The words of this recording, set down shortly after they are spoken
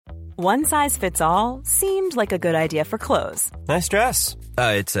One size fits all seemed like a good idea for clothes. Nice dress.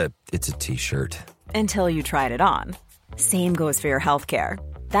 It's a t-shirt. Until you tried it on. Same goes for your healthcare.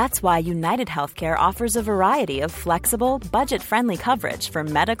 That's why United Healthcare offers a variety of flexible, budget-friendly coverage for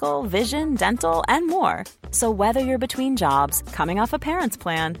medical, vision, dental, and more. So whether you're between jobs, coming off a parent's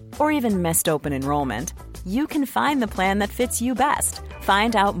plan, or even missed open enrollment, you can find the plan that fits you best.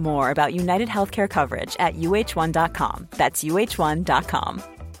 Find out more about United Healthcare coverage at uh1.com. That's uh1.com.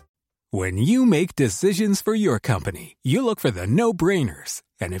 When you make decisions for your company, you look for the no-brainers.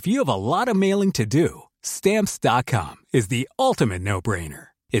 And if you have a lot of mailing to do, Stamps.com is the ultimate no-brainer.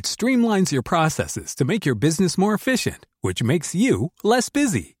 It streamlines your processes to make your business more efficient, which makes you less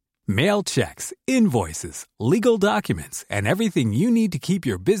busy. Mail checks, invoices, legal documents, and everything you need to keep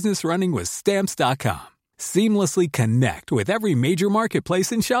your business running with Stamps.com. Seamlessly connect with every major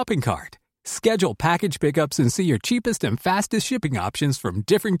marketplace and shopping cart. Schedule package pickups and see your cheapest and fastest shipping options from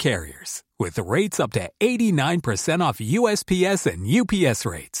different carriers. With rates up to 89% off USPS and UPS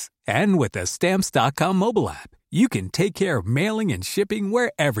rates. And with the Stamps.com mobile app, you can take care of mailing and shipping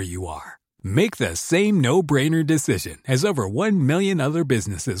wherever you are. Make the same no-brainer decision as over 1 million other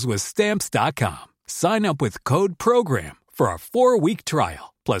businesses with Stamps.com. Sign up with code PROGRAM for a 4-week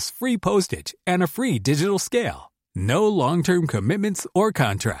trial, plus free postage and a free digital scale. No long-term commitments or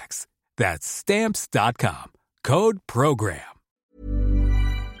contracts. That's Stamps.com. Code PROGRAM.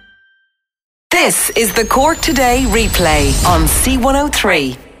 This is the Cork Today replay on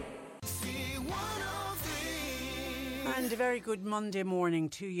C103. And a very good Monday morning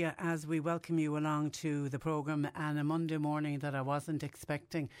to you as we welcome you along to the programme, and a Monday morning that I wasn't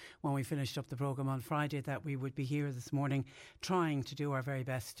expecting when we finished up the programme on Friday, that we would be here this morning trying to do our very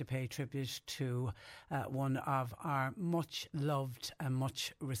best to pay tribute to one of our much loved and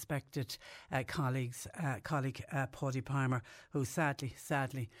much respected colleague Paudie Palmer, who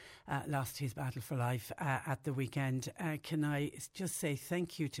sadly lost his battle for life at the weekend. Can I just say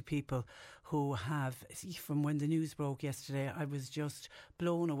thank you to people who have, from when the news broke yesterday, I was just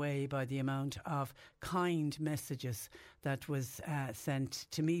blown away by the amount of kind messages that was sent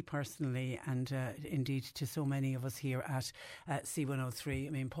to me personally, and indeed to so many of us here at C103. I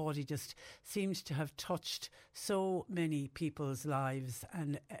mean, Paudie just seemed to have touched so many people's lives,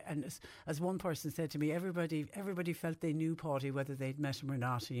 and as one person said to me, everybody felt they knew Paudie, whether they'd met him or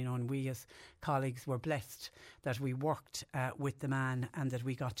not, you know, and we as colleagues were blessed that we worked with the man and that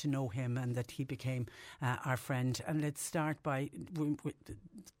we got to know him and that he became our friend. And let's start by with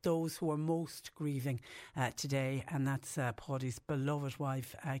those who are most grieving today, and that's Paudie's beloved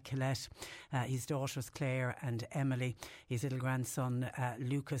wife Colette, his daughters Claire and Emily, his little grandson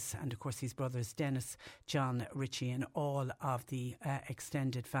Lucas, and of course his brothers Dennis, John, Richie, and all of the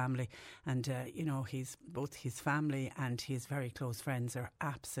extended family. And you know, both his family and his very close friends are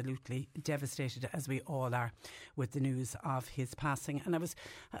absolutely devastated, as we all are, with the news of his passing. And I was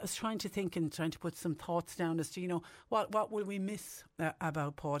trying to think and trying to put some thoughts down as to, you know, what will we miss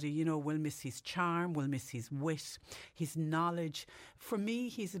about Paudie? You know, we'll miss his charm, we'll miss his wit, his knowledge. For me,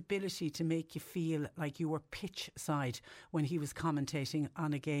 his ability to make you feel like you were pitch side when he was commentating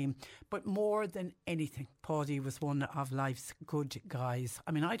on a game. But more than anything, Paudie was one of life's good guys.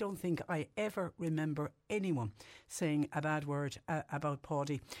 I mean, I don't think I ever remember anyone saying a bad word about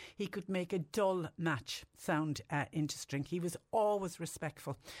Paudie. He could make a dull match sound interesting. He was always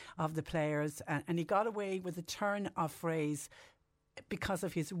respectful of the players, and he got away with a turn of phrase because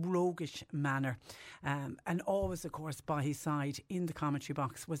of his roguish manner, and always, of course, by his side in the commentary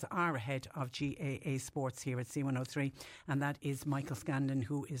box was our head of GAA Sports here at C103, and that is Michael Scandon,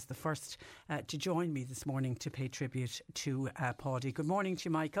 who is the first to join me this morning to pay tribute to Paudie. Good morning to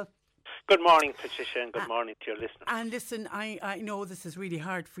you, Michael. Good morning, Patricia, and good morning to your listeners. And listen, I know this is really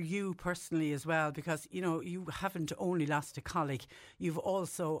hard for you personally as well, because, you know, you haven't only lost a colleague, you've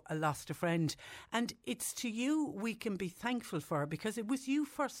also lost a friend. And it's to you we can be thankful for, because it was you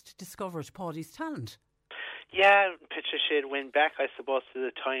first discovered Paudie's talent. Yeah, Patricia, it went back, I suppose, to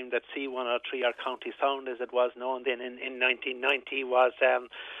the time that C103, or County Sound as it was known then in 1990,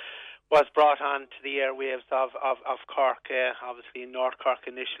 was brought on to the airwaves of Cork, obviously in North Cork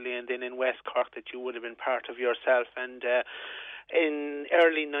initially, and then in West Cork, that you would have been part of yourself. And in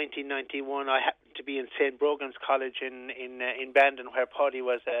early 1991, I happened to be in St. Brogan's College in Bandon, where Paudie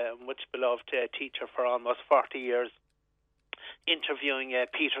was a much beloved teacher for almost 40 years, interviewing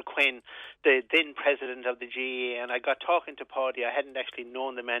Peter Quinn, the then president of the GAA, and I got talking to Paudie. I hadn't actually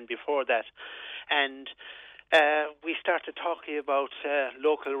known the man before that, and we started talking about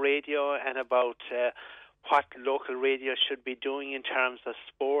local radio and about what local radio should be doing in terms of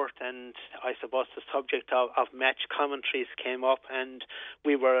sport, and I suppose the subject of match commentaries came up, and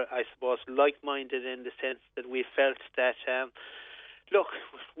we were, I suppose, like-minded in the sense that we felt that look,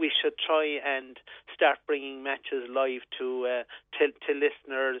 we should try and start bringing matches live to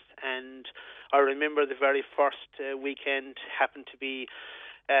listeners. And I remember the very first weekend happened to be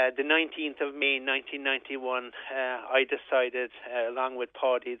the 19th of May 1991. I decided, along with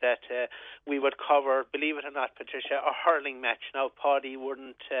Paddy, that we would cover, believe it or not, Patricia, a hurling match. Now, Paddy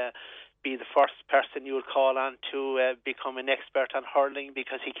wouldn't be the first person you would call on to become an expert on hurling,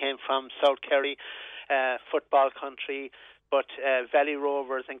 because he came from South Kerry, football country. But Valley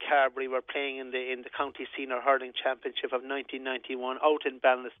Rovers and Carbery were playing in the County Senior Hurling Championship of 1991 out in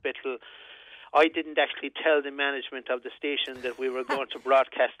Ballinspittle. I didn't actually tell the management of the station that we were going to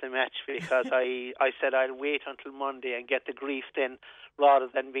broadcast the match, because I said I'll wait until Monday and get the grief then, rather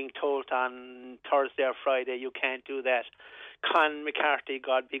than being told on Thursday or Friday you can't do that. Con McCarthy,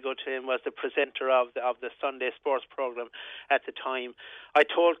 God be good to him, was the presenter of the Sunday sports programme at the time. I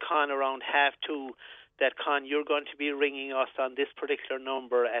told Con around 2:30 that, Con, you're going to be ringing us on this particular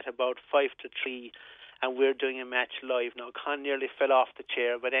number at about 2:55, and we're doing a match live. Now, Con nearly fell off the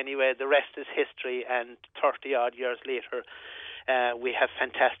chair, but anyway, the rest is history, and 30-odd years later, we have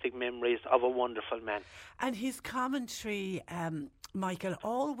fantastic memories of a wonderful man. And his commentary, Michael,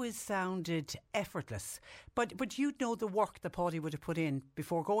 always sounded effortless, but you'd know the work that Paddy would have put in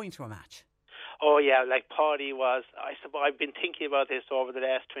before going to a match. Oh yeah, like Paddy was, I suppose, I've been thinking about this over the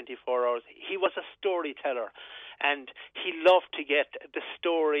last 24 hours. He was a storyteller, and he loved to get the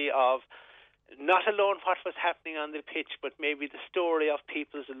story of not alone what was happening on the pitch, but maybe the story of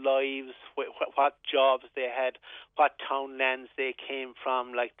people's lives, what jobs they had, what townlands they came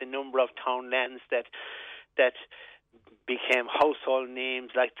from, like the number of townlands that became household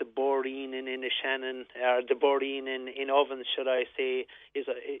names, like the Boreen in Inishannon, or the Boreen in Ovens, should I say, is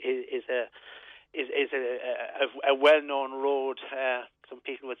a well-known road. Some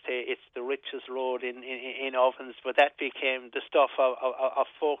people would say it's the richest road in Ovens, but that became the stuff of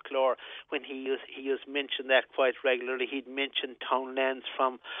folklore when he used to mention that quite regularly. He'd mention townlands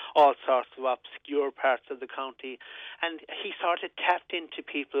from all sorts of obscure parts of the county, and he sort of tapped into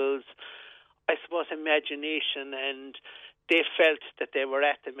people's, I suppose, imagination, and they felt that they were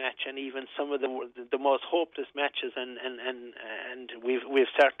at the match, and even some of the most hopeless matches, and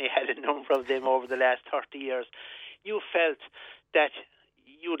we've certainly had a number of them over the last 30 years. You felt that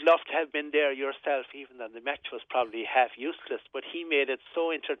you'd love to have been there yourself, even though the match was probably half useless, but he made it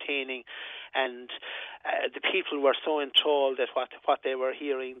so entertaining, and the people were so enthralled at what they were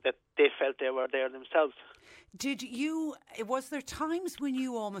hearing that they felt they were there themselves. Was there times when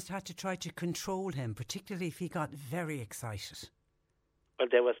you almost had to try to control him, particularly if he got very excited? Well,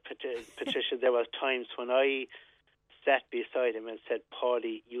 there was, Patricia, there was times when I sat beside him and said,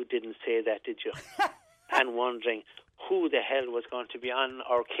 Paddy, you didn't say that, did you? And wondering who the hell was going to be on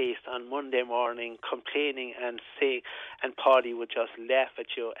our case on Monday morning complaining and say, and Paddy would just laugh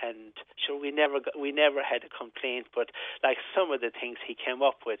at you. And sure, we never had a complaint, but like some of the things he came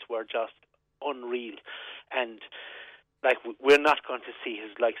up with were just unreal, and like we're not going to see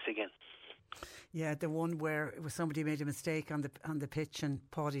his likes again. Yeah, the one where it was somebody made a mistake on the pitch, and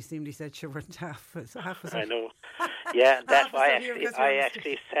Paddy seemingly said she weren't half as I know. Yeah, that's why I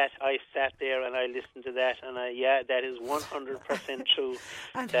sat there and I listened to that, and that is 100% true.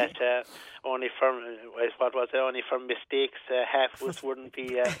 That only from mistakes, half of us wouldn't be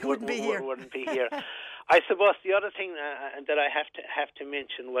here. I suppose the other thing that I have to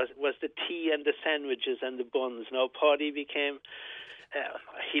mention was the tea and the sandwiches and the buns. Now, Paddy became.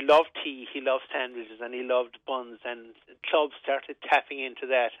 He loved tea, he loved sandwiches, and he loved buns, and clubs started tapping into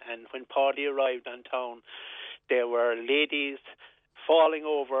that. And when Paddy arrived on town, there were ladies falling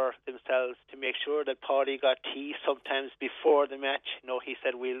over themselves to make sure that Paddy got tea sometimes before the match. He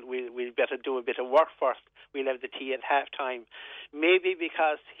said, we'll better do a bit of work first. We'll have the tea at half-time. Maybe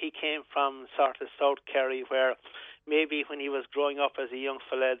because he came from sort of South Kerry, where maybe when he was growing up as a young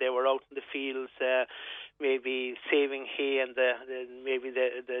fella, they were out in the fields, maybe saving hay, and maybe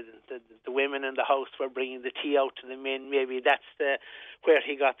the women in the house were bringing the tea out to the men. Maybe that's where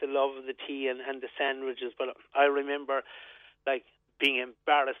he got the love of the tea and the sandwiches. But I remember like being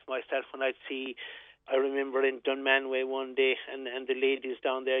embarrassed myself when I remember in Dunmanway one day, and the ladies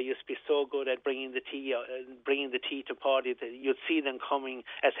down there used to be so good at bringing the tea to Paddy that you'd see them coming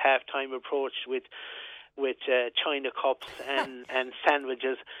as half time approached with with china cups and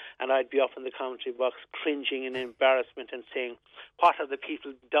sandwiches, and I'd be up in the commentary box cringing in embarrassment and saying, what are the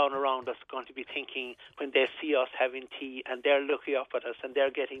people down around us going to be thinking when they see us having tea and they're looking up at us and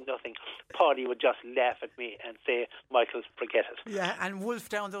they're getting nothing? Paddy would just laugh at me and say, Michael, forget it. Yeah, and wolf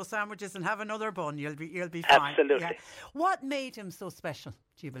down those sandwiches and have another bun. You'll be fine. Absolutely. Yeah. What made him so special,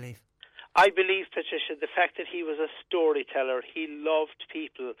 do you believe? I believe, Patricia, the fact that he was a storyteller. He loved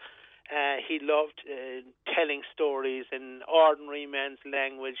people. He loved telling stories in ordinary men's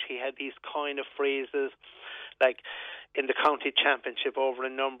language. He had these kind of phrases, like in the county championship over a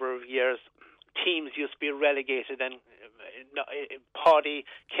number of years, teams used to be relegated, and Paddy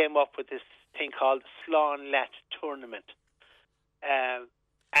came up with this thing called Slán Lat Tournament.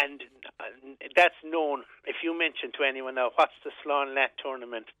 And that's known. If you mention to anyone now, what's the Slán Lat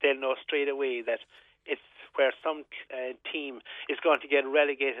Tournament, they'll know straight away that it's where some team is going to get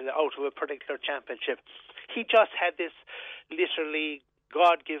relegated out of a particular championship. He just had this literally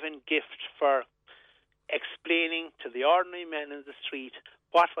God-given gift for explaining to the ordinary men in the street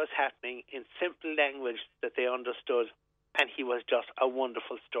what was happening in simple language that they understood, and he was just a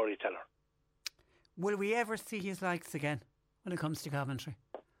wonderful storyteller. Will we ever see his likes again when it comes to commentary?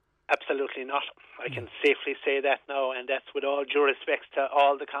 Absolutely not. I can safely say that now, and that's with all due respect to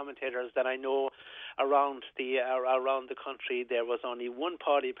all the commentators that I know around the country. There was only one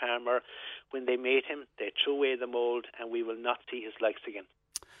Paddy Palmer. When they made him, they threw away the mould, and we will not see his likes again.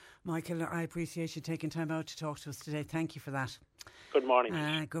 Michael, I appreciate you taking time out to talk to us today. Thank you for that. Good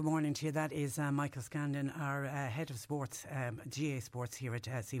morning. Good morning to you. That is Michael Scandon, our head of sports, GA Sports here at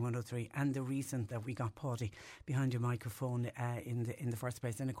C103, and the reason that we got Paddy behind your microphone in the first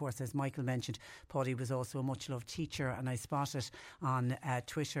place. And of course, as Michael mentioned, Paddy was also a much loved teacher, and I spotted on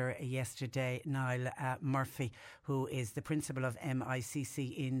Twitter yesterday Niall Murphy, who is the principal of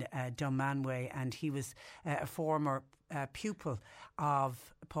MICC in Dunmanway, and he was a former pupil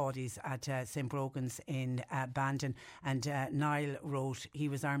of Paddy's at St. Brogan's in Bandon, and Niall wrote, he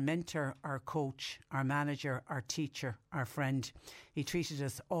was our mentor, our coach, our manager, our teacher, our friend. He treated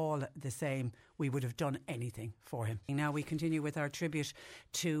us all the same. We would have done anything for him. Now we continue with our tribute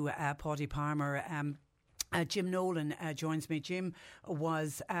to Paddy Palmer. Jim Nolan joins me. Jim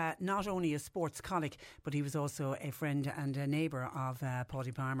was not only a sports colleague, but he was also a friend and a neighbour of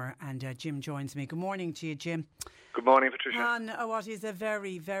Paddy Palmer. And Jim joins me. Good morning to you, Jim. Good morning, Patricia. On what is a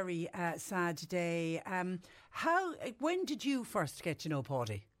very, very sad day. When did you first get to know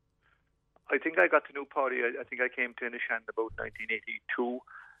Paddy? I think I got to know Paddy. I think I came to Inishan about 1982.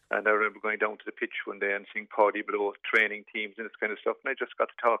 And I remember going down to the pitch one day and seeing Paddy below training teams and this kind of stuff. And I just got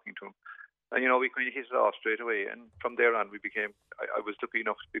to talking to him. And, we kind of hit it off straight away. And from there on, I was lucky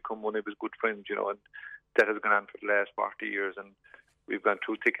enough to become one of his good friends, and that has gone on for the last 40 years. And we've gone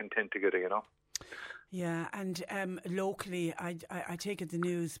through thick and thin together, Yeah, and locally, I take it the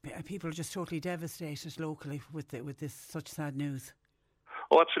news, people are just totally devastated locally with this such sad news.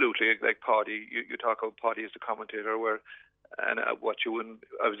 Oh, absolutely. Like Paddy, you talk about Paddy as the commentator, and I was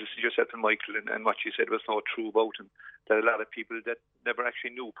just yourself and Michael, and what you said was so true about him, that a lot of people that never actually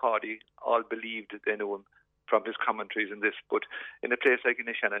knew Paddy all believed that they knew him from his commentaries and this. But in a place like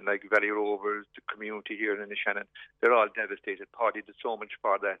Inishannon, like Valley Rovers, the community here in Inishannon, they're all devastated. Paddy did so much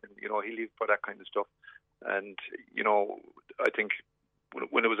for that, and he lived for that kind of stuff. And I think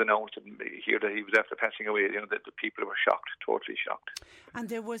when it was announced and here that he was after passing away, that the people were shocked, totally shocked. And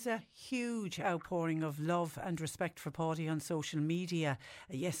there was a huge outpouring of love and respect for Paddy on social media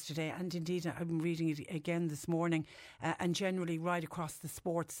yesterday, and indeed I'm reading it again this morning, and generally right across the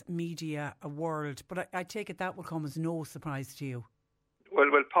sports media world. But I take it that will come as no surprise to you. Well,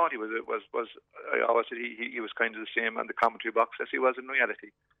 Paddy was I always said he was kind of the same on the commentary box as he was in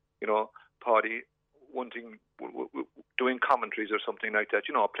reality. Paddy wanting doing commentaries or something like that.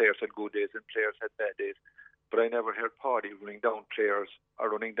 Players had good days and players had bad days. But I never heard Paddy running down players or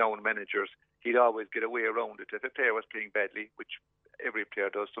running down managers. He'd always get a way around it. If a player was playing badly, which every player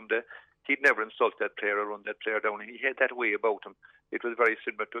does someday, he'd never insult that player or run that player down. He had that way about him. It was very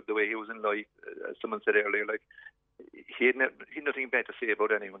similar to the way he was in life. As someone said earlier, he had nothing bad to say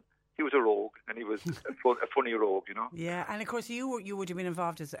about anyone. He was a rogue, and he was a funny rogue, Yeah, and of course you would have been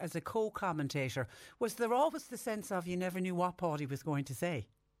involved as a co-commentator. Was there always the sense of you never knew what Paddy was going to say?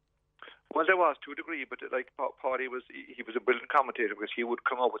 Well, there was to a degree, but Paddy was a brilliant commentator because he would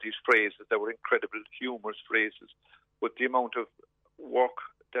come up with these phrases that were incredible, humorous phrases. With the amount of work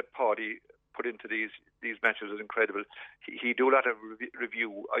that Paddy put into these matches was incredible. He do a lot of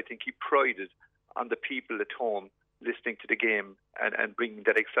review. I think he prided on the people at home listening to the game and bringing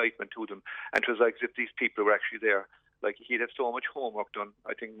that excitement to them. And it was like as if these people were actually there. like he'd have so much homework done.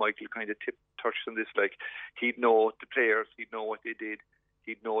 I think Michael kind of touched on this. Like he'd know the players, he'd know what they did,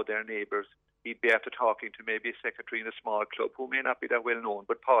 he'd know their neighbours. He'd be after talking to maybe a secretary in a small club who may not be that well known,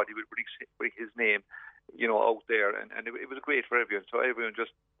 but Paddy would bring his name, out there, and it was great for everyone. So everyone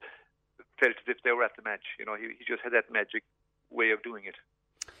just felt as if they were at the match. He just had that magic way of doing it.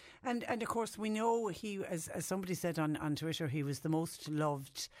 And of course, we know he, as somebody said on Twitter, he was the most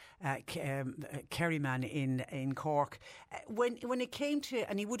loved Kerry-man in Cork. When it came to,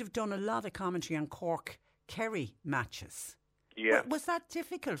 and he would have done a lot of commentary on Cork-Kerry matches. Yeah. Was that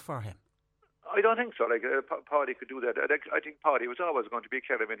difficult for him? I don't think so. Paddy could do that. I think Paddy was always going to be a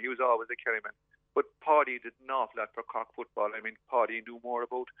Kerryman. He was always a Kerryman. But Paddy did an awful lot for Cork football. I mean, Paddy knew more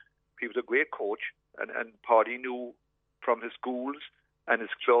about. He was a great coach, and Paddy knew from his schools and his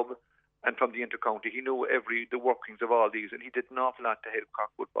club and from the intercounty. He knew the workings of all these, and he did an awful lot to help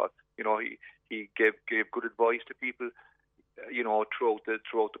Cork football. He gave good advice to people, throughout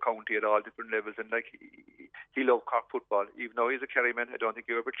the county at all different levels, and he loved Cork football. Even though he's a Kerryman, I don't think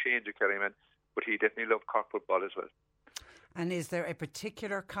he'll ever change a Kerryman, but he definitely loved Cork football as well. And is there a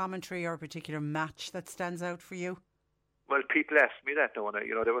particular commentary or a particular match that stands out for you? Well, people ask me that now, and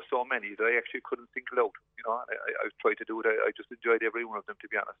there were so many that I actually couldn't think aloud. I tried to do it. I just enjoyed every one of them, to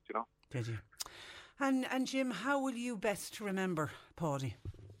be honest. Did you? And Jim, how will you best remember Paddy?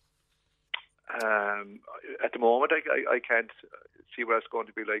 At the moment, I can't see what it's going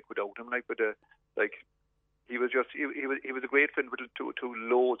to be like without him. He was a great friend to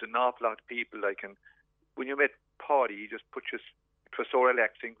loads, an awful lot of people. And when you met Paddy, he just put you. It was so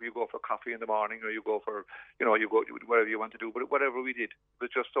relaxing. You go for coffee in the morning, or you go for, you go whatever you want to do. But whatever we did, it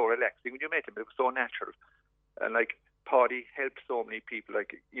was just so relaxing. When you met him, it was so natural. And Paddy helped so many people.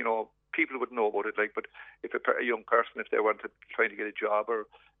 People wouldn't know about it. But if a young person, if they were trying to get a job, or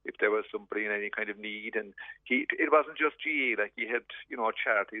if there was somebody in any kind of need, and it wasn't just GA. He helped,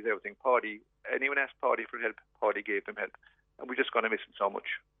 charities, everything. Paddy, anyone asked Paddy for help, Paddy gave them help, and we're just going to miss him so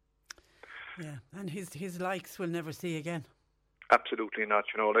much. Yeah, and his likes we'll never see again. Absolutely not.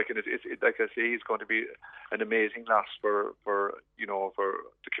 It's like I say, he's going to be an amazing loss for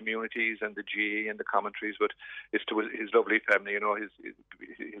the communities and the GA and the commentaries. But it's to his lovely family.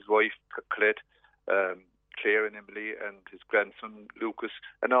 His wife Colette, Claire and Emily, and his grandson Lucas,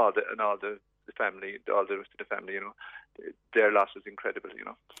 and all the family, all the rest of the family. Their loss is incredible.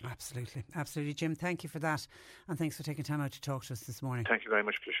 Absolutely, Jim. Thank you for that, and thanks for taking time out to talk to us this morning. Thank you very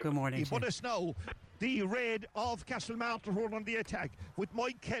much, Patricia. Good morning. But us now, the raid of Castlemartyr who are on the attack with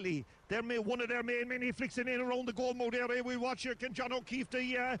Mike Kelly. One of their main men, he flicks it in around the goal mode area. We watch here. Can John O'Keefe,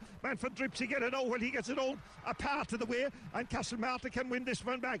 the man from Dripsy, get it out? Well, he gets it out a part of the way, and Castlemartyr can win this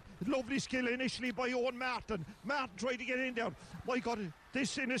one back. Lovely skill initially by Owen Martin. Martin tried to get in there. My God,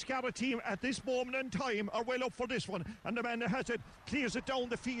 this Inniscarra team at this moment in time are well up for this one, and the man that has it clears it down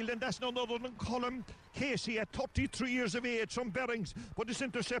the field, and that's none other than Colin Casey at 33 years of age from Berings, but this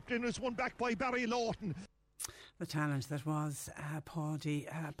intercepting is won back by Barry Lawton. The challenge that was Paddy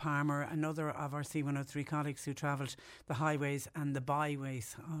Palmer, another of our C103 colleagues who travelled the highways and the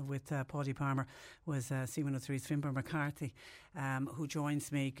byways with Paddy Palmer, was C103's Finbar McCarthy, who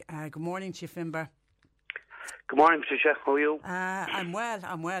joins me. Good morning to you, Finbar. Good morning, Patricia. How are you? I'm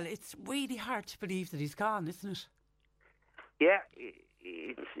well. It's really hard to believe that he's gone, isn't it? Yeah,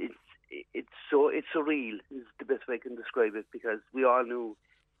 it's surreal is the best way I can describe it, because we all knew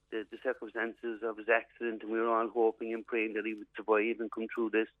the circumstances of his accident, and we were all hoping and praying that he would survive and come through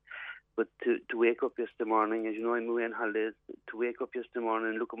this. But to wake up yesterday morning, as you know, I'm away on holidays, to wake up yesterday morning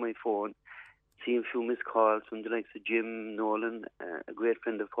and look at my phone, see a few missed calls from the likes of Jim Nolan, a great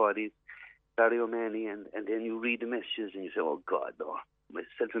friend of Paddy's, Barry O'Mahony, and then you read the messages and you say, oh God, no.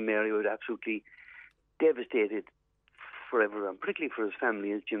 Myself and Mary were absolutely devastated for everyone, particularly for his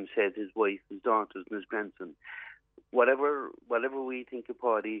family, as Jim said, his wife, his daughters and his grandson. Whatever we think of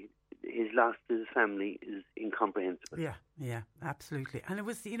Paddy, his loss to his family is incomprehensible. Yeah, absolutely. And it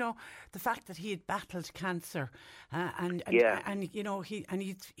was, the fact that he had battled cancer, and I don't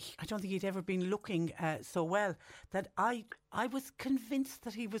think he'd ever been looking so well, that I was convinced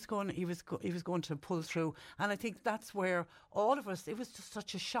that he was going to pull through, and I think that's where all of us. It was just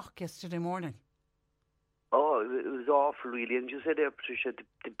such a shock yesterday morning. Oh, it was awful, really. And you said there, Patricia,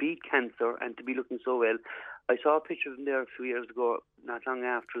 to beat cancer and to be looking so well. I saw a picture of him there a few years ago, not long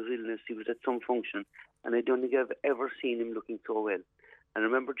after his illness. He was at some function, and I don't think I've ever seen him looking so well. And I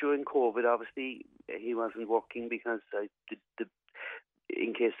remember during COVID, obviously, he wasn't working because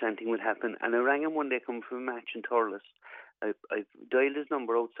in case something would happen. And I rang him one day coming from a match in Thurles. I dialed his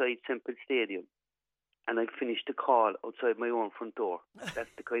number outside Semple Stadium. and I finished the call outside my own front door. That's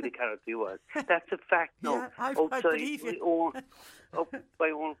the kind of character he was. That's a fact now. Yeah, I outside believe you. up my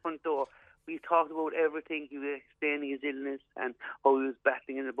own front door. We talked about everything. He was explaining his illness and how he was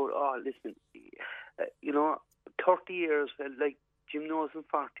battling and about, 30 years, like Jim knows him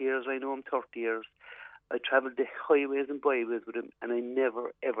 40 years, I know him 30 years. I travelled the highways and byways with him, and I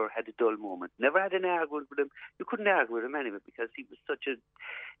never, ever had a dull moment. Never had an argument with him. You couldn't argue with him anyway, because he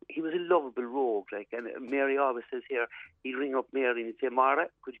was a lovable rogue. Like, and Mary always says here, he'd ring up Mary and he'd say, Mara,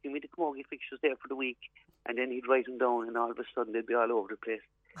 could you give me the camogie fixtures there for the week? And then he'd write them down, and all of a sudden they'd be all over the place.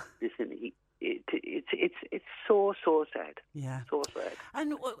 Listen, it's so sad. Yeah, so sad.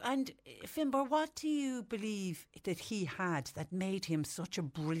 And Finbar, what do you believe that he had that made him such a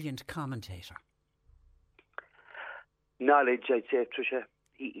brilliant commentator? Knowledge, I'd say, Tricia.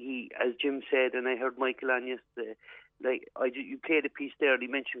 He, as Jim said, and I heard Michael on yesterday, you played a piece there, and he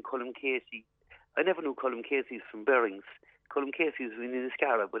mentioned Colm Casey. I never knew Colm Casey from Bearings. Colm Casey was in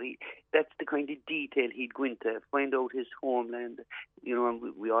Enniscarra, but that's the kind of detail he'd go into, find out his homeland. You know, and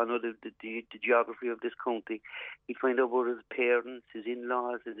we all know the geography of this county. He'd find out about his parents, his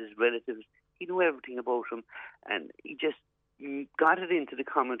in-laws, and his relatives. He knew everything about them, and he just got it into the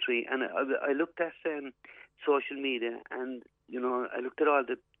commentary. And I looked at social media, and I looked at all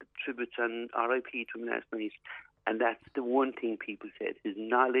the tributes on RIP to him last night, and that's the one thing people said: his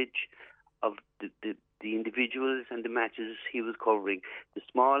knowledge of the individuals and the matches he was covering. The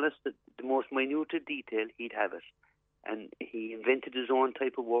smallest, the most minute detail, he'd have it. And he invented his own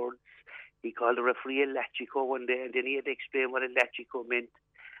type of words. He called a referee a lachico one day, and then he had to explain what a lachico meant.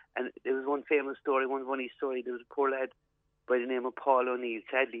 And there was one famous story, one funny story. There was a poor lad by the name of Paul O'Neill.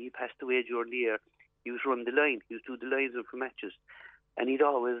 Sadly, he passed away during the year. He was running the line. He was doing the lines for matches. And he'd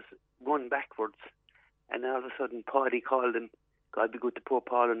always run backwards. And all of a sudden, Paddy called him. God be good to poor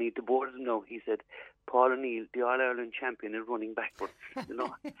Paul O'Neill. The board doesn't know. He said, Paul O'Neill, the All-Ireland champion, is running backwards.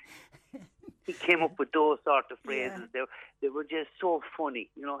 He came up with those sort of phrases. Yeah. They were just so funny,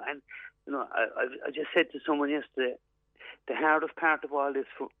 And I just said to someone yesterday, the hardest part of all this,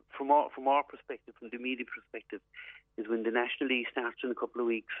 from our perspective, from the media perspective, is when the National League starts in a couple of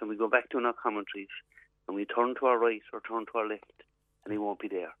weeks, and we go back to our commentaries, and we turn to our right or turn to our left, and he won't be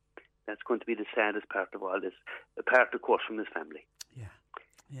there. That's going to be the saddest part of all this, apart, of course, from his family.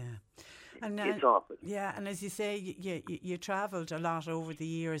 Yeah. And, it's awful. Yeah, and as you say, you travelled a lot over the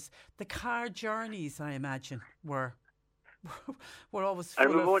years. The car journeys, I imagine, were always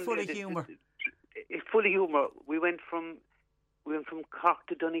full of humour. Full of humour. We went from Cork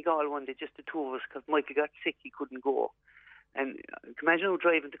to Donegal one day, just the two of us, because Michael got sick, he couldn't go. And imagine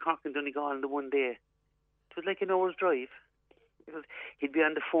driving to Cork and Donegal in the one day. It was like an hour's drive. He'd be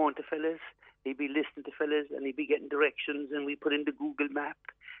on the phone to fellas, he'd be listening to fellas, and he'd be getting directions, and we put in the Google map,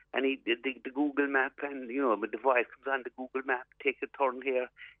 and he did the Google map, and when the voice comes on the Google map, take a turn here,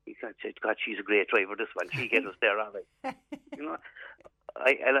 he said, God, she's a great driver, this one, she gets us there, all right.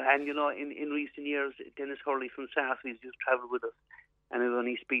 In recent years, Dennis Hurley from Sarsfields used to travel with us, and I was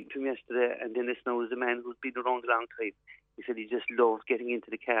only speaking to him yesterday, and Dennis now is a man who's been around a long time. He said he just loves getting into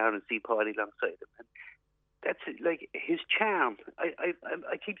the car and see Paddy alongside him. And that's like his charm.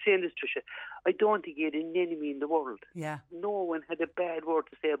 I keep saying this, Tricia. I don't think he had an enemy in the world. Yeah. No one had a bad word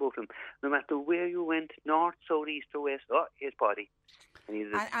to say about him. No matter where you went, north, south, east or west, here's Paddy.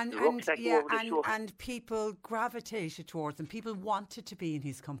 And people gravitated towards him. People wanted to be in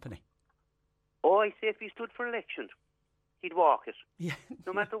his company. Oh, I say if he stood for election, he'd walk it. Yeah.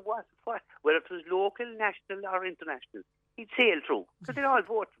 No matter what, whether it was local, national or international. He'd sail through, because they'd all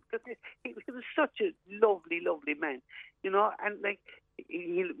vote. Because he was such a lovely, lovely man, And like,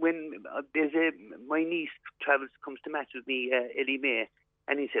 my niece comes to match with me, Ellie May,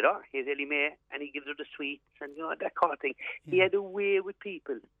 and he said, here's Ellie May, and he gives her the sweets and that kind of thing. Yeah. He had a way with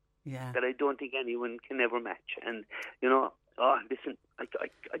people that I don't think anyone can ever match. And listen, I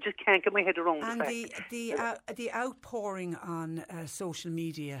just can't get my head around and the fact. The outpouring on social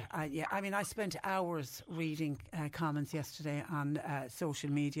media. I spent hours reading comments yesterday on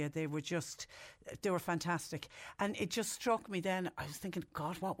social media. They were fantastic, and it just struck me then. I was thinking,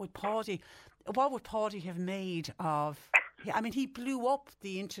 God, what would Paddy have made of? Yeah, he blew up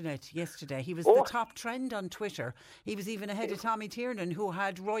the internet yesterday. He was the top trend on Twitter. He was even ahead of Tommy Tiernan, who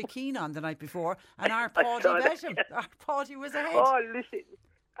had Roy Keane on the night before, and our Paddy bet him. Our Paddy was ahead. Oh, listen,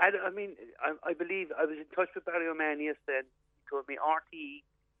 I believe I was in touch with Barry O'Mahony yesterday, and he told me RTE,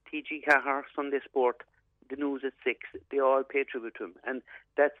 TG Cahar, Sunday Sport, the news at 6, they all pay tribute to him, and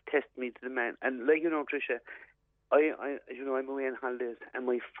that's testimony to the man. And like Tricia, I'm away on holidays, and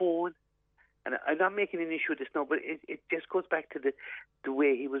my phone and I'm not making an issue of this now, but it just goes back to the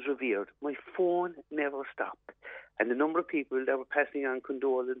way he was revered. My phone never stopped. And the number of people that were passing on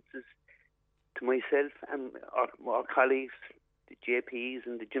condolences to myself and our colleagues, the JPs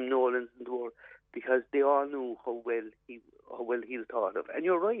and the Jim Nolans and the world, because they all knew how well he was thought of. And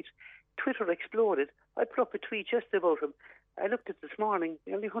you're right, Twitter exploded. I put up a tweet yesterday about him. I looked at it this morning.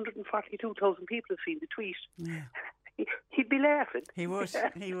 Nearly 142,000 people have seen the tweet. Yeah. He'd be laughing. He would.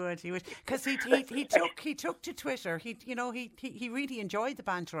 Because he took to Twitter. He really enjoyed the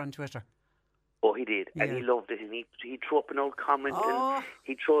banter on Twitter. Oh, he did, and he loved it. And he'd throw up an old comment, and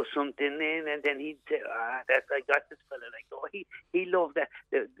he'd throw something in, and then he'd say, I got this fella. Like, oh, he loved that.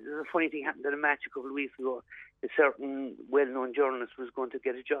 There's a funny thing happened at a match a couple of weeks ago. A certain well-known journalist was going to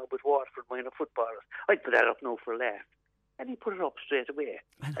get a job with Waterford, minor footballers. I'd put that up now for a laugh. And he put it up straight away.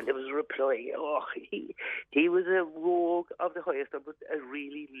 And there was a reply. Oh, he was a rogue of the highest, but a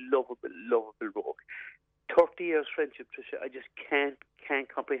really lovable rogue. 30 years friendship, Tricia. I just can't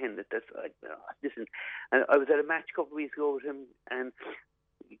comprehend it. Listen, and I was at a match a couple of weeks ago with him, and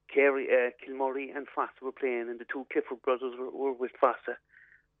Kilmurray and Fossa were playing, and the two Clifford brothers were with Fossa,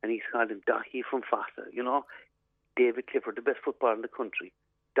 and he called him Dahi from Fossa. You know, David Clifford, the best footballer in the country.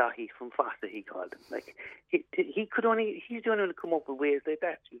 Dahi from Fossa, he called him. Like he's the only one to come up with ways like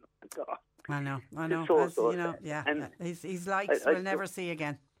that. You know. I know. Yeah. And his likes we'll never see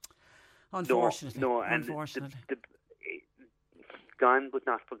again. Unfortunately. No, and unfortunately. Gone but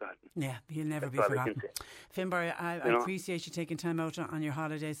not forgotten. Yeah, he'll never be forgotten. Finbar, I appreciate you taking time out on your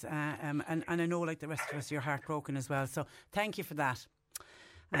holidays, and I know, like the rest of us, you're heartbroken as well. So thank you for that.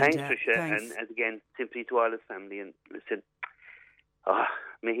 Thanks, Tricia, and again, sympathy to all his family. And listen,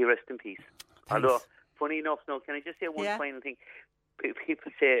 may he rest in peace. Thanks. Although, funny enough, now, can I just say one final thing?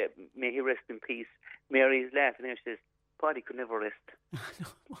 People say, may he rest in peace. Mary's laughing and she says, Paddy could never rest.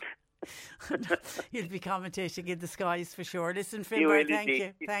 You'll be commentating in the skies for sure. Listen, Finbar,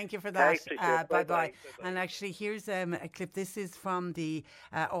 thank you for that. Bye-bye. And actually, here's a clip. This is from the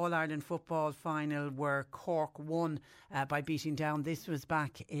All-Ireland football final where Cork won by beating Down. This was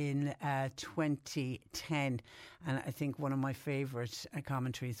back in 2010, and I think one of my favourite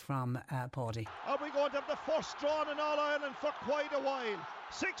commentaries from Paddy. Are we going to have the first drawn in All-Ireland for quite a while?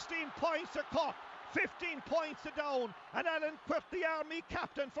 16 points to Cork, 15 points to Down, and Alan Quirt, the Army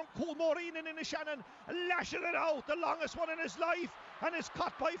captain from Coolmoreen in Inishannon, lashes it out, the longest one in his life, and is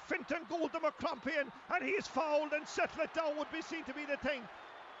caught by Fintan Gould, the McCrumpian, and he is fouled, and settle it down would be seen to be the thing.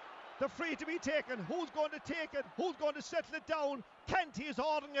 The free to be taken. Who's going to take it? Who's going to settle it down? Canty is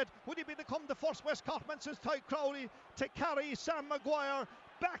ordering it. Would he become the first West Corkman since Ty Crowley to carry Sam Maguire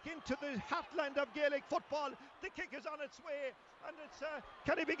back into the heartland of Gaelic football? The kick is on its way, and it's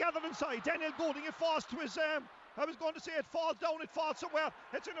can he be gathered inside? Daniel Goulding, it falls to his I was going to say it falls down, it falls somewhere.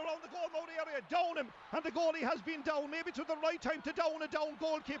 It's in around the goal mouth area. Down him, and the goalie has been down. Maybe to the right time to down a down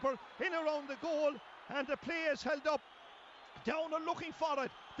goalkeeper in around the goal, and the play is held up. Down are looking for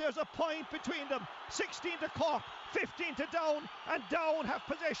it. There's a point between them. 16 to Cork, 15 to Down, and Down have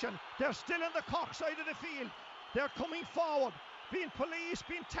possession. They're still in the Cork side of the field. They're coming forward, being policed,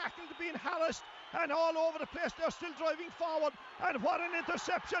 being tackled, being harassed, and all over the place. They're still driving forward, and what an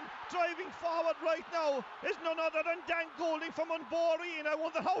interception. Driving forward right now is none other than Dan Goulding from Unboreen. I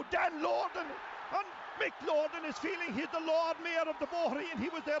wonder how Dan Lorden and Mick Lorden is feeling. He's the Lord Mayor of the Boreen. He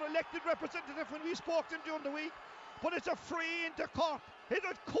was their elected representative when we spoke to him during the week. But it's a free into Cork. It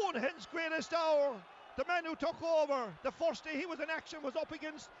was Coonhen's greatest hour. The man who took over the first day he was in action was up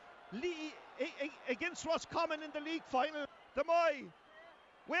against Roscommon in the league final. The Moy,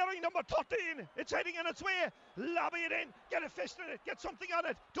 wearing number 13, it's heading in its way. Lobby it in, get a fist in it, get something on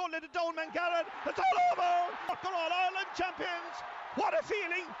it. Don't let it down, man, Garrett. It's all over. They're All Ireland champions. What a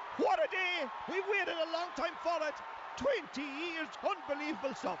feeling, what a day. We waited a long time for it. 20 years,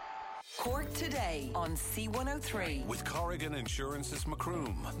 unbelievable stuff. Cork Today on C103. With Corrigan Insurance's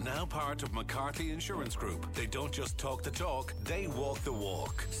Macroom, now part of McCarthy Insurance Group. They don't just talk the talk, they walk the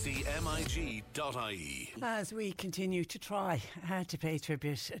walk. CMIG.ie. As we continue to try to pay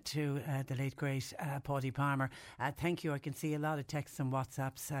tribute to the late great Paddy Palmer, thank you. I can see a lot of texts and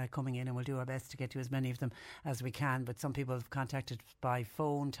WhatsApps coming in, and we'll do our best to get to as many of them as we can. But some people have contacted by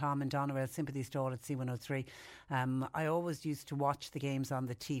phone. Tom and Doneraile, sympathy stall at C103. I always used to watch the games on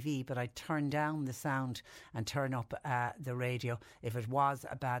the TV, but but I'd turn down the sound and turn up the radio. If it was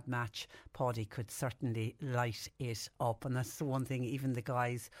a bad match, Paddy could certainly light it up. And that's the one thing even the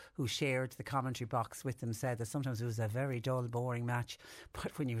guys who shared the commentary box with them said, that sometimes it was a very dull, boring match,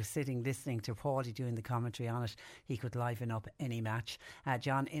 but when you were sitting listening to Paddy doing the commentary on it, he could liven up any match.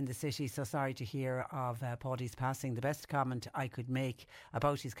 John in the city, so sorry to hear of Paddy's passing. The best comment I could make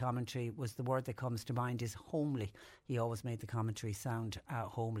about his commentary was the word that comes to mind is homely. He always made the commentary sound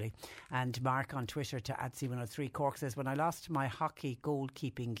homely. And Mark on Twitter to @C103 Cork says, when I lost my hockey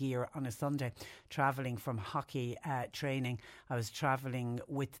goalkeeping gear on a Sunday travelling from hockey training, I was travelling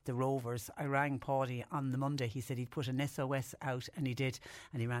with the Rovers. I rang Paddy on the Monday. He said he'd put an SOS out, and he did,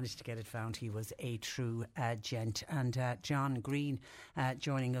 and he managed to get it found. He was a true gent. And John Green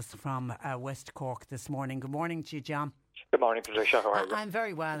joining us from West Cork this morning. Good morning to you, John. Good morning, Patricia. How are you? I'm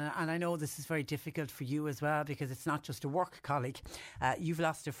very well, and I know this is very difficult for you as well, because it's not just a work colleague. You've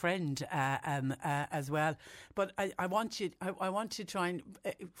lost a friend as well. But I want to try and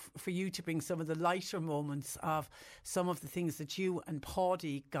for you to bring some of the lighter moments of some of the things that you and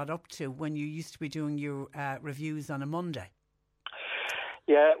Paddy got up to when you used to be doing your reviews on a Monday.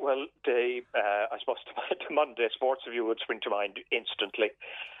 Yeah, well, I suppose the Monday sports review would spring to mind instantly,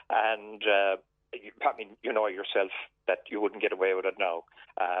 and I mean, you know yourself that you wouldn't get away with it now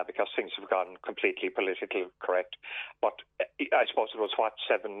because things have gone completely politically correct. But I suppose it was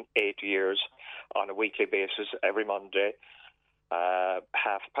 7-8 years on a weekly basis every Monday,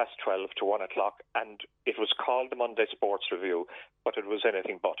 12:30 to 1 o'clock, and it was called the Monday Sports Review, but it was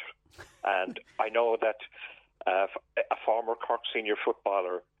anything but. And I know that a former Cork senior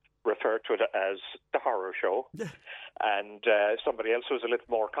footballer referred to it as the horror show, and somebody else was a little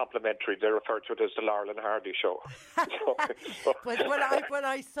more complimentary. They referred to it as the Laurel and Hardy show. But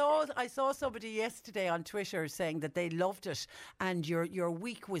I saw somebody yesterday on Twitter saying that they loved it, and your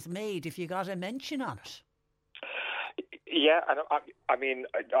week was made if you got a mention on it. Yeah, and I mean,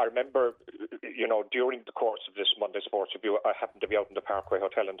 I remember, you know, during the course of this Monday Sports Review, I happened to be out in the Parkway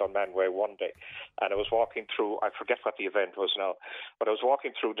Hotel in Dunmanway one day, and I was walking through, I forget what the event was now, but I was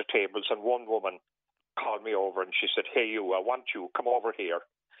walking through the tables, and one woman called me over, and she said, "Hey, you, I want you, come over here."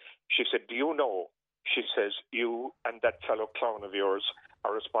 She said, "Do you know," she says, "you and that fellow clown of yours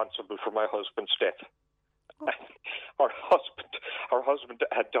are responsible for my husband's death." Her husband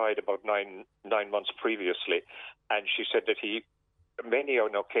had died about nine months previously, and she said that many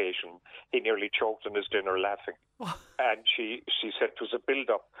an occasion, he nearly choked on his dinner laughing. And she said it was a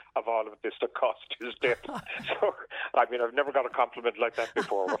build-up of all of this that cost his death. So, I mean, I've never got a compliment like that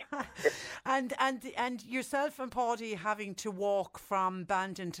before. and yourself and Paddy having to walk from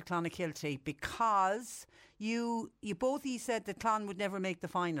Bandon to Clonakilty because you both said that Clon would never make the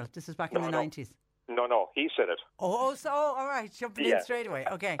final. This is back in the 90s. No, he said it. Oh, so all right, jumping in straight away.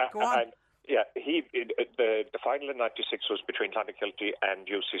 Okay, go on. The final in '96 was between Clonakilty and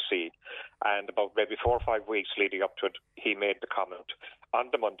UCC, and about maybe 4 or 5 weeks leading up to it, he made the comment on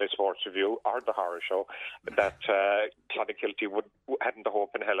the Monday Sports Review or the Horror Show that Clonakilty hadn't the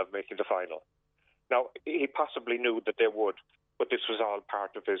hope in hell of making the final. Now, he possibly knew that they would, but this was all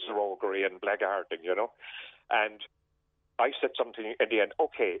part of his roguery and blackguarding, you know, and I said something in the end,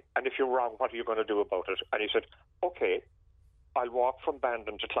 okay, and if you're wrong, what are you going to do about it? And he said, okay, I'll walk from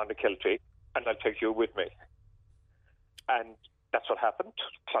Bandon to Clonakilty and I'll take you with me. And that's what happened.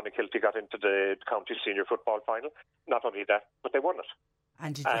 Clonakilty got into the county senior football final. Not only that, but they won it.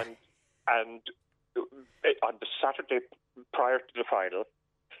 And on the Saturday prior to the final,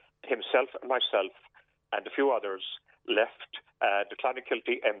 himself and myself and a few others left the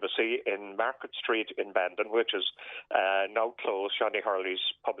Clonakilty Embassy in Market Street in Bandon, which is now closed, Shawnee Hurley's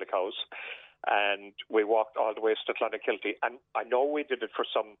public house, and we walked all the way to Clonakilty. And I know we did it for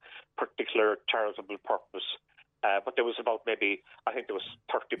some particular charitable purpose, but there was about maybe, I think there was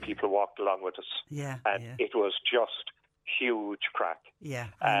 30 people walked along with us. It was just huge crack. Yeah,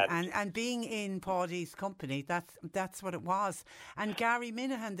 and being in Paddy's company, that's what it was. And Gary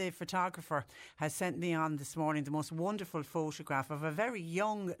Minahan, the photographer, has sent me on this morning the most wonderful photograph of a very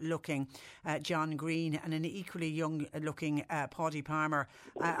young looking John Green and an equally young looking Paddy Palmer,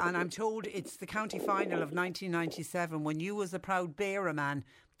 and I'm told it's the county final of 1997 when you, as a proud bearer man,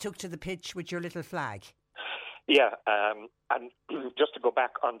 took to the pitch with your little flag. Yeah, and just to go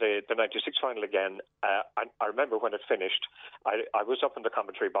back on the 96 final again, I remember when it finished, I was up in the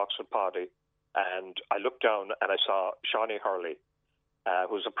commentary box with Paddy, and I looked down and I saw Shawnee Hurley,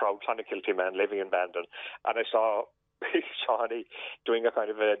 who's a proud Clonakilty man living in Bandon, and I saw Shawnee doing a kind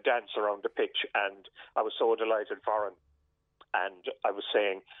of a dance around the pitch, and I was so delighted for him. And I was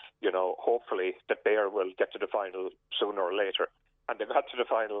saying, you know, hopefully that Bear will get to the final sooner or later. and they got to the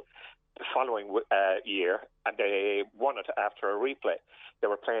final the following year, and they won it after a replay. They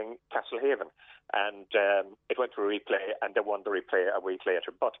were playing Castlehaven, and it went to a replay, and they won the replay a week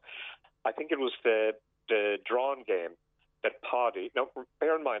later. But I think it was the drawn game that Paddy... Now,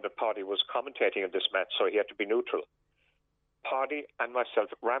 bear in mind that Paddy was commentating in this match, so he had to be neutral. Paddy and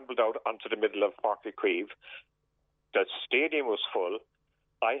myself rambled out onto the middle of Páirc Uí Chaoimh. The stadium was full.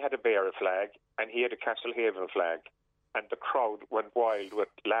 I had a Beara flag, and he had a Castlehaven flag. And the crowd went wild with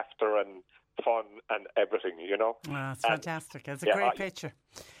laughter and fun and everything, you know. Wow, it's fantastic. It's a great picture.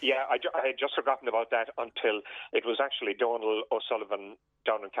 Yeah, I had just forgotten about that until it was actually Donal O'Sullivan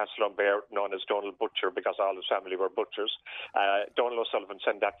down in Castletownbere, known as Donal Butcher, because all his family were butchers. Donal O'Sullivan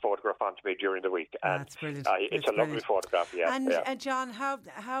sent that photograph on to me during the week. And that's brilliant. It's a lovely photograph, yeah. And John,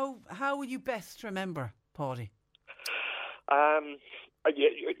 how will you best remember Paddy? I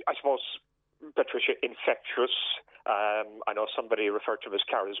suppose, Patricia, infectious. I know somebody referred to him as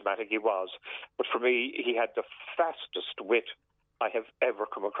charismatic. He was. But for me, he had the fastest wit I have ever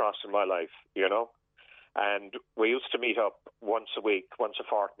come across in my life, you know. And we used to meet up once a week, once a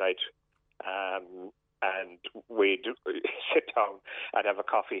fortnight, and we'd sit down and have a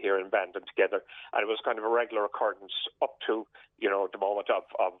coffee here in Bandon together. And it was kind of a regular occurrence up to, you know, the moment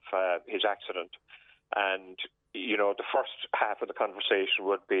of his accident. And, you know, the first half of the conversation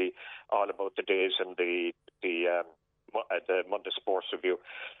would be all about the days and the Monday Sports Review.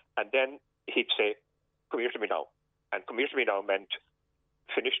 And then he'd say, "Come here to me now." And "come here to me now" meant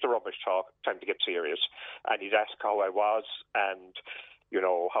finish the rubbish talk, time to get serious. And he'd ask how I was and, you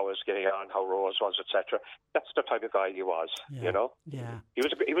know, how I was getting on, how Rose was, etc. That's the type of guy he was, you know? Yeah. He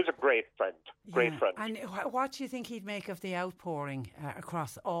was a great friend, great friend. And what do you think he'd make of the outpouring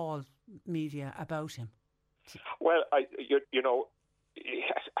across all media about him? Well, you know,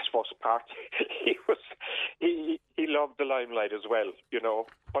 I suppose he loved the limelight as well, you know,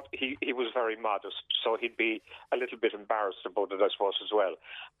 but he was very modest, so he'd be a little bit embarrassed about it, I suppose, as well.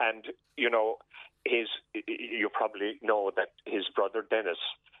 And, you know, you probably know that his brother Dennis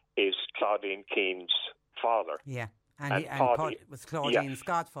is Claudine Keane's father. Yeah, and Paddy was Claudine's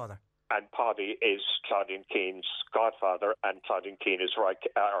godfather. And Paddy is Claudine Keane's godfather, and Claudine Keane is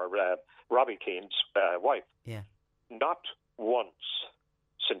Robbie Keane's wife. Yeah. Not once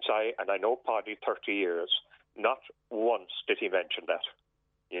since I know Paddy 30 years, not once did he mention that,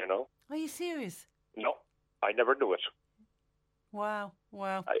 you know. Are you serious? No, I never knew it. Wow.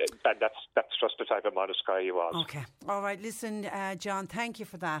 And that's just the type of modest guy he was. Okay. All right. Listen, John, thank you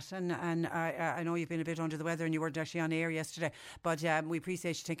for that. And I know you've been a bit under the weather and you weren't actually on air yesterday, but we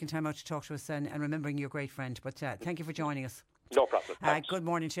appreciate you taking time out to talk to us and remembering your great friend. But thank you for joining us. No problem. Good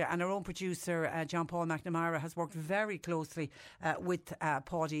morning to you. And our own producer, John Paul McNamara, has worked very closely with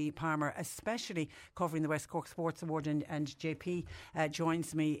Paddy Palmer, especially covering the West Cork Sports Award. And JP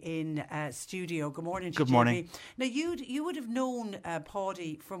joins me in studio. Good morning to you, JP. Good morning. Now, you would have known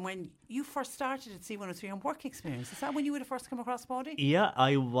Paddy from when you first started at C103 on work experience. Is that when you would have first come across Paddy? Yeah,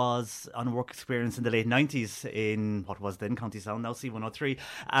 I was on work experience in the late 90s in what was then County Sound, now C103.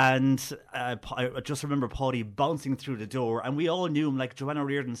 And I just remember Paddy bouncing through the door, and we all knew him. Like Joanna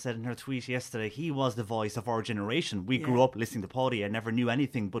Reardon said in her tweet yesterday, he was the voice of our generation. We grew up listening to Paddy. I never knew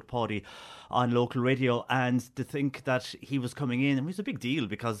anything but Paddy on local radio, and to think that he was coming in, it was a big deal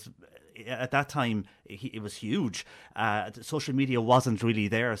because at that time it was huge. Social media wasn't really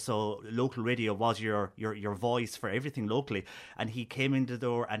there, so local radio was your voice for everything locally. And he came in the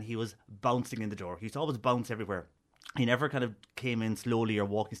door and he was bouncing in the door. He used to always bounce everywhere. He never kind of came in slowly or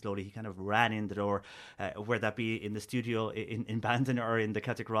walking slowly. He kind of ran in the door, whether that be in the studio in Bandon or in the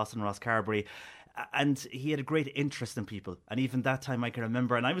Celtic Ross and Rosscarbery. And he had a great interest in people. And even that time I can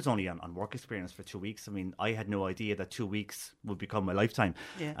remember, and I was only on work experience for 2 weeks. I mean, I had no idea that 2 weeks would become my lifetime.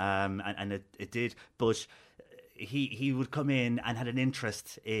 Yeah. And it did. But he would come in and had an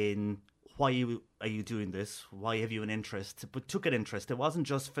interest in, why are you doing this? Why have you an interest? But took an interest. It wasn't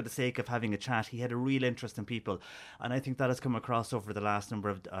just for the sake of having a chat. He had a real interest in people. And I think that has come across over the last number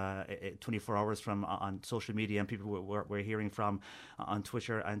of 24 hours from on social media, and people we're hearing from on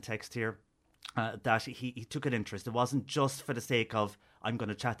Twitter and text here. That he took an interest. It wasn't just for the sake of, I'm going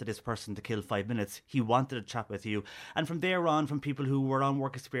to chat to this person to kill 5 minutes. He wanted to chat with you. And from there on, from people who were on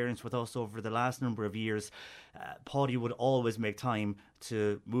work experience with us over the last number of years, Paddy would always make time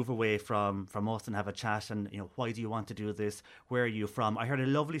to move away from us and have a chat. And, you know, why do you want to do this? Where are you from? I heard a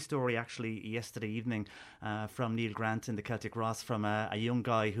lovely story actually yesterday evening from Neil Grant in the Celtic Ross, from a young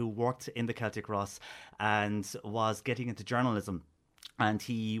guy who worked in the Celtic Ross and was getting into journalism. And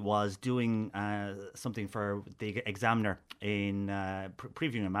he was doing something for the Examiner in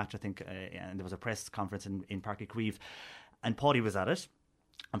previewing a match, I think, and there was a press conference in Páirc Uí Chaoimh. And Paddy was at it.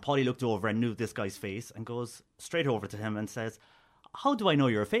 And Paddy looked over and knew this guy's face and goes straight over to him and says, "How do I know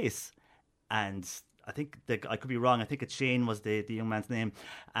your face?" And I think I could be wrong. I think it's Shane was the young man's name.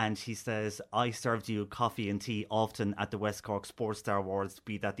 And he says, "I served you coffee and tea often at the West Cork Sports Star Awards,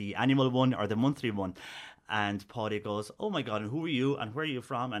 be that the annual one or the monthly one." And Paddy goes, "Oh my God, and who are you and where are you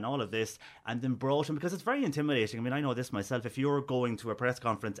from?" and all of this. And then brought him, because it's very intimidating. I mean, I know this myself. If you're going to a press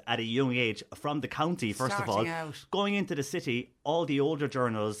conference at a young age from the county, first of all, going into the city, all the older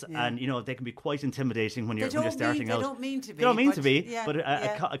journals, and they can be quite intimidating when you're starting out. They don't mean to be. They don't mean to be. But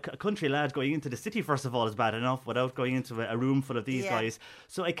a country lad going into the city, first of all, is bad enough without going into a room full of these guys.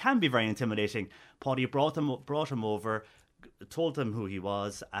 So it can be very intimidating. Paddy brought him over, told them who he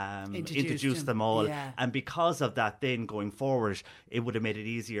was, introduced them all, and because of that, then going forward, it would have made it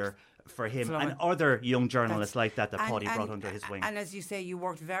easier for him and other young journalists like that Paddy brought under his wing. And as you say, you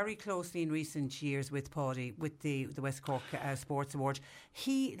worked very closely in recent years with Paddy, with the West Cork Sports Award.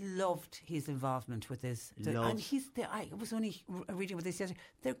 He loved his involvement with this. And I was only reading with this yesterday.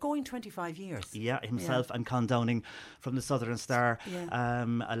 They're going 25 years. Yeah, himself and Con Downing from the Southern Star,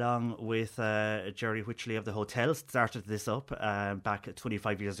 along with Jerry Witchley of the Hotel, started this up back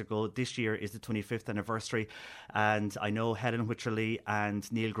 25 years ago. This year is the 25th anniversary, and I know Helen Witcherley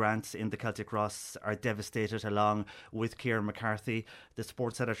and Neil Grant in the Celtic Cross are devastated, along with Kieran McCarthy, the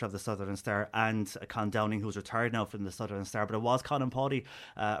sports editor of the Southern Star, and Con Downing, who's retired now from the Southern Star. But it was Con and Paddy,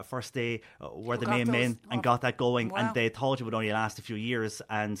 first day, were the main men and got that going. And they thought it would only last a few years,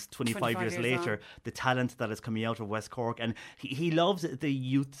 and 25 years later, the talent that is coming out of West Cork. And he loves the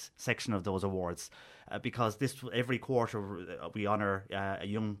youth section of those awards. Because every quarter we honour a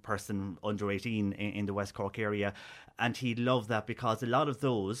young person under 18 in the West Cork area, and he loved that because a lot of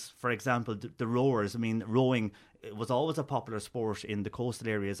those, for example, the rowers, I mean, rowing was always a popular sport in the coastal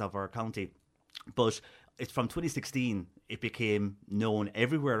areas of our county, but it's from 2016 it became known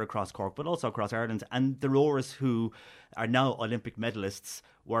everywhere across Cork, but also across Ireland, and the rowers who are now Olympic medalists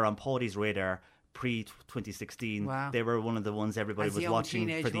were on Paddy's radar pre-2016. Wow. They were one of the ones everybody was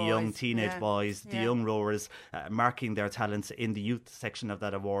watching for the young teenage boys, the young rowers, marking their talents in the youth section of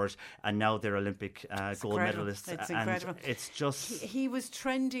that award, and now they're Olympic gold medalists. It's incredible. It's just... He was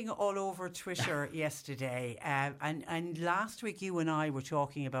trending all over Twitter yesterday, and last week you and I were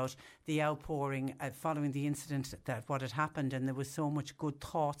talking about the outpouring following the incident, that what had happened, and there was so much good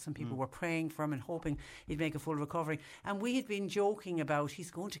thoughts and people were praying for him and hoping he'd make a full recovery, and we had been joking about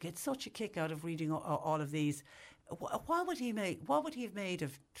he's going to get such a kick out of reading all of these. What would he have made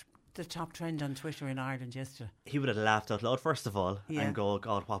of the top trend on Twitter in Ireland yesterday? He would have laughed out loud, first of all, and go,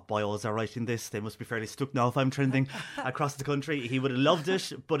 "God, what bios are writing this? They must be fairly stuck now if I'm trending across the country." He would have loved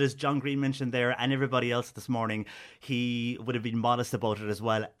it, but as John Green mentioned there, and everybody else this morning, he would have been modest about it as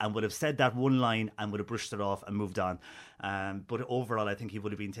well, and would have said that one line and would have brushed it off and moved on. But overall, I think he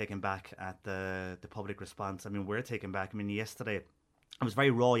would have been taken back at the public response. I mean, we're taken back. I mean, yesterday... It was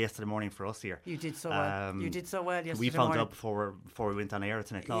very raw yesterday morning for us here. You did so well. You did so well yesterday We found morning. out before we went on air at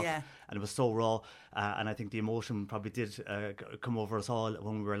 10 o'clock. Yeah. And it was so raw. And I think the emotion probably did come over us all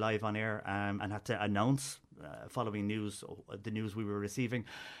when we were live on air and had to announce following the news we were receiving.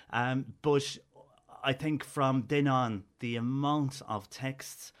 But I think from then on, the amount of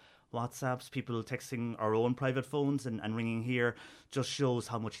texts, WhatsApps, people texting our own private phones and ringing here just shows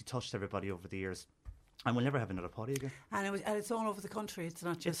how much he touched everybody over the years. And we'll never have another Paddy again. And it's all over the country. It's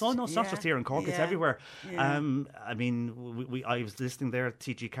not just... It's not just here in Cork. It's everywhere. Yeah. I mean, I was listening there.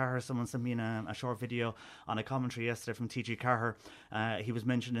 T.G. Carher, someone sent me a short video on a commentary yesterday from T.G. Carher. He was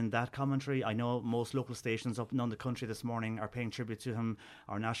mentioned in that commentary. I know most local stations up and down the country this morning are paying tribute to him.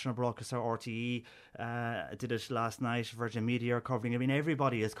 Our national broadcaster, RTE, did it last night. Virgin Media are covering. I mean,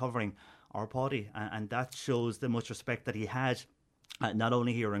 everybody is covering our Paddy. And that shows the much respect that he had. Not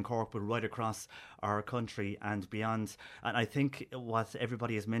only here in Cork, but right across our country and beyond. And I think what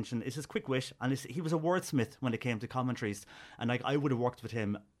everybody has mentioned is his quick wit, and he was a wordsmith when it came to commentaries. And I would have worked with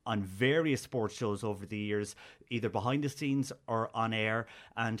him on various sports shows over the years, either behind the scenes or on air,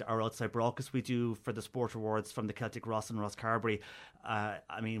 and our outside broadcast we do for the Sport Awards from the Celtic Ross and Rosscarbery.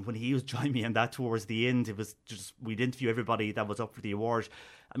 I mean, when he was joining me on that towards the end, it was just, we'd interview everybody that was up for the award.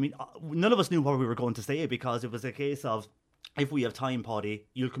 I mean, none of us knew what we were going to say, because it was a case of, if we have time, Paddy,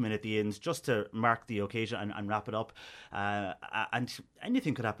 you'll come in at the end just to mark the occasion and wrap it up. And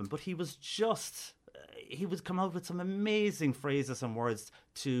anything could happen. But he was just... he would come out with some amazing phrases and words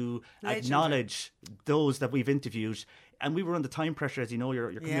to acknowledge those that we've interviewed. And we were under time pressure, as you know,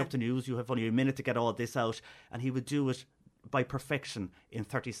 you're coming up to news, you have only a minute to get all this out. And he would do it by perfection in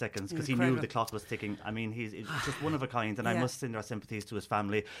 30 seconds because he knew the clock was ticking. I mean, he's just one of a kind, and I must send our sympathies to his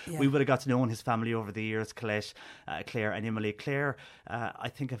family. We would have got to know his family over the years, Colette, Claire and Emily. Claire, I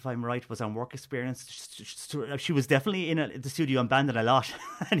think if I'm right, was on work experience. She was definitely in the studio and banding a lot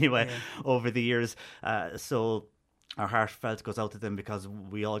anyway over the years. So our heartfelt goes out to them because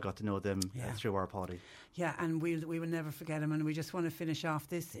we all got to know them through our party. Yeah, and we will never forget him. And we just want to finish off.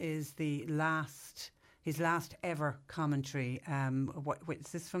 This is his last ever commentary.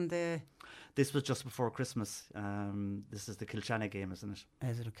 Is this from the... This was just before Christmas. This is the Kilshannig game, isn't it?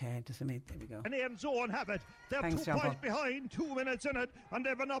 Is it okay? There we go. And Aaron Zone have it. They're 2 points behind, 2 minutes in it, and they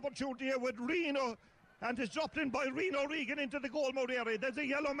have an opportunity here with Reno. And it's dropped in by Reno Regan into the goal mode area. There's a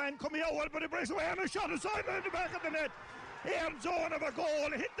yellow man coming out, but it breaks away and a shot aside in the back of the net. Aaron Zone have a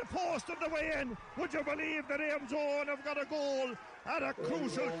goal, hit the post on the way in. Would you believe that Aaron Zone have got a goal at a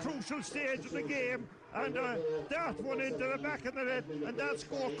crucial stage of the game? And that one into the back of the net, and that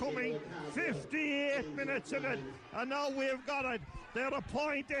score coming 58 minutes in it, and now we've got it. They're a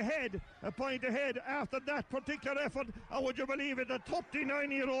point ahead after that particular effort. And would you believe it, the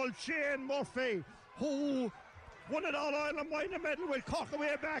 39-year-old Shane Murphy, who won it All Ireland minor medal, will cock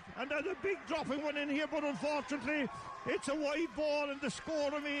away back, and there's a big dropping one in here, but unfortunately it's a wide ball and the score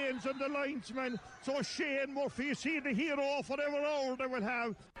remains on the linesman. So Shane Murphy, you see the hero for whatever hour they will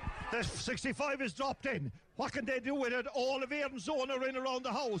have. The 65 is dropped in. What can they do with it? All of Aaron Zone are in around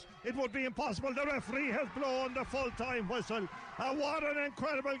the house. It would be impossible. The referee has blown the full-time whistle. And what an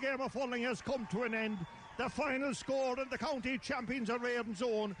incredible game of hurling has come to an end. The final score, and the county champions are Aaron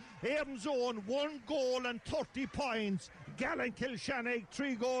Zone. Aaron Zone, 1 goal and 30 points. Gallen Kilshannig,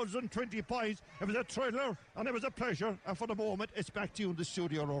 3 goals and 20 points. It was a thriller and it was a pleasure. And for the moment, it's back to you in the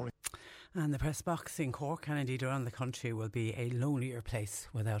studio, Rory. And the press box in Cork and indeed around the country will be a lonelier place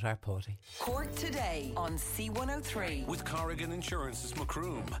without our Páidí. Cork Today on C103. With Corrigan Insurance's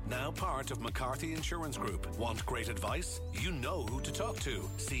Macroom, now part of McCarthy Insurance Group. Want great advice? You know who to talk to.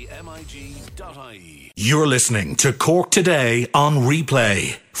 CMIG.ie. You're listening to Cork Today on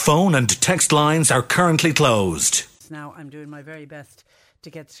replay. Phone and text lines are currently closed. Now I'm doing my very best to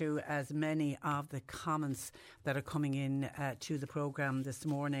get through as many of the comments that are coming in to the programme this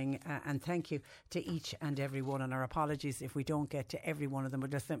morning, and thank you to each and every one, and our apologies if we don't get to every one of them, but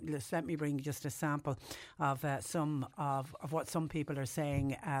just let me bring just a sample of some of what some people are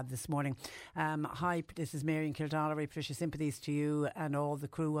saying this morning. Hi, this is Mary in Kildare. Patricia, sympathies to you and all the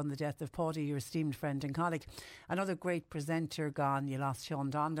crew on the death of Páidí, your esteemed friend and colleague. Another great presenter gone. You lost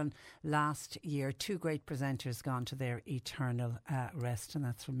Sean Dondon last year. 2 great presenters gone to their eternal rest, and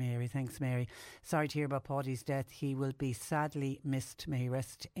that's from Mary. Thanks, Mary. Sorry to hear about Páidí's death. He will be sadly missed. May he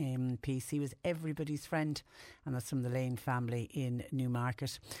rest in peace. He was everybody's friend, and that's from the Lane family in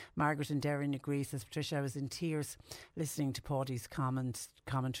Newmarket. Margaret in Derry agrees. Says, Patricia, I was in tears listening to Páidí's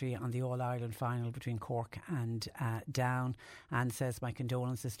commentary on the All-Ireland final between Cork and Down, and says, my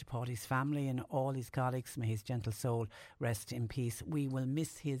condolences to Páidí's family and all his colleagues. May his gentle soul rest in peace. We will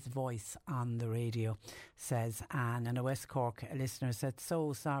miss his voice on the radio, says Anne. And a West Cork listener said,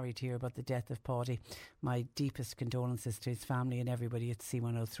 so sorry to hear about the death of Páidí. My deepest condolences to his family and everybody at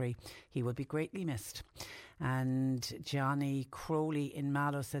C103. He will be greatly missed. And Johnny Crowley in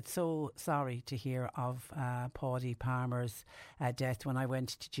Mallow said, so sorry to hear of Páidí Palmer's death. When I went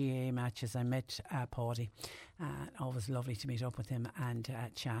to GAA matches, I met Páidí. Always lovely to meet up with him and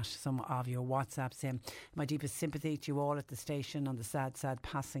chat. Some of your WhatsApps saying, my deepest sympathy to you all at the station on the sad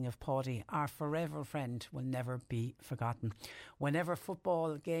passing of Páidí. Our forever friend will never be forgotten. Wherever a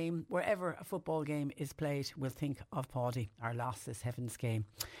football game is played, we'll think of Páidí. Our loss is heaven's gain.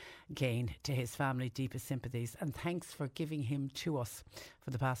 To his family, deepest sympathies, and thanks for giving him to us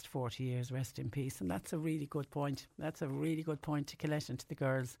for the past 40 years. Rest in peace. And that's a really good point. That's a really good point to Colette and to the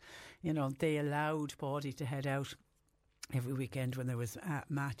girls. You know, they allowed Páidí to head out every weekend when there was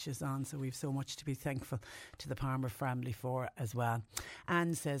matches on, so we've so much to be thankful to the Palmer family for as well.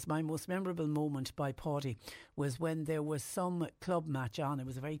 Anne says, my most memorable moment by Páidí was when there was some club match on. It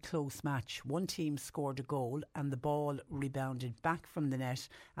was a very close match. One team scored a goal and the ball rebounded back from the net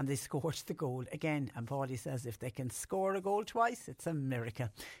and they scored the goal again. And Páidí says, if they can score a goal twice, it's a miracle.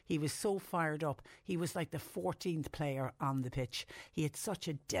 He was so fired up. He was like the 14th player on the pitch. He had such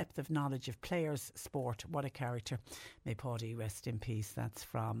a depth of knowledge of players' sport. What a character. May Páidí rest in peace. That's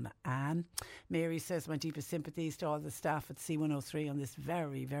from Anne. Mary says, my deepest sympathies to all the staff at C103 on this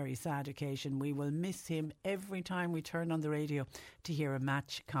very, very sad occasion. We will miss him every time we turn on the radio to hear a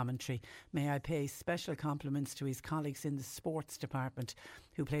match commentary. May I pay special compliments to his colleagues in the sports department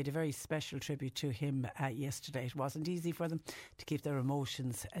who played a very special tribute to him yesterday. It wasn't easy for them to keep their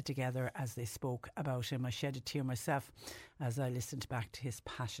emotions together as they spoke about him. I shed a tear myself as I listened back to his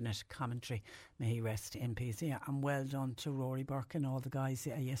passionate commentary. May he rest in peace. Yeah, and well done to Rory Burke and all the guys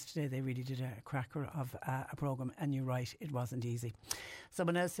yesterday. They really did a cracker of a programme, and you're right, it wasn't easy.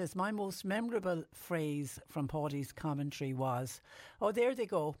 Someone else says, my most memorable phrase from Paddy's commentary was, oh, there they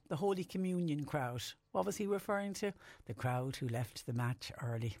go, the Holy Communion crowd. What was he referring to? The crowd who left the match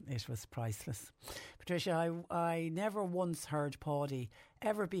early. It was priceless. Patricia, I never once heard Paddy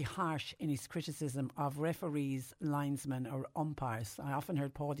ever be harsh in his criticism of referees, linesmen or umpires. I often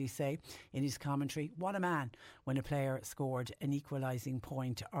heard Paddy say in his commentary, what a man, when a player scored an equalising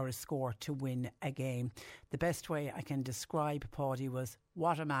point or a score to win a game. The best way I can describe Paddy was,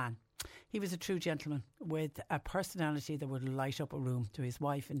 what a man. He was a true gentleman with a personality that would light up a room. To his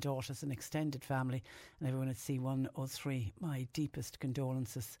wife and daughters and extended family and everyone at C103, my deepest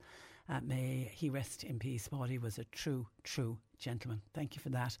condolences. May he rest in peace. Paddy was a true gentleman. Thank you for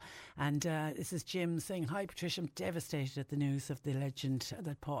that. And this is Jim saying, hi Patricia, I'm devastated at the news of the legend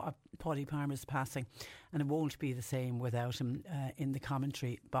that Paddy Palmer's passing, and it won't be the same without him in the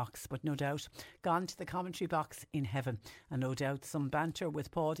commentary box, but no doubt gone to the commentary box in heaven, and no doubt some banter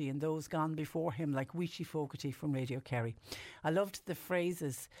with Paddy and those gone before him, like Weeshy Fogarty from Radio Kerry. I loved the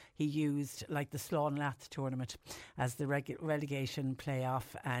phrases he used, like the Slán Lath tournament as the relegation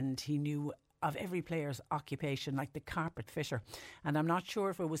play-off, and he knew of every player's occupation, like the carpet fitter. And I'm not sure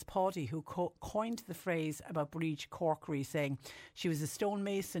if it was Paddy who coined the phrase about Bríd Corkery, saying she was a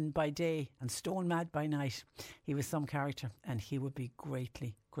stonemason by day and stone mad by night. He was some character, and he would be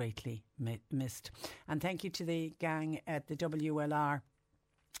greatly missed. And thank you to the gang at the WLR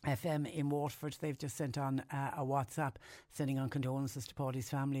FM in Waterford. They've just sent on a WhatsApp sending on condolences to Paddy's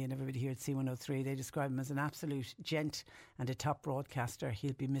family and everybody here at C103. They describe him as an absolute gent and a top broadcaster.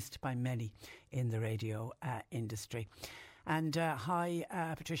 He'll be missed by many in the radio industry. And hi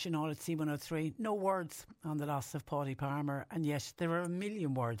Patricia and all at C103. No words on the loss of Paddy Palmer, and yet there are a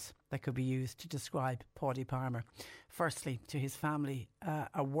million words that could be used to describe Paddy Palmer. Firstly, to his family,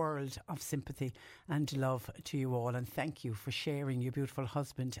 a world of sympathy and love to you all, and thank you for sharing your beautiful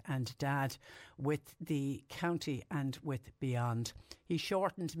husband and dad with the county and with beyond. He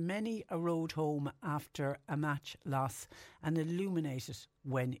shortened many a road home after a match loss and illuminated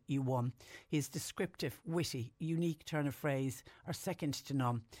when you won. His descriptive, witty, unique turn of phrase are second to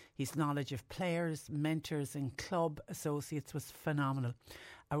none. His knowledge of players, mentors and club associates was phenomenal.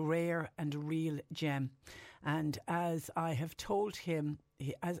 A rare and real gem. And as I have told him,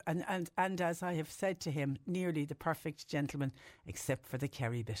 as I have said to him, nearly the perfect gentleman, except for the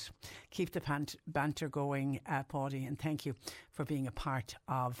Kerry bit. Keep the banter going, Paddy, and thank you for being a part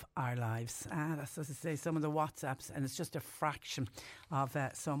of our lives. That's, as I say, some of the WhatsApps, and it's just a fraction of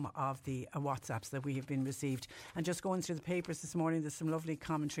some of the WhatsApps that we have been received. And just going through the papers this morning, there's some lovely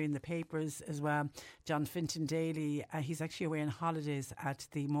commentary in the papers as well. John Finton Daly, he's actually away on holidays at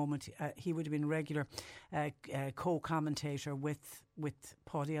the moment. He would have been regular co-commentator with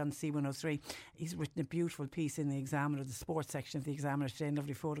Paddy on C103. He's written a beautiful piece in the Examiner, the sports section of the Examiner today, and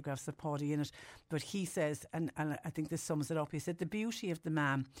lovely photographs of Paddy in it. But he says, and I think this sums it up, he said the beauty of the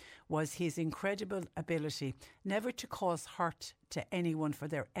man was his incredible ability never to cause hurt to anyone for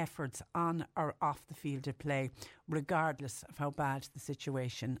their efforts on or off the field of play, regardless of how bad the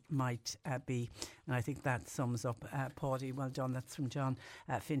situation might be. And I think that sums up Paddy. Well done. That's from John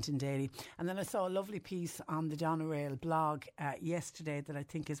Finton Daly. And then I saw a lovely piece on the Doneraile blog yesterday that I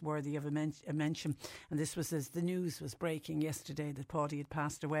think is worthy of a mention. And this was as the news was breaking yesterday that Paddy had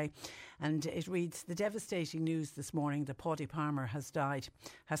passed away. And it reads, the devastating news this morning that Paddy Palmer has died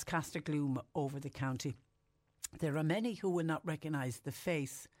has cast a gloom over the county. There are many who will not recognise the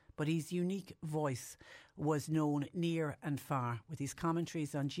face, but his unique voice was known near and far with his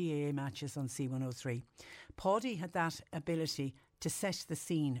commentaries on GAA matches on C103. Paddy had that ability to set the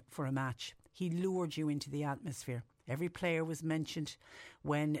scene for a match. He lured you into the atmosphere. Every player was mentioned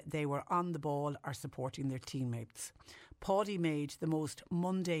when they were on the ball or supporting their teammates. Paddy made the most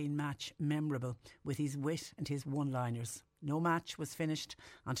mundane match memorable with his wit and his one-liners. No match was finished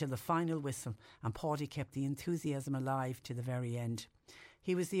until the final whistle, and Paddy kept the enthusiasm alive to the very end.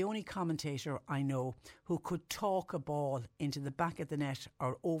 He was the only commentator I know who could talk a ball into the back of the net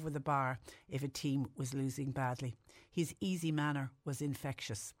or over the bar if a team was losing badly. His easy manner was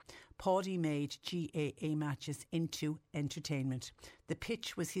infectious. Paddy made GAA matches into entertainment. The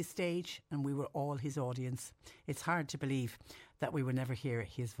pitch was his stage and we were all his audience. It's hard to believe that we will never hear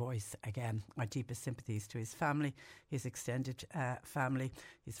his voice again. Our deepest sympathies to his family, his extended family,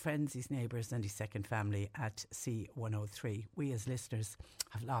 his friends, his neighbours and his second family at C103. We as listeners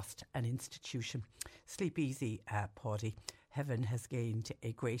have lost an institution. Sleep easy, Paddy. Heaven has gained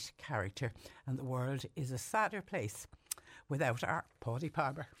a great character and the world is a sadder place without our Paddy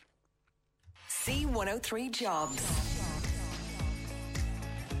Palmer. C103 Jobs.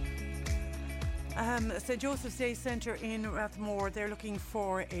 St Joseph's Day Centre in Rathmore, they're looking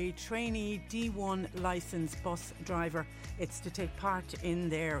for a trainee D1 licensed bus driver. It's to take part in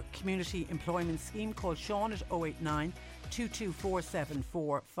their community employment scheme. Call Sean at 089 2247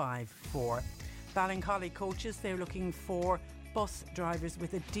 454. Ballincollig coaches, they're looking for bus drivers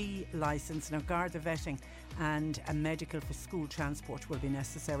with a D licence. Now, Garda vetting and a medical for school transport will be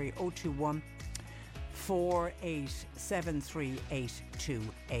necessary. 021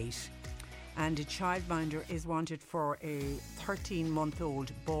 48738828. And a childminder is wanted for a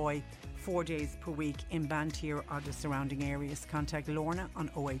 13-month-old boy 4 days per week in Bantier or the surrounding areas. Contact Lorna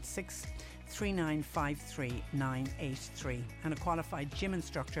on 086 3953 983. And a qualified gym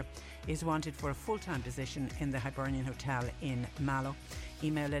instructor is wanted for a full-time position in the Hibernian Hotel in Mallow.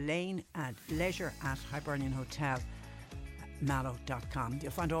 Email Elaine at leisure@hibernianhotelmallow.com.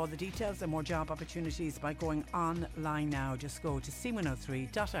 You'll find all the details and more job opportunities by going online now. Just go to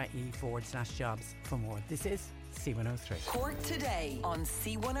c103.ie/jobs for more. This is C103. Cork Today on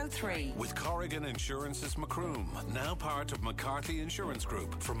C103. With Corrigan Insurance's Macroom, now part of McCarthy Insurance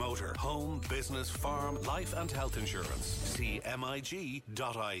Group. For motor, home, business, farm, life and health insurance. See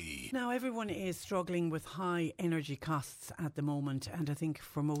MIG.ie. Now, everyone is struggling with high energy costs at the moment, and I think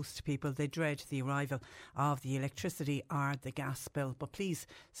for most people they dread the arrival of the electricity or the gas bill. But please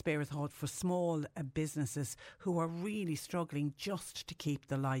spare a thought for small businesses who are really struggling just to keep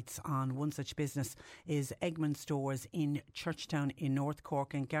the lights on. One such business is Eggman Stores in Churchtown in North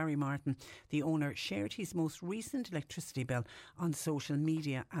Cork, and Gary Martin, the owner, shared his most recent electricity bill on social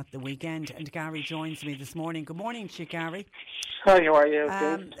media at the weekend. And Gary joins me this morning. Good morning to you, Gary. Hi, how are you?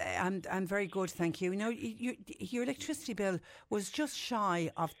 I'm very good, thank you. You know, your electricity bill was just shy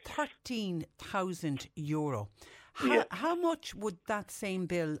of €13,000. How much would that same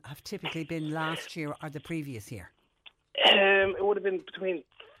bill have typically been last year or the previous year? It would have been between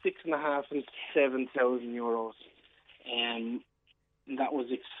 €6,500 and €7,000. That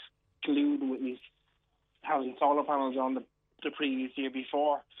was excluding with me having solar panels on the previous year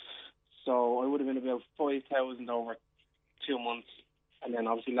before. So I would have been about 5,000 over 2 months. And then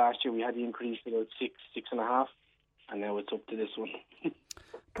obviously last year we had the increase to about 6,500, and now it's up to this one.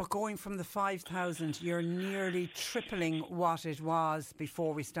 But going from the 5,000, you're nearly tripling what it was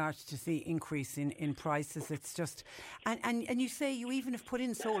before we started to see increase in prices. It's just, and you say you even have put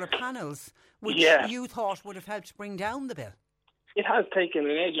in solar panels, which you thought would have helped bring down the bill. It has taken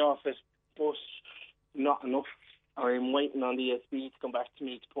an edge off it, but not enough. I'm waiting on the ESB to come back to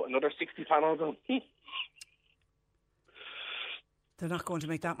me to put another 60 panels on. They're not going to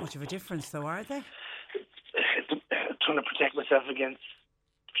make that much of a difference, though, are they? Trying to protect myself against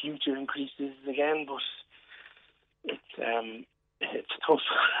future increases again, but it's tough.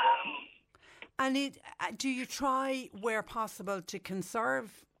 And do you try, where possible, to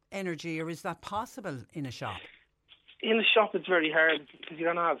conserve energy, or is that possible in a shop? In the shop, it's very hard because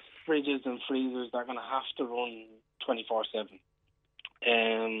you're going to have fridges and freezers that are going to have to run 24/7.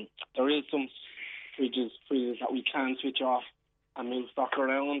 There is some freezers that we can switch off and move stock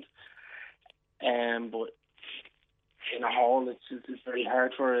around, but in a hall, it's very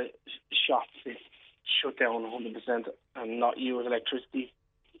hard for a shop to shut down 100% and not use electricity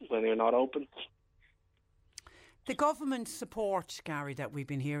when they're not open. The government support, Gary, that we've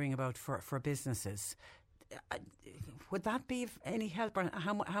been hearing about for businesses, would that be of any help? Or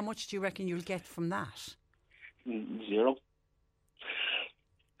how much do you reckon you'll get from that? Zero.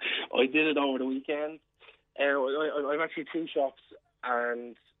 I did it over the weekend. I've actually 2 shops,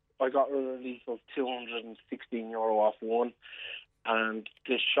 and I got a relief of €216 off one. And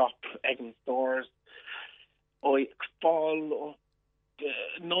the shop, Eggman Stores, I fall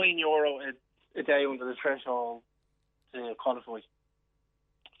 €9 a day under the threshold to qualify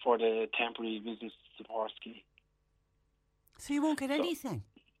for the temporary business support scheme. So you won't get anything?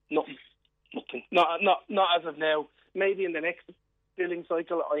 Nothing. Not as of now. Maybe in the next billing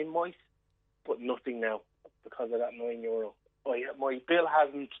cycle I might, but nothing now because of that €9. My bill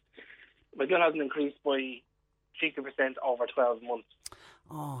hasn't increased by 50% over 12 months.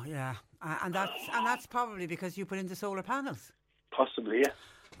 Oh yeah, and that's probably because you put in the solar panels. Possibly, yeah.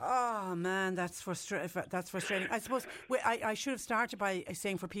 Oh man, that's frustrating. I suppose I should have started by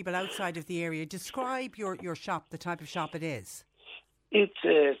saying, for people outside of the area, describe your shop, the type of shop it is. It's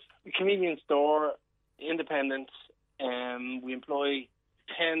a convenience store, independent. We employ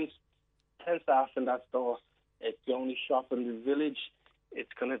 10 staff in that store. It's the only shop in the village.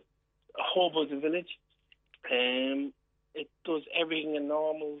 It's kind of a hub of the village. It does everything a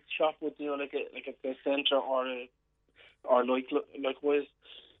normal shop would do, like a centre or likewise.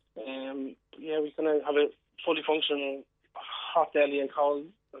 We kind of have a fully functional hot deli and cold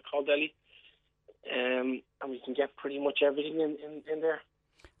deli, and we can get pretty much everything in there.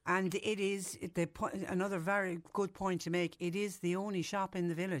 And it is another very good point to make. It is the only shop in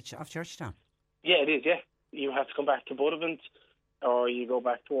the village of Churchtown. Yeah, it is. Yeah, you have to come back to Buttevant, or you go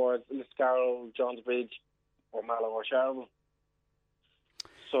back towards Liscarroll, Johns Bridge, or Mallow or Charleville.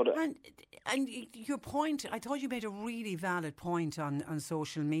 So and your point, I thought you made a really valid point on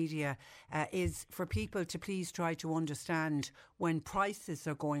social media, is for people to please try to understand when prices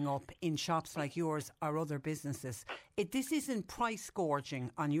are going up in shops like yours or other businesses. This isn't price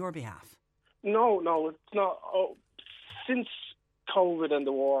gorging on your behalf. No, it's not. Since COVID and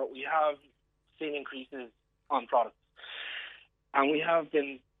the war, we have seen increases on products, and we have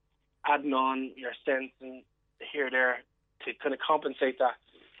been adding on your cents and here there to kind of compensate that.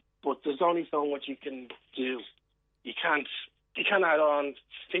 But there's only so much you can do. You can't add on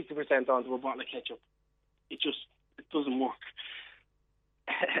 50% onto a bottle of ketchup. It doesn't work.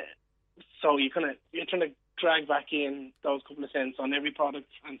 So you're trying to drag back in those couple of cents on every product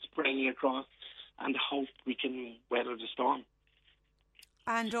and spread it across, and hope we can weather the storm.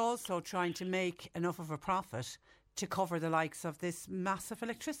 And also trying to make enough of a profit to cover the likes of this massive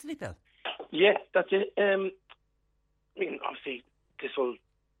electricity bill. Yeah, that's it. Obviously, this will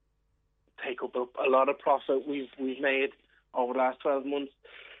take up a lot of profit we've made over the last 12 months.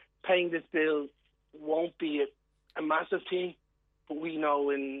 Paying this bill won't be a massive thing, but we know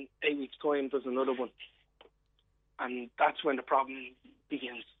in 8 weeks' time there's another one. And that's when the problem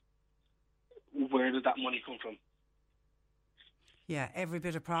begins. Where did that money come from? Yeah, every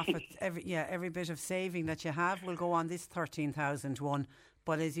bit of profit, every bit of saving that you have will go on this 13,000 one.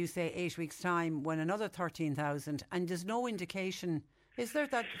 But as you say, 8 weeks' time, when another 13,000, and there's no indication, is there,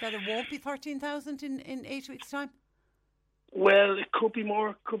 that it won't be 13,000 in 8 weeks' time? Well, it could be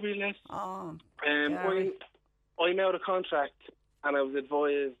more, could be less. Oh, I'm out of contract, and I was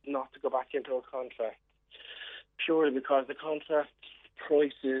advised not to go back into a contract, purely because the contract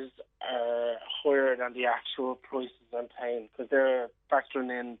prices are higher than the actual prices I'm paying, because they're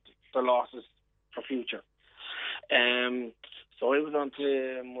factoring in the losses for future. So I was on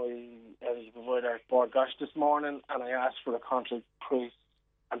to my energy provider, Bord Gosh, this morning, and I asked for a contract price,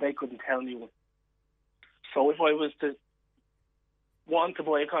 and they couldn't tell me one. So if I was to want to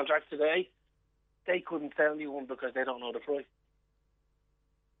buy a contract today, they couldn't tell me one because they don't know the price.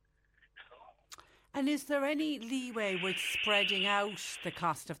 And is there any leeway with spreading out the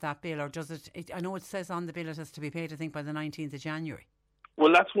cost of that bill, or does it I know it says on the bill it has to be paid, I think, by the 19th of January.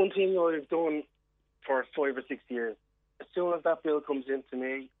 Well, that's one thing I've done for 5 or 6 years. As soon as that bill comes in to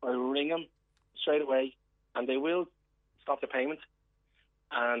me, I'll ring them straight away, and they will stop the payment,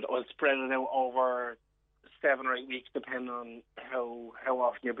 and I'll spread it out over 7 or 8 weeks, depending on how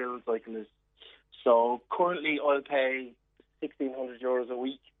often your bill cycle is. So currently I'll pay €1,600 a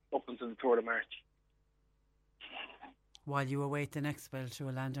week up until the 3rd of March. While you await the next bill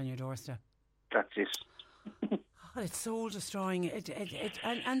to land on your doorstep. That's it. Oh, it's soul destroying.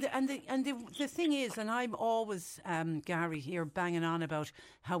 And the thing is, and I'm always, Gary, here banging on about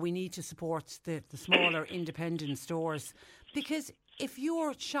how we need to support the smaller independent stores, because if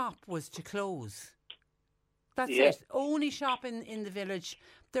your shop was to close, that's it. Only shop in the village.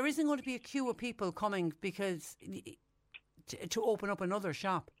 There isn't going to be a queue of people coming because to open up another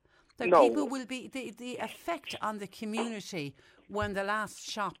shop. People will be the effect on the community when the last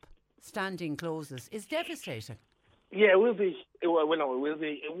shop standing closes is devastating. Yeah, it will be. It will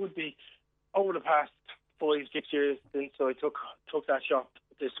be. It would be. Over the past 5-6 years since I took that shop,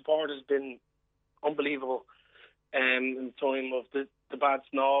 the support has been unbelievable. In the time of the bad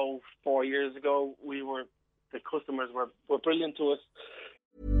snow 4 years ago, the customers were brilliant to us.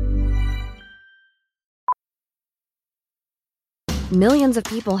 Millions of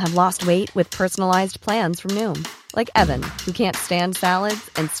people have lost weight with personalized plans from Noom. Like Evan, who can't stand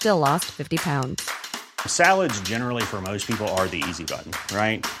salads and still lost 50 pounds. Salads generally for most people are the easy button,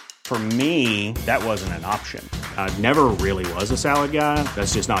 right? For me, that wasn't an option. I never really was a salad guy.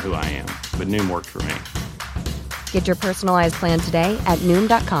 That's just not who I am. But Noom worked for me. Get your personalized plan today at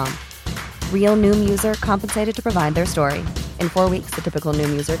Noom.com. Real Noom user compensated to provide their story. In 4 weeks, the typical Noom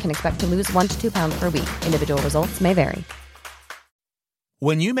user can expect to lose 1 to 2 pounds per week. Individual results may vary.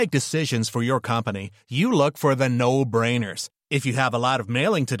 When you make decisions for your company, you look for the no-brainers. If you have a lot of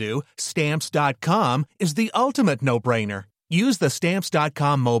mailing to do, Stamps.com is the ultimate no-brainer. Use the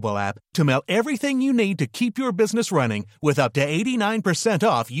Stamps.com mobile app to mail everything you need to keep your business running with up to 89%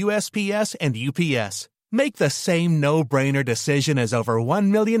 off USPS and UPS. Make the same no-brainer decision as over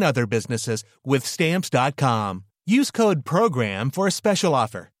 1 million other businesses with Stamps.com. Use code PROGRAM for a special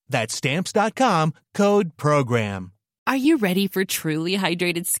offer. That's Stamps.com, code PROGRAM. Are you ready for truly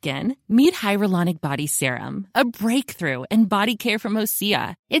hydrated skin? Meet Hyaluronic Body Serum, a breakthrough in body care from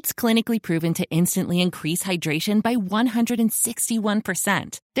Osea. It's clinically proven to instantly increase hydration by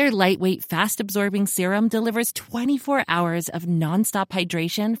 161%. Their lightweight, fast-absorbing serum delivers 24 hours of nonstop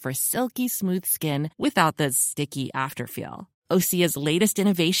hydration for silky smooth skin without the sticky afterfeel. Osea's latest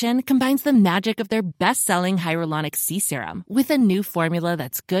innovation combines the magic of their best-selling Hyaluronic C Serum with a new formula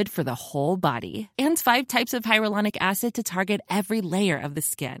that's good for the whole body and 5 types of hyaluronic acid to target every layer of the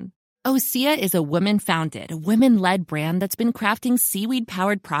skin. Osea is a women-founded, women-led brand that's been crafting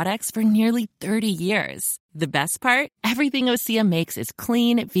seaweed-powered products for nearly 30 years. The best part? Everything Osea makes is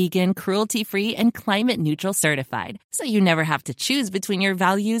clean, vegan, cruelty-free, and climate-neutral certified, so you never have to choose between your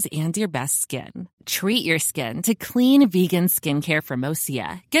values and your best skin. Treat your skin to clean, vegan skincare from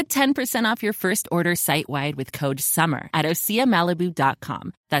Osea. Get 10% off your first order site-wide with code SUMMER at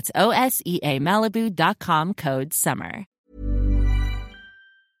OseaMalibu.com. That's OSEAMalibu.com, code SUMMER.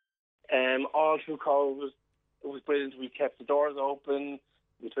 All through COVID, it was brilliant. We kept the doors open.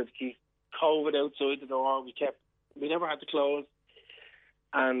 We tried to keep COVID outside the door. We never had to close,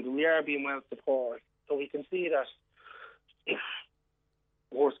 and we are being well supported. So we can see that if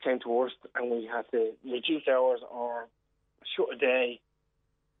worst came to worst and we had to reduce hours or shut a day,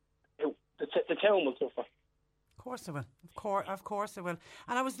 the town will suffer. Of course it will. Of course it will.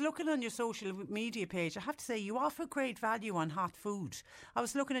 And I was looking on your social media page. I have to say, you offer great value on hot food. I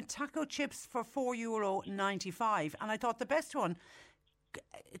was looking at taco chips for €4.95, and I thought the best one,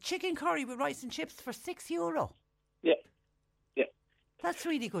 chicken curry with rice and chips for €6. Yeah. That's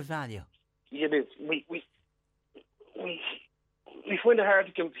really good value. Yeah, it is. We find it hard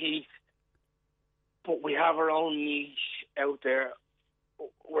to compete, but we have our own niche out there.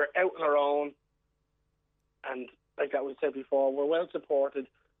 We're out on our own. And like that we said before, we're well supported,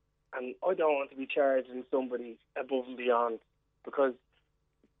 and I don't want to be charging somebody above and beyond because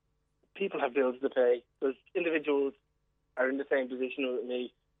people have bills to pay. Those individuals are in the same position with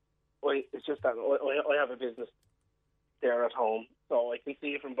me. It's just that I have a business there at home, so I can see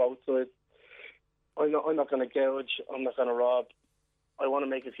it from both sides. I'm not going to gouge. I'm not going to rob. I want to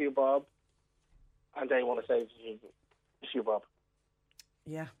make a few bob, and they want to save a few bob.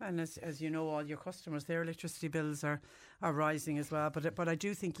 Yeah, and as you know, all your customers, their electricity bills are rising as well. But I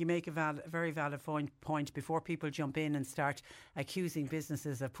do think you make a very valid point before people jump in and start accusing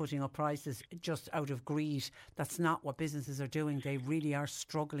businesses of putting up prices just out of greed. That's not what businesses are doing. They really are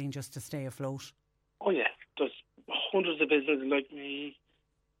struggling just to stay afloat. Oh yeah, there's hundreds of businesses like me,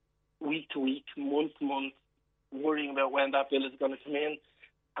 week to week, month to month, worrying about when that bill is going to come in.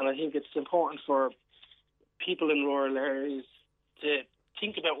 And I think it's important for people in rural areas to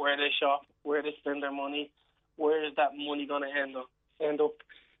think about where they shop, where they spend their money, where is that money going to end up.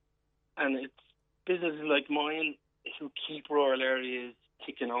 And it's businesses like mine who keep rural areas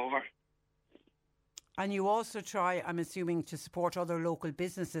ticking over. And you also try, I'm assuming, to support other local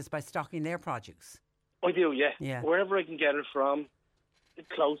businesses by stocking their produce. I do, yeah. Wherever I can get it from,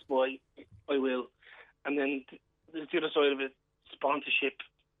 close by, I will. And then there's the other side of it, sponsorship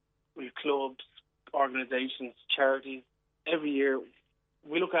with clubs, organisations, charities. Every year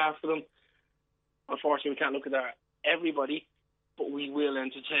we look after them. Unfortunately, we can't look at everybody, but we will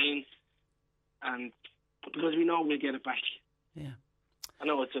entertain, and because we know we'll get it back. Yeah, I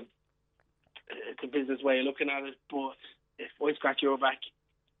know it's a business way of looking at it, but if I scratch your back,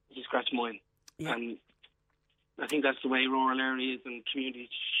 you scratch mine. Yeah. And I think that's the way rural areas and communities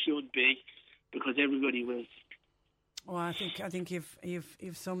should be, because everybody wins. Well, I think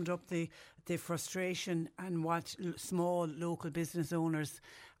you've summed up the frustration and what small local business owners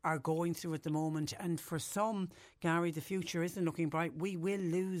are going through at the moment. And for some, Gary, the future isn't looking bright. We will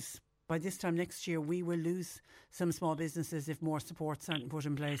lose, by this time next year, we will lose some small businesses if more supports aren't put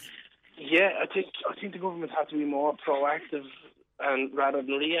in place. Yeah, I think the government has to be more proactive and rather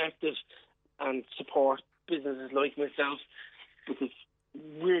than reactive, and support businesses like myself, because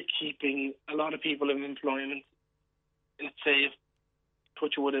we're keeping a lot of people in employment. Let's say if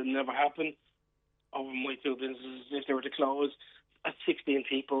touch wood it never happened, over my two businesses, if they were to close, at 16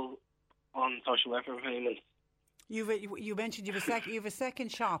 people on social welfare payments. You mentioned you have a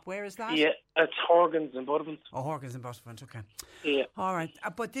second shop. Where is that? Yeah, it's Horgan's in Buttevant. Oh, Horgan's in Buttevant. Okay. Yeah. All right,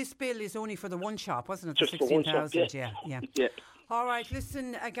 but this bill is only for the one shop, wasn't it? Just the for one shop. 16,000. Yeah. All right,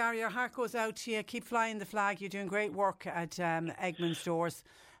 listen, Gary, our heart goes out to you. Keep flying the flag. You're doing great work at Eggman Stores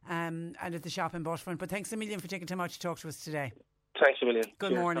and at the shop in Buttevant. But thanks a million for taking time out to talk to us today. Thanks a million.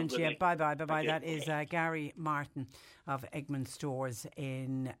 Good morning to you. Bye. Okay. That is Gary Martin of Eggman Stores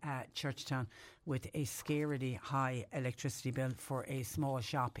in Churchtown with a scarily high electricity bill for a small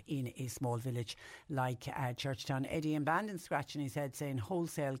shop in a small village like Churchtown. Eddie in Bandon scratching his head saying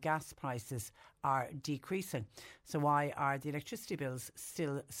wholesale gas prices are decreasing. So why are the electricity bills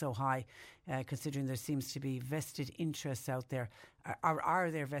still so high, considering there seems to be vested interests out there? Are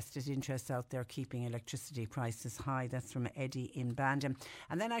there vested interests out there keeping electricity prices high? That's from Eddie in Bandon.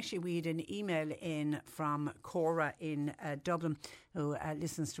 And then actually we had an email in from Cora in Dublin, who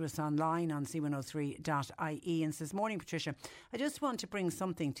listens to us online on c103.ie and says, morning Patricia, I just want to bring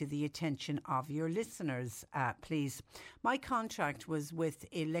something to the attention of your listeners, please. My contract was with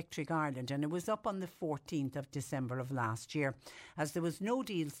Electric Ireland and it was up on the 14th of December of last year. As there was no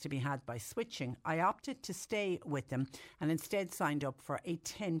deals to be had by switching, I opted to stay with them and instead signed up for a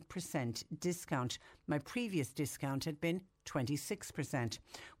 10% discount. My previous discount had been 26%.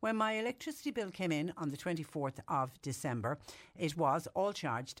 When my electricity bill came in on the 24th of December, it was all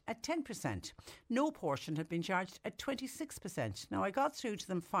charged at 10%. No portion had been charged at 26%. Now, I got through to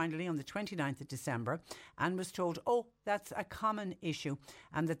them finally on the 29th of December and was told, oh, that's a common issue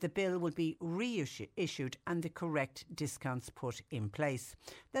and that the bill will be reissued and the correct discounts put in place.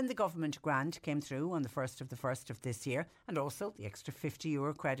 Then the government grant came through on the 1st of the 1st of this year, and also the extra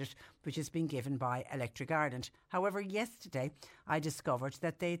 €50 credit which has been given by Electric Ireland. However, yesterday I discovered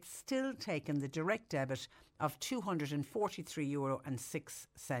that they'd still taken the direct debit of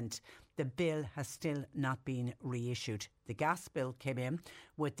 €243.06. The bill has still not been reissued. The gas bill came in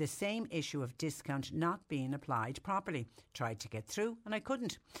with the same issue of discount not being applied properly. Tried to get through and I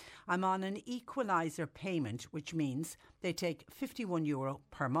couldn't. I'm on an equaliser payment, which means they take €51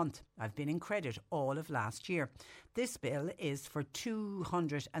 per month. I've been in credit all of last year. This bill is for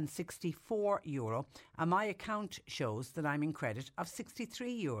 €264 and my account shows that I'm in credit of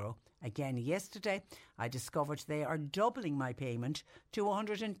 €63. Again, yesterday I discovered they are doubling my payment to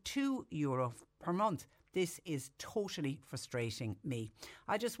 €102 per month. This is totally frustrating me.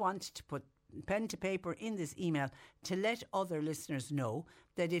 I just want to put pen to paper in this email to let other listeners know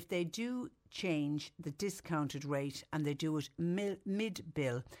that if they do change the discounted rate and they do it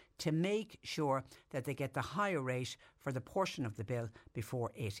mid-bill, to make sure that they get the higher rate for the portion of the bill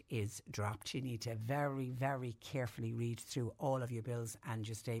before it is dropped. You need to very, very carefully read through all of your bills and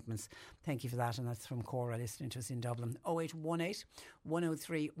your statements. Thank you for that, and that's from Cora listening to us in Dublin. 0818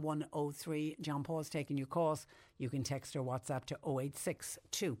 103 103. John Paul's taking your calls. You can text or WhatsApp to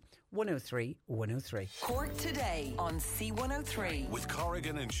 0862 103 103. Cork Today on C103. With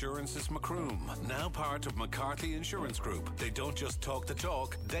Corrigan Insurance's Macroom, now part of McCarthy Insurance Group. They don't just talk the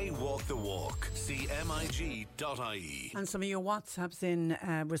talk, they walk the walk. CMIG.ie. And some of your WhatsApps in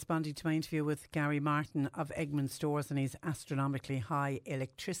responding to my interview with Gary Martin of Eggman Stores and his astronomically high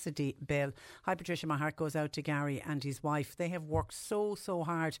electricity bill. Hi Patricia, my heart goes out to Gary and his wife. They have worked so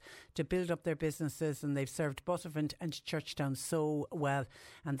hard to build up their businesses and they've served Buttevant and Churchtown so well,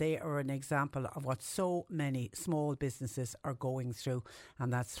 and they are an example of what so many small businesses are going through.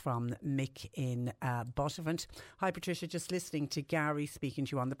 And that's from Mick in Buttevant. Hi Patricia, just listening to Gary speaking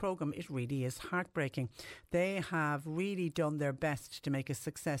to you on the programme, it really is heartbreaking. They have really done their best to make a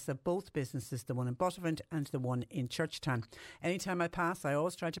success of both businesses, the one in Buttevant and the one in Churchtown. Anytime I pass, I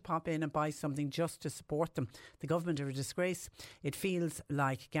always try to pop in and buy something just to support them. The government are a disgrace. It feels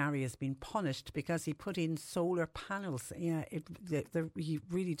like Gary has been punished because he put in solar panels. Yeah, he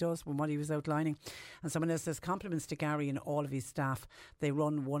really does from what he was outlining. And someone else says, compliments to Gary and all of his staff. They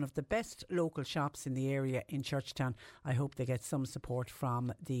run one of the best local shops in the area in Churchtown. I hope they get some support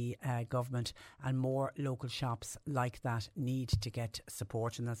from the government, and more local shops like that need to get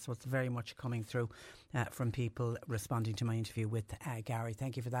support, and that's what's very much coming through from people responding to my interview with Gary.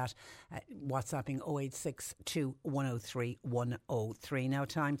 Thank you for that. WhatsApping 0862 103 103. Now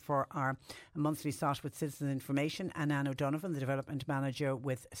time for our monthly slot with Citizens Information. And Anne O'Donovan, the Development Manager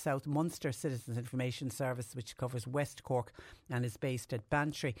with South Munster Citizens Information Service, which covers West Cork and is based at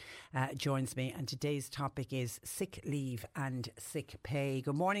Bantry, joins me, and today's topic is sick leave and sick pay.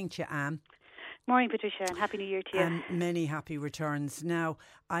 Good morning to you, Anne. Morning, Patricia, and Happy New Year to you. And many happy returns. Now,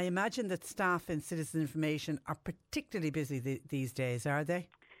 I imagine that staff in Citizen Information are particularly busy these days, are they?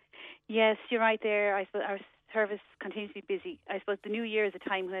 Yes, you're right there. Our service continues to be busy. I suppose the new year is a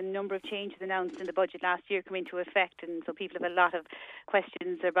time when a number of changes announced in the budget last year come into effect, and so people have a lot of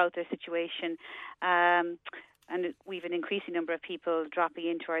questions about their situation. And we've an increasing number of people dropping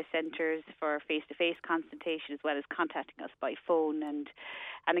into our centres for face-to-face consultation, as well as contacting us by phone.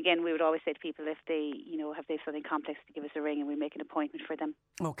 And again, we would always say to people, if they, have something complex, to give us a ring and we make an appointment for them.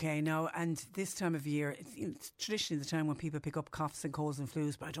 Okay, now, and this time of year, it's traditionally the time when people pick up coughs and colds and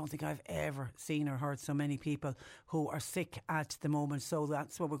flus, but I don't think I've ever seen or heard so many people who are sick at the moment. So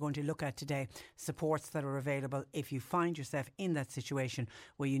that's what we're going to look at today, supports that are available if you find yourself in that situation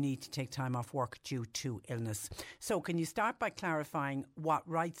where you need to take time off work due to illness. So can you start by clarifying what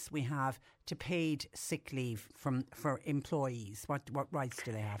rights we have to paid sick leave for employees? What rights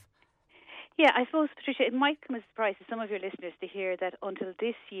do they have? Yeah, I suppose, Patricia, it might come as a surprise to some of your listeners to hear that until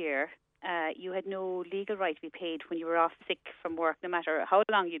this year, you had no legal right to be paid when you were off sick from work, no matter how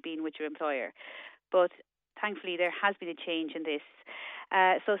long you'd been with your employer. But thankfully, there has been a change in this.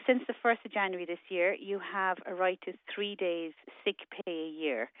 So since the 1st of January this year, you have a right to 3 days sick pay a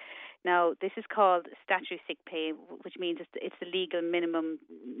year. Now, this is called statutory sick pay, which means it's the legal minimum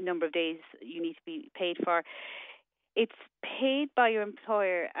number of days you need to be paid for. It's paid by your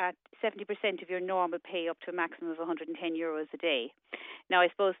employer at 70% of your normal pay, up to a maximum of €110 a day. Now, I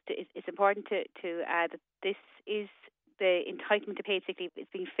suppose it's important to add that this is the entitlement to paid sick leave. It's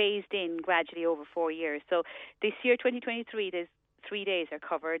being phased in gradually over 4 years. So this year, 2023, there's 3 days are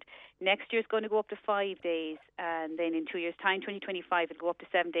covered. Next year it's going to go up to 5 days, and then in 2 years' time, 2025, it'll go up to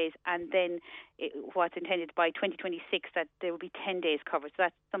 7 days, and then what's intended by 2026 that there will be 10 days covered. So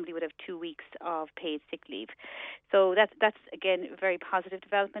that somebody would have 2 weeks of paid sick leave. So that's again a very positive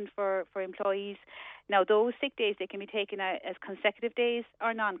development for employees. Now, those sick days, they can be taken out as consecutive days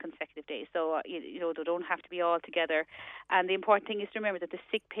or non-consecutive days. So, they don't have to be all together. And the important thing is to remember that the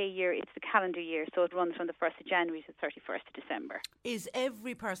sick pay year, it's the calendar year, so it runs from the 1st of January to the 31st of December. Is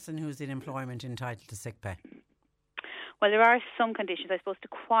every person who's in employment entitled to sick pay? Well, there are some conditions. I suppose to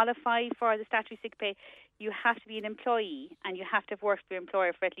qualify for the statutory sick pay, you have to be an employee and you have to have worked for your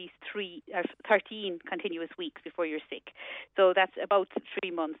employer for at least 13 continuous weeks before you're sick. So that's about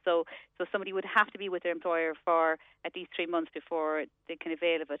 3 months. So somebody would have to be with their employer for at least 3 months before they can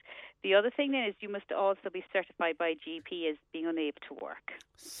avail of it. The other thing then is you must also be certified by GP as being unable to work.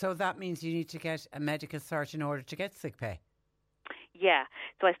 So that means you need to get a medical cert in order to get sick pay? Yeah,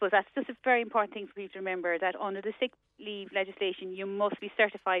 so I suppose that's just a very important thing for people to remember, that under the sick leave legislation, you must be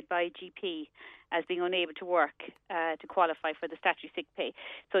certified by GP as being unable to work to qualify for the statutory sick pay.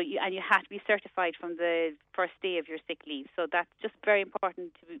 So you have to be certified from the first day of your sick leave. So that's just very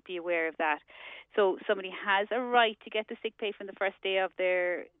important to be aware of that. So somebody has a right to get the sick pay from the first day of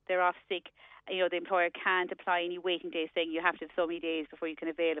their off sick. The employer can't apply any waiting days saying you have to have so many days before you can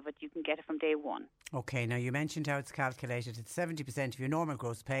avail of it. You can get it from day one. Okay, now you mentioned how it's calculated. It's 70% of your normal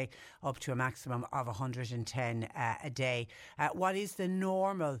gross pay up to a maximum of 110 a day. What is the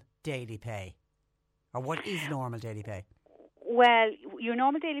normal daily pay? Or what is normal daily pay? Well, your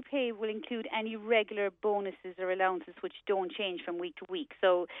normal daily pay will include any regular bonuses or allowances which don't change from week to week.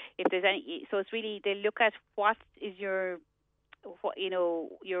 So if there's any, so it's really, they look at what is your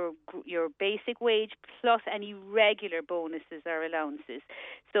basic wage plus any regular bonuses or allowances.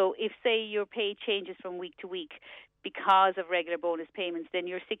 So if, say, your pay changes from week to week because of regular bonus payments, then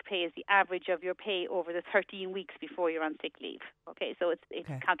your sick pay is the average of your pay over the 13 weeks before you're on sick leave. Okay, so it's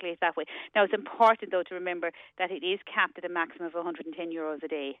calculated that way. Now, it's important, though, to remember that it is capped at a maximum of €110 a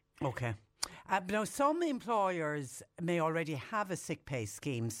day. Okay. Now, some employers may already have a sick pay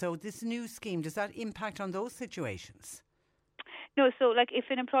scheme. So this new scheme, does that impact on those situations? No, so like if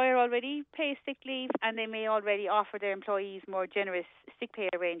an employer already pays sick leave and they may already offer their employees more generous sick pay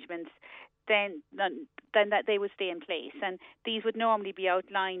arrangements, then that they would stay in place. And these would normally be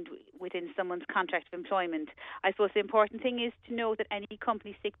outlined within someone's contract of employment. I suppose the important thing is to know that any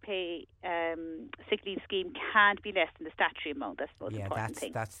company sick pay, sick leave scheme can't be less than the statutory amount. That's the most important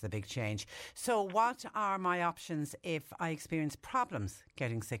thing. That's the big change. So what are my options if I experience problems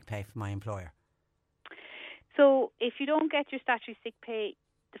getting sick pay from my employer? So if you don't get your statutory sick pay,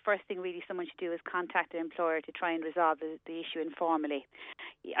 the first thing really someone should do is contact the employer to try and resolve the issue informally.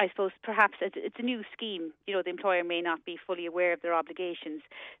 I suppose perhaps it's a new scheme. The employer may not be fully aware of their obligations.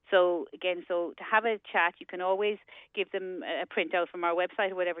 So again, to have a chat, you can always give them a printout from our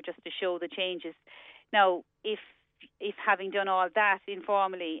website or whatever just to show the changes. Now, if having done all that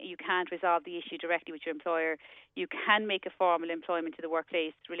informally, you can't resolve the issue directly with your employer, you can make a formal employment to the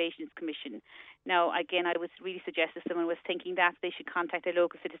Workplace Relations Commission. Now, again, I would really suggest if someone was thinking that, they should contact their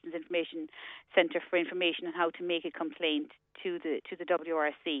local Citizens Information Centre for information on how to make a complaint to the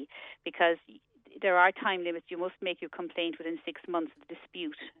WRC, because there are time limits. You must make your complaint within 6 months of the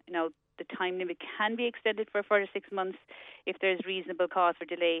dispute. Now, the time limit can be extended for a further 6 months if there's reasonable cause for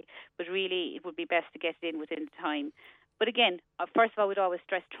delay, but really it would be best to get it in within the time. But again, first of all, we'd always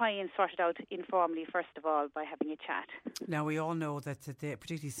stress, try and sort it out informally, first of all, by having a chat. Now, we all know that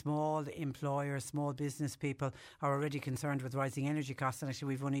particularly small employers, small business people are already concerned with rising energy costs. And actually,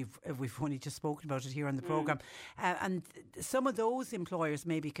 we've only just spoken about it here on the programme. And some of those employers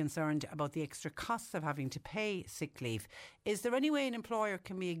may be concerned about the extra costs of having to pay sick leave. Is there any way an employer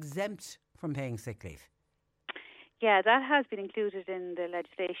can be exempt from paying sick leave? Yeah, that has been included in the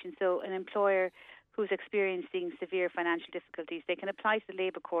legislation. So an employer who's experiencing severe financial difficulties, they can apply to the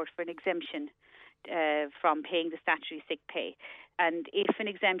Labour Court for an exemption from paying the statutory sick pay. And if an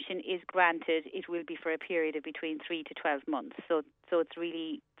exemption is granted, it will be for a period of between 3 to 12 months. So it's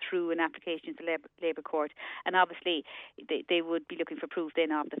really through an application to the Labour Court. And obviously, they would be looking for proof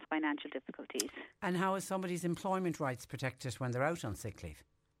then of the financial difficulties. And how is somebody's employment rights protected when they're out on sick leave?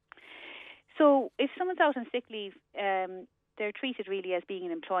 So if someone's out on sick leave, they're treated really as being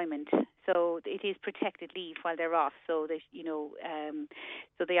in employment. So it is protected leave while they're off. So that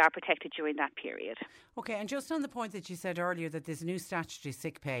so they are protected during that period. Okay, and just on the point that you said earlier that this new statutory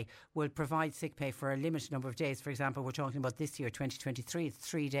sick pay will provide sick pay for a limited number of days. For example, we're talking about this year, 2023. It's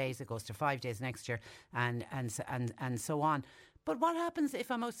 3 days. It goes to 5 days next year, and so on. But what happens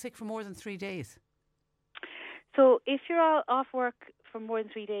if I'm out sick for more than 3 days? So if you're off work for more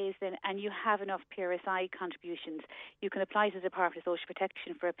than 3 days then, and you have enough PRSI contributions, you can apply to the Department of Social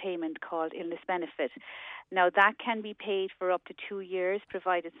Protection for a payment called illness benefit. Now that can be paid for up to 2 years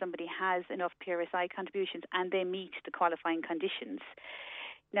provided somebody has enough PRSI contributions and they meet the qualifying conditions.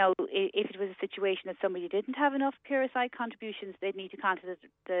 Now, if it was a situation that somebody didn't have enough PRSI contributions, they'd need to contact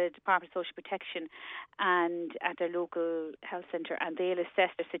the Department of Social Protection and at their local health centre, and they'll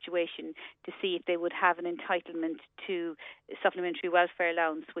assess their situation to see if they would have an entitlement to supplementary welfare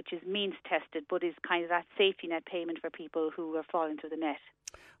allowance, which is means tested, but is kind of that safety net payment for people who are falling through the net.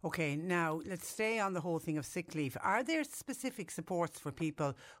 Okay, now let's stay on the whole thing of sick leave. Are there specific supports for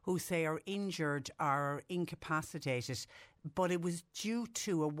people who say are injured or incapacitated, but it was due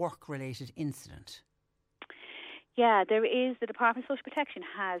to a work-related incident? Yeah, there is. The Department of Social Protection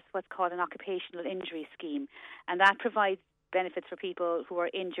has what's called an occupational injury scheme, and that provides benefits for people who are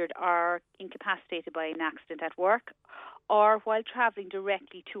injured or incapacitated by an accident at work or while travelling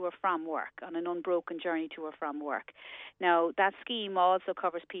directly to or from work on an unbroken journey to or from work. Now, that scheme also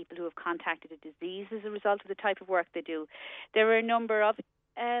covers people who have contracted a disease as a result of the type of work they do. There are a number of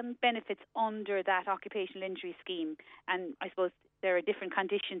benefits under that occupational injury scheme, and I suppose there are different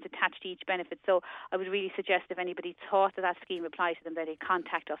conditions attached to each benefit. So I would really suggest if anybody thought that scheme applied to them, that they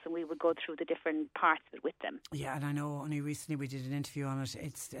contact us and we would go through the different parts of it with them. Yeah, and I know only recently we did an interview on it.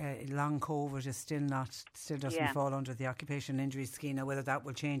 It's long COVID is still doesn't fall under the occupational injury scheme. Now, whether that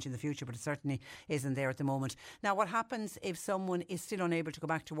will change in the future, but it certainly isn't there at the moment. Now, what happens if someone is still unable to go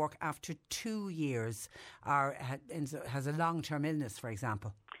back to work after 2 years or has a long-term illness, for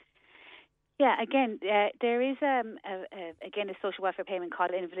example? Yeah, again, there is a social welfare payment called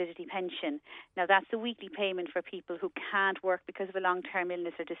invalidity pension. Now, that's a weekly payment for people who can't work because of a long-term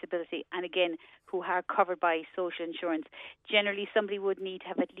illness or disability, and again, who are covered by social insurance. Generally, somebody would need to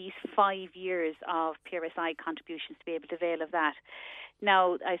have at least 5 years of PRSI contributions to be able to avail of that.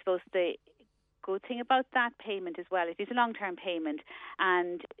 Now, I suppose the good thing about that payment as well, it is a long-term payment,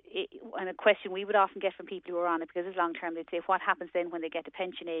 and a question we would often get from people who are on it, because it's long-term, they'd say, what happens then when they get to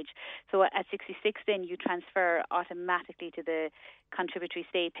pension age? So at 66 then you transfer automatically to the contributory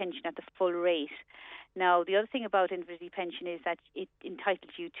state pension at the full rate. Now, the other thing about invalidity pension is that it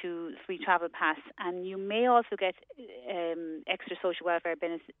entitles you to free travel pass, and you may also get extra social welfare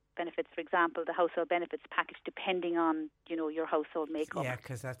benefits, for example, the household benefits package, depending on, your household makeup. Yeah,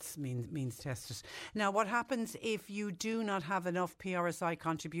 because that's means tested. Now, what happens if you do not have enough PRSI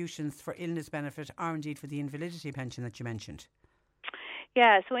contributions for illness benefit or indeed for the invalidity pension that you mentioned?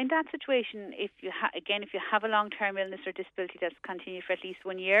 Yeah, so in that situation, if you have a long-term illness or disability that's continued for at least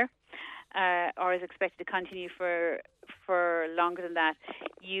 1 year, or is expected to continue for longer than that,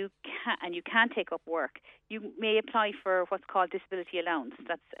 you can take up work, you may apply for what's called disability allowance.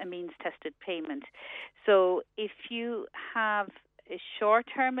 That's a means-tested payment. So if you have a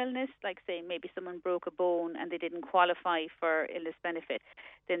short-term illness, like say maybe someone broke a bone and they didn't qualify for illness benefit,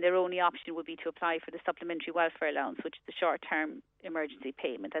 then their only option would be to apply for the supplementary welfare allowance, which is the short-term emergency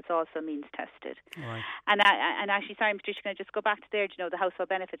payment. That's also means tested. Right. And actually, sorry, Patricia, can I just go back to there? The household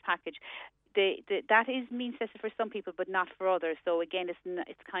benefit package? That is means tested for some people, but not for others. So again,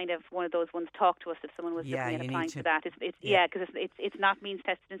 it's kind of one of those ones. Talk to us if someone was looking at applying for that. Because it's not means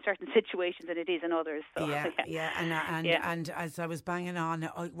tested in certain situations, and it is in others. So, and as I was banging on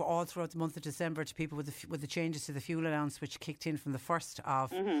all throughout the month of December to people with the changes to the fuel allowance, which kicked in from the 1st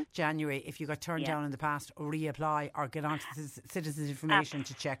of January, if you got turned down in the past, reapply or get onto the citizens' information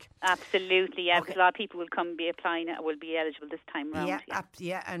to check. Absolutely, yeah. Because a lot of people will be eligible this time round.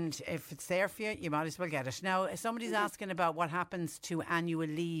 And if it's there for you, you might as well get it. Now, somebody's asking about what happens to annual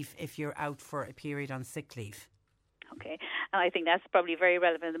leave if you're out for a period on sick leave. Okay, and I think that's probably very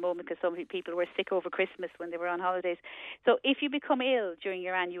relevant at the moment because so many people were sick over Christmas when they were on holidays. So if you become ill during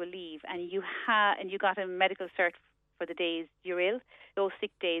your annual leave and you got a medical cert for the days you're ill, those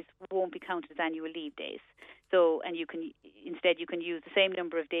sick days won't be counted as annual leave days. So, and you can use the same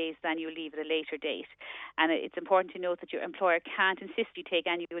number of days as annual leave at a later date. And it's important to note that your employer can't insist you take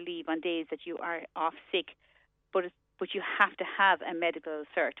annual leave on days that you are off sick, but you have to have a medical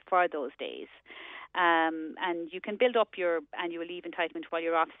cert for those days. And you can build up your annual leave entitlement while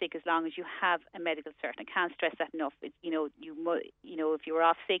you're off sick as long as you have a medical cert. I can't stress that enough. If you were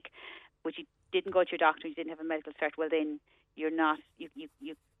off sick, but you didn't go to your doctor, you didn't have a medical cert, well then you're not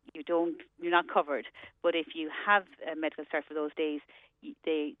covered. But if you have a medical cert for those days,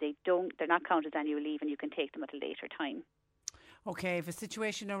 they're not counted as annual leave, and you can take them at a later time. Okay, if a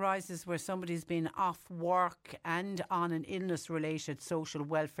situation arises where somebody's been off work and on an illness-related social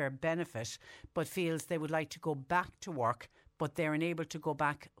welfare benefit but feels they would like to go back to work but they're unable to go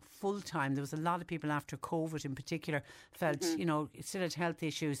back full-time. There was a lot of people after COVID in particular felt, still had health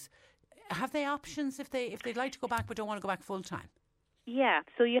issues. Have they options if they'd like to go back but don't want to go back full-time? Yeah,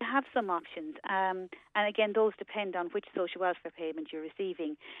 so you have some options. And again, those depend on which social welfare payment you're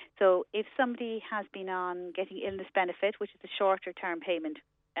receiving. So if somebody has been on getting illness benefit, which is a shorter term payment,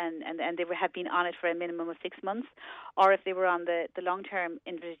 and they have been on it for a minimum of 6 months, or if they were on the long-term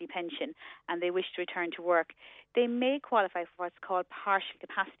invalidity pension and they wish to return to work, they may qualify for what's called partial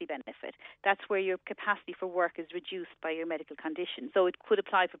capacity benefit. That's where your capacity for work is reduced by your medical condition. So it could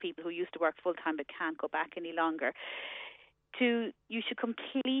apply for people who used to work full-time but can't go back any longer. You should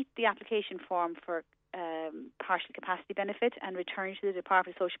complete the application form for partial capacity benefit and return to the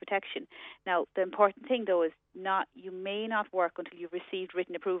Department of Social Protection. Now, the important thing, though, is you may not work until you've received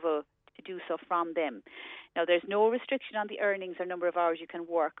written approval to do so from them. Now, there's no restriction on the earnings or number of hours you can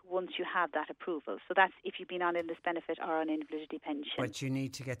work once you have that approval. So that's if you've been on illness benefit or on invalidity pension. But you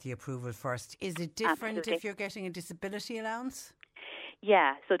need to get the approval first. Is it different if you're getting a disability allowance?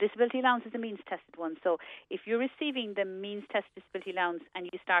 Yeah, so disability allowance is a means-tested one. So if you're receiving the means-tested disability allowance and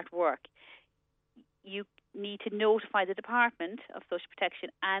you start work, you need to notify the Department of Social Protection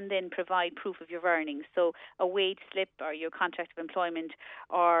and then provide proof of your earnings. So a wage slip or your contract of employment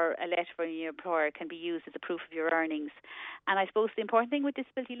or a letter from your employer can be used as a proof of your earnings. And I suppose the important thing with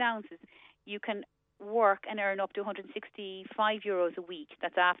disability allowance is you can work and earn up to €165 a week.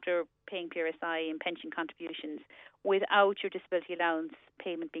 That's after paying PRSI and pension contributions without your disability allowance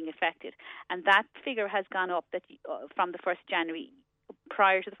payment being affected. And that figure has gone up from the 1st January.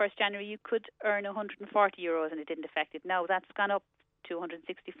 Prior to the 1st January, you could earn €140 and it didn't affect it. Now that's gone up to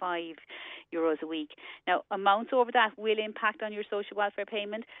 €165 a week. Now, amounts over that will impact on your social welfare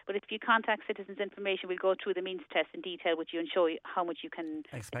payment, but if you contact Citizens Information, we'll go through the means test in detail with you and show you how much you can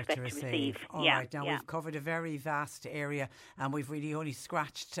expect to receive. All right, now we've covered a very vast area and we've really only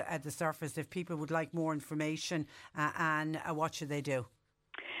scratched at the surface. If people would like more information, what should they do?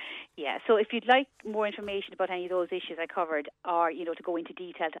 Yeah, so if you'd like more information about any of those issues I covered, or to go into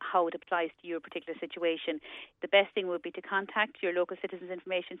detail to how it applies to your particular situation, the best thing would be to contact your local Citizens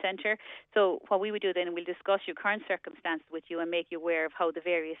Information Centre. So what we would do then, we'll discuss your current circumstances with you and make you aware of how the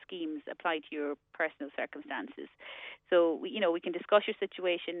various schemes apply to your personal circumstances. So we can discuss your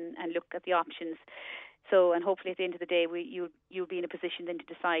situation and look at the options. So, and hopefully at the end of the day, you'll be in a position then to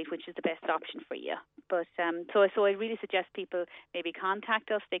decide which is the best option for you. But so I really suggest people maybe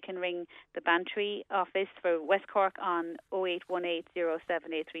contact us. They can ring the Bantry office for West Cork on 0818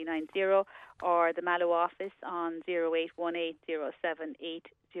 078390 or the Mallow office on 0818 078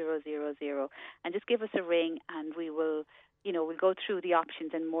 000, and just give us a ring and we will we'll go through the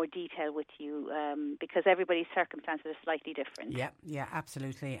options in more detail with you because everybody's circumstances are slightly different. Yeah,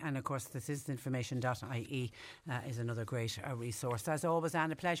 absolutely. And of course, the citizeninformation.ie is another great resource. As always,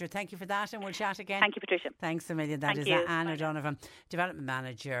 Anne, a pleasure. Thank you for that, and we'll chat again. Thank you, Patricia. Thanks a million. That is Anne O'Donovan, Development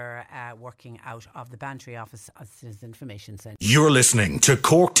Manager working out of the Bantry office of Citizen Information Centre. You're listening to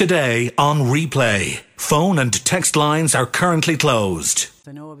Cork Today on replay. Phone and text lines are currently closed.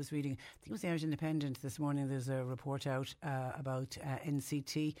 I know I was reading, I think it was the Irish Independent this morning, there's a report out about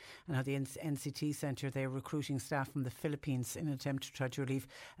NCT and how the NCT Centre, they're recruiting staff from the Philippines in an attempt to try to relieve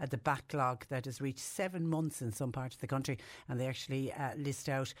the backlog that has reached 7 months in some parts of the country, and they actually list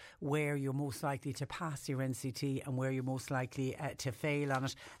out where you're most likely to pass your NCT and where you're most likely to fail on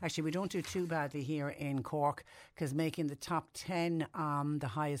it. Actually, we don't do too badly here in Cork, because making the top 10 the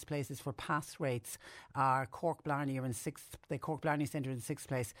highest places for pass rates are Cork Blarney are in 6th, the Cork Blarney Centre in 6th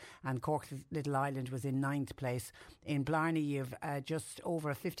place, and Cork Little Island was in 9th place. In Blarney you've just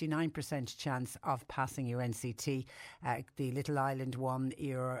over a 59% chance of passing your NCT. The Little Island one,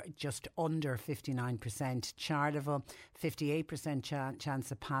 you're just under 59%. Charleville 58%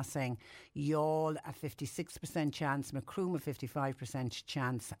 chance of passing. Youghal a 56% chance. Macroom a 55%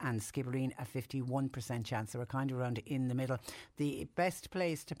 chance, and Skibbereen a 51% chance. So we're kind of around in the middle. The best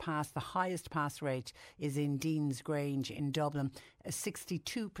place to pass, the highest pass rate, is in Dean's Grange in Dublin, a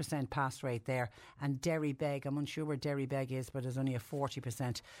 62% pass rate there, and Derrybeg, I'm unsure where Derrybeg is, but there's only a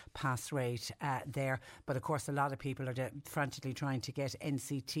 40% pass rate there. But of course a lot of people are frantically trying to get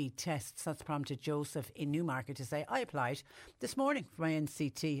NCT tests. That's prompted Joseph in Newmarket to say, I applied this morning for my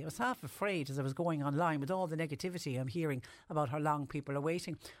NCT. I was half afraid as I was going online with all the negativity I'm hearing about how long people are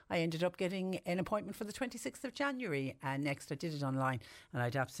waiting. I ended up getting an appointment for the 26th of January next. I did it online and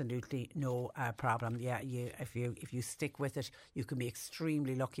I'd absolutely no problem. Yeah, if you stick with it, you can be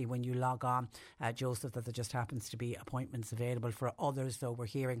extremely lucky when you log on, Joseph, that there just happens to be appointments available. For others, though, we're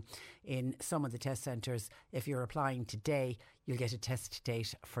hearing in some of the test centres, if you're applying today, you'll get a test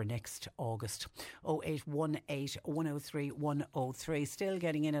date for next August. 0818 103 103. Still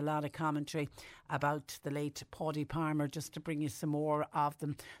getting in a lot of commentary about the late Paudie Palmer, just to bring you some more of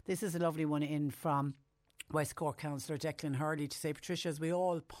them. This is a lovely one in from West Cork Councillor Declan Hurley to say, Patricia, as we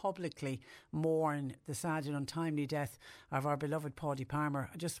all publicly mourn the sad and untimely death of our beloved Paudie Palmer,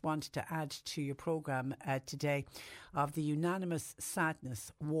 I just wanted to add to your programme today of the unanimous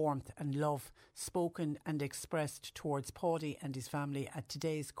sadness, warmth and love spoken and expressed towards Paudie and his family at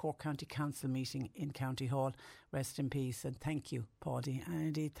today's Cork County Council meeting in County Hall. Rest in peace, and thank you, Paudie, and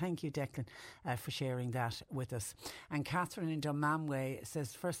indeed thank you, Declan, for sharing that with us. And Catherine in Dunmanway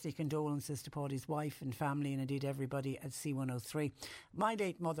says, firstly, condolences to Paudie's wife and family, and indeed everybody at C103. My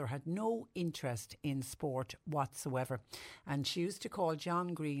late mother had no interest in sport whatsoever, and she used to call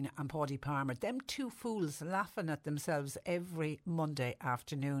John Green and Paudie Palmer them two fools, laughing at themselves every Monday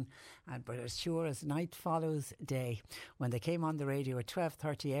afternoon. But as sure as night follows day, when they came on the radio at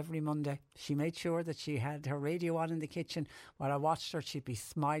 12:30 every Monday, she made sure that she had her radio on in the kitchen. While I watched her, she'd be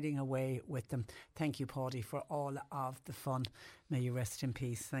smiling away with them. Thank you, Paudie, for all of the fun. May you rest in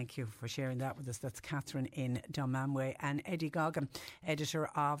peace. Thank you for sharing that with us. That's Catherine in Dunmanway. And Eddie Goggin, editor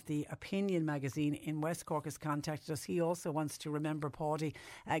of the Opinion magazine in West Cork, has contacted us. He also wants to remember Paudie.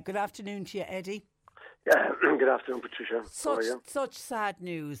 Good afternoon to you, Eddie. Yeah, good afternoon, Patricia. How are you? Such sad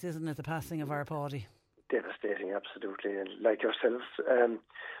news, isn't it, the passing of our Paudie? Devastating, absolutely. And like yourselves,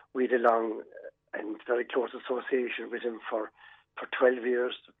 we had a long and very close association with him for 12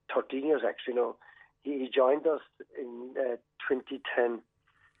 years, 13 years actually now. He joined us in 2010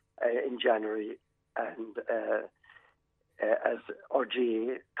 in January and as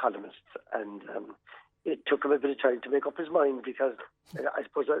RGA columnist, and it took him a bit of time to make up his mind, because I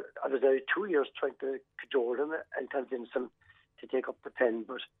suppose I was there 2 years trying to cajole him and convince him to take up the pen,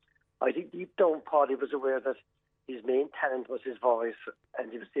 but I think deep down Paudie was aware that his main talent was his voice,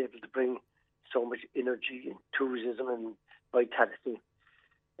 and he was able to bring so much energy, enthusiasm and vitality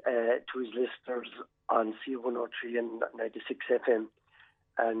to his listeners on C103 and 96 FM.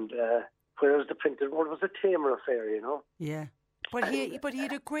 And whereas the printed word was a tamer affair, you know. Yeah. But he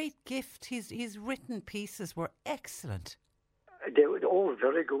had a great gift. His written pieces were excellent. They were all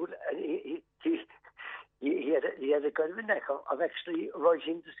very good, and he had a kind of a knack of actually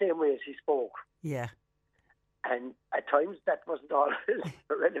writing the same way as he spoke. Yeah. And at times that wasn't always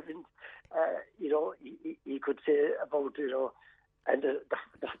relevant. You know, he could say about, you know, and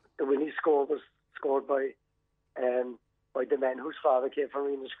the winning score was scored by the man whose father came from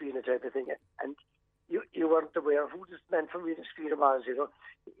Rena Screener type of thing, and you weren't aware of who this man from Rena Screener was. You know,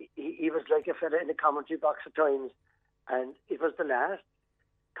 he was like a fella in the commentary box at times, and it was the last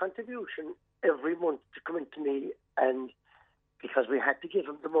contribution every month to come into me and because we had to give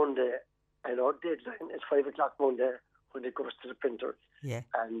him the Monday, and our deadline is 5 o'clock Monday when it goes to the printer. Yeah.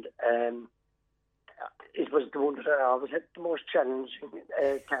 And it was the one that I always had the most challenging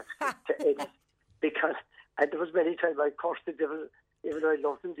task to edit, because there was many times I cursed the devil, even though I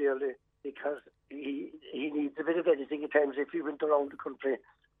loved him dearly, because he needs a bit of editing at times if he went around the country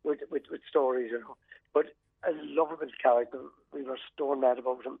with stories, you know. But I love him as a character. We were stone mad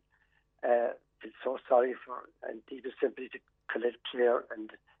about him. Feel so sorry for, and he was simply to Colette, Claire,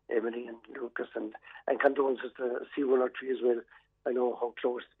 and Emily, and Lucas, and condolences to C103 as well. I know how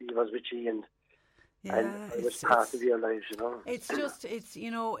close he was with G, and it was part of your lives, you know. It's just,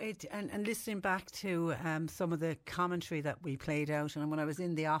 and listening back to some of the commentary that we played out, and when I was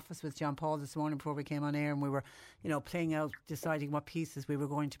in the office with John Paul this morning before we came on air, and we were, playing out, deciding what pieces we were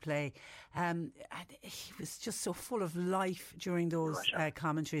going to play, and he was just so full of life during those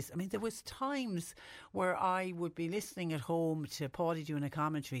commentaries. I mean, there was times where I would be listening at home to Paudie doing a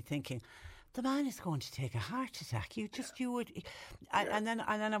commentary thinking, the man is going to take a heart attack. And then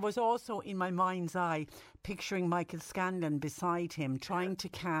I was also in my mind's eye picturing Michael Scanlon beside him, trying to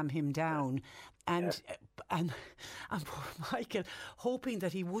calm him down, and poor Michael hoping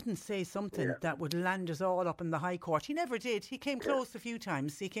that he wouldn't say something that would land us all up in the High Court. He never did. He came close a few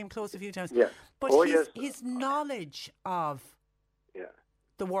times. Yeah. But his knowledge of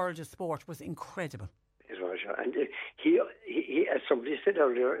the world of sport was incredible. It was, and he, as somebody said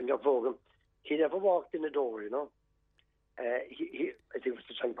earlier in your programme, he never walked in the door, you know. I think it was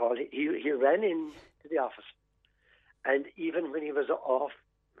to St. Paul. He ran into the office, and even when he was off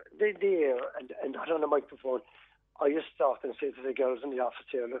the air and not on a microphone, I used to stop and say to the girls in the office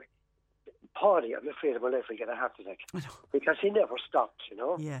here, look, Paudie, I'm afraid of my life will get a heart attack, because he never stopped, you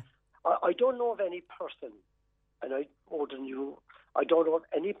know. Yeah. I don't know of any person, and I don't know of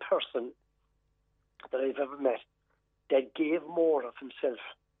any person that I've ever met that gave more of himself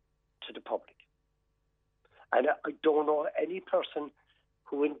to the public. And I don't know any person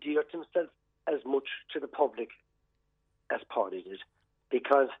who endeared himself as much to the public as Paudie did,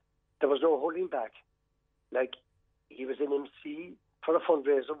 because there was no holding back. Like, he was an MC for a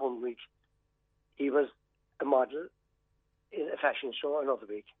fundraiser one week. He was a model in a fashion show another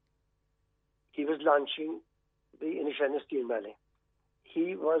week. He was launching the Inishanna Steel Rally.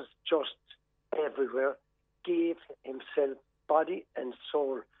 He was just everywhere, gave himself body and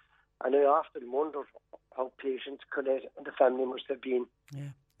soul. And I often wondered how patient Colette and the family must have been.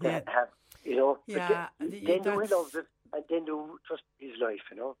 They knew he loved it, and they knew just his life,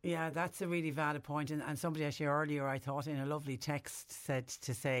 you know. Yeah, that's a really valid point. And somebody actually earlier, I thought, in a lovely text said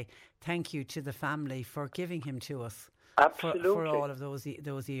to say thank you to the family for giving him to us. Absolutely. For all of those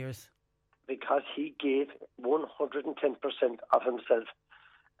years. Because he gave 110% of himself,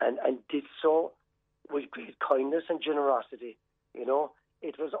 and did so with great kindness and generosity, you know.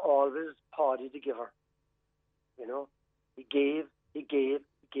 It was always Paudie the giver, you know. He gave,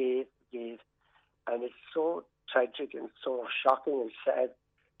 and it's so tragic and so shocking and sad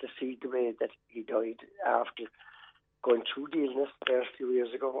to see the way that he died after going through the illness there a few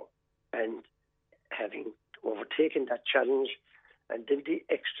years ago and having overtaken that challenge, and then the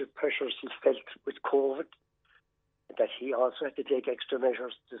extra pressures he felt with COVID, that he also had to take extra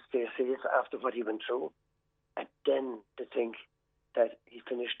measures to stay safe after what he went through, and then to think that he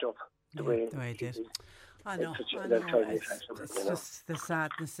finished up the way he did. I know. It's just the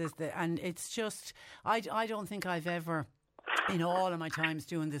sadness and it's just, I don't think I've ever, in all of my times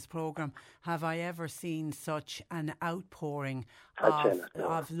doing this programme, have I ever seen such an outpouring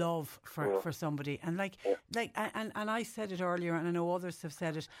of love for somebody. And and I said it earlier, and I know others have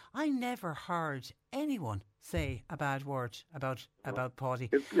said it, I never heard anyone say a bad word about Paudie.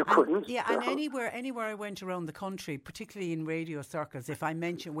 You couldn't. And anywhere I went around the country, particularly in radio circles, if I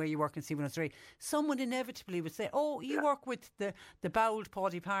mentioned where you work in C103, someone inevitably would say, "Oh, you work with the bowled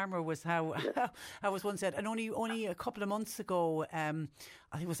Paudie Palmer," was how I was once said. And only a couple of months ago, I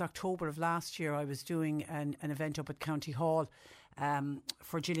think it was October of last year, I was doing an event up at County Hall.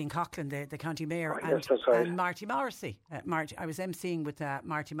 For Gillian Coughlin, the county mayor, and Marty Morrissey. I was emceeing with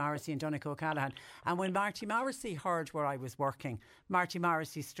Marty Morrissey and Donncha O'Callaghan, and when Marty Morrissey heard where I was working, Marty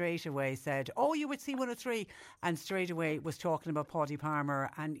Morrissey straight away said, "Oh, you would see 103," and straight away was talking about Paudie Palmer,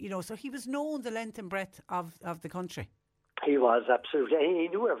 and so he was known the length and breadth of the country. He was, absolutely, and he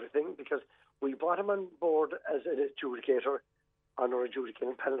knew everything, because we brought him on board as an adjudicator on our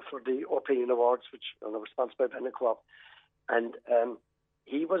adjudicating panel for the Opinion Awards, which are sponsored by Bennett Co-op. And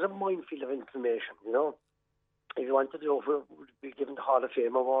he was a minefield of information, you know. If you wanted to know if we would be given the Hall of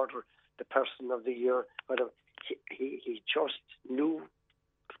Fame award or the Person of the Year, whatever, he just knew.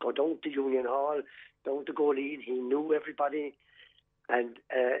 Go down to Union Hall, down to Goleed, he knew everybody. And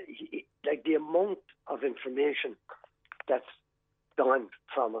like the amount of information that's gone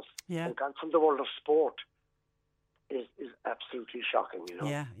from us and gone from the world of sport is absolutely shocking, you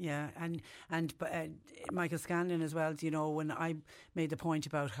know. Yeah. And Michael Scanlon as well, you know, when I made the point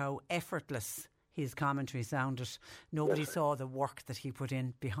about how effortless his commentary sounded, nobody saw the work that he put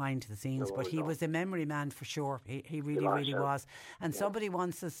in behind the scenes, but he was a memory man for sure. He really was. And somebody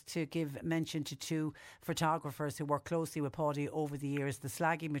wants us to give mention to two photographers who worked closely with Paddy over the years. The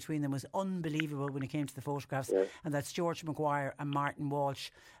slagging between them was unbelievable when it came to the photographs, and that's George Maguire and Martin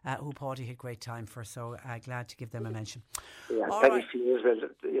Walsh, who Paddy had great time for, so glad to give them a mention. Paddy Feeney as well.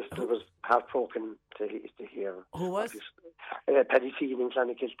 Yesterday was heartbroken to hear. Who was? Paddy Feeney in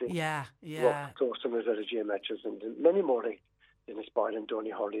Clonakilty. Yeah. Close to him as well as Jay Matches and many more. Dennis Boyle and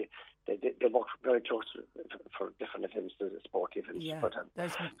Donny Hurley. They worked very close for different events, the sport events. Yeah, but,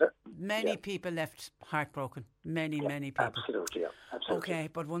 there's many people left heartbroken. Many people. Absolutely. Okay,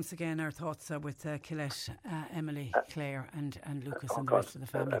 but once again, our thoughts are with Colette, Emily, Claire, and Lucas and the rest of the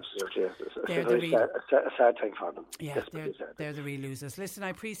family. Absolutely, They're a sad time for them. Yeah, they're the real losers. Listen, I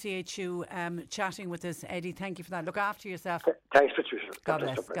appreciate you chatting with us, Eddie. Thank you for that. Look after yourself. Thanks, Patricia. God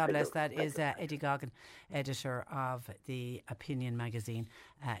bless. That is Eddie Goggin, editor of the Opinion magazine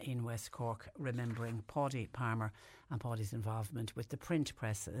in West Cork, remembering Paddy Palmer and Paddy's involvement with the print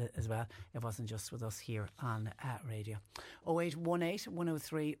press as well. It wasn't just with us here on radio. 0818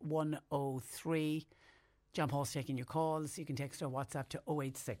 103 103. John Paul's taking your calls. You can text or WhatsApp to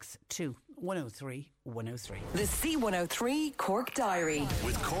 0862 103 103. The C103 Cork Diary.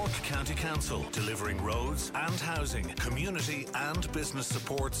 With Cork County Council delivering roads and housing, community and business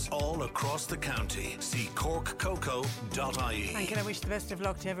supports all across the county. See corkcoco.ie. And can I wish the best of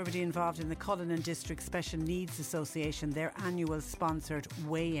luck to everybody involved in the Cullinan District Special Needs Association, their annual sponsored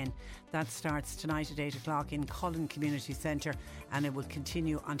weigh-in. That starts tonight at 8 o'clock in Cullen Community Centre, and it will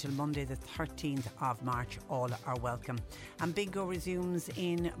continue until Monday the 13th of March. All are welcome. And bingo resumes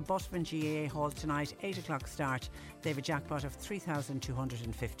in Button GAA Hall tonight, 8 o'clock start. They have a jackpot of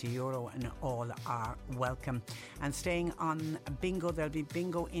 €3,250 and all are welcome. And staying on bingo, there'll be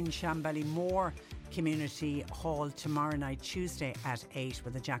bingo in Shanballymore Community Hall tomorrow night, Tuesday at 8,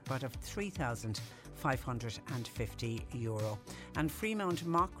 with a jackpot of €3,550. And Fremont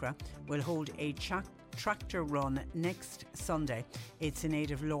Mockra will hold a tractor run next Sunday. It's in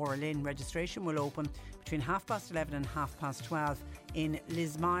aid of Laura Lynn. Registration will open between 11:30 and 12:30 in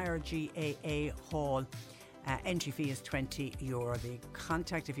Lismire GAA Hall. Entry fee is €20. The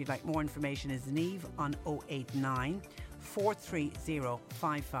contact, if you'd like more information, is Niamh on 089 430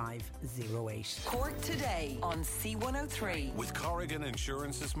 5508. Cork Today on C103. With Corrigan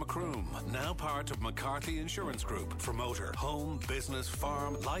Insurance's Macroom, now part of McCarthy Insurance Group. For motor, home, business,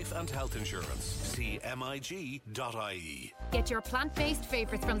 farm, life and health insurance. See MIG.ie. Get your plant-based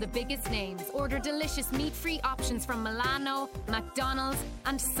favourites from the biggest names. Order delicious meat-free options from Milano, McDonald's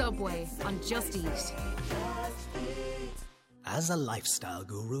and Subway on Just Eat. As a lifestyle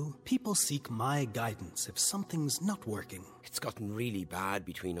guru, people seek my guidance if something's not working. It's gotten really bad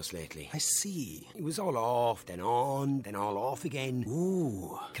between us lately. I see. It was all off, then on, then all off again.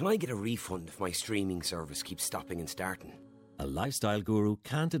 Ooh. Can I get a refund if my streaming service keeps stopping and starting? A lifestyle guru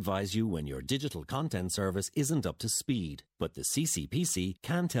can't advise you when your digital content service isn't up to speed, but the CCPC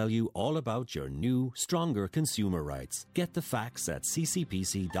can tell you all about your new, stronger consumer rights. Get the facts at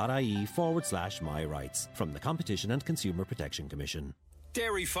ccpc.ie/my rights from the Competition and Consumer Protection Commission.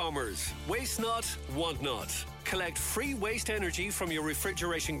 Dairy farmers, waste not, want not. Collect free waste energy from your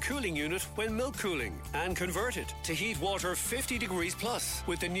refrigeration cooling unit when milk cooling and convert it to heat water 50 degrees plus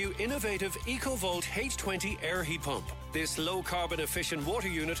with the new innovative EcoVolt H20 air heat pump. This low carbon efficient water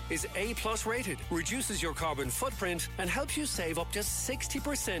unit is A+ rated, reduces your carbon footprint and helps you save up to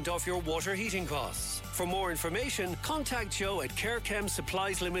 60% off your water heating costs. For more information, contact Joe at CareChem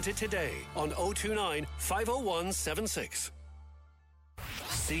Supplies Limited today on 029 501 76.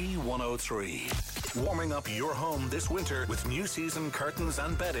 C103. Warming up your home this winter with new season curtains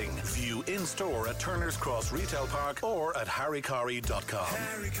and bedding. View in store at Turner's Cross Retail Park or at harrycarry.com.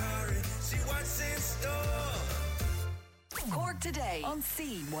 Harry Carey, see what's in store. Cork Today on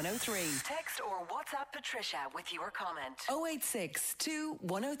C103. Text or WhatsApp Patricia with your comment. 0862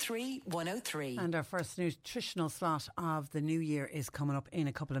 103 103. And our first nutritional slot of the new year is coming up in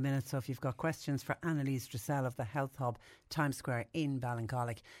a couple of minutes. So if you've got questions for Annalise Dressel of the Health Hub Times Square in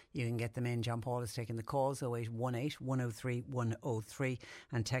Ballincollig, you can get them in. John Paul is taking the calls, 0818 103 103,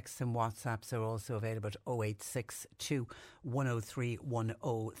 and texts and WhatsApps are also available at 0862 103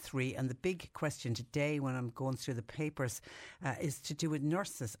 103. And the big question today when I'm going through the papers is to do with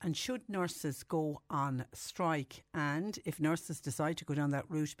nurses. And should nurses go on strike? And if nurses decide to go down that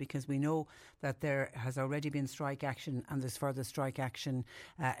route, because we know that there has already been strike action and there's further strike action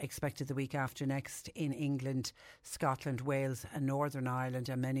expected the week after next in England, Scotland, Wales and Northern Ireland,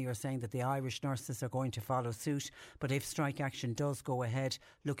 and many are saying that the Irish nurses are going to follow suit. But if strike action does go ahead,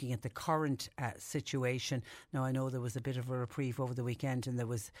 looking at the current situation, now I know there was a bit of a reprieve over the weekend, and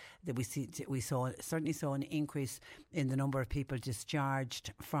we certainly saw an increase in the number of people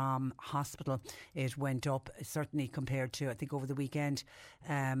discharged from hospital. It went up certainly compared to, I think, over the weekend.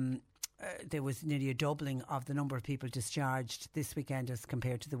 There was nearly a doubling of the number of people discharged this weekend as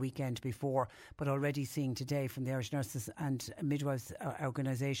compared to the weekend before. But already seeing today from the Irish Nurses and Midwives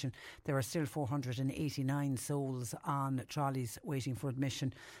Organisation, there are still 489 souls on trolleys waiting for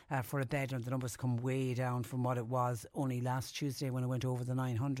admission for a bed, and the numbers come way down from what it was only last Tuesday when it went over the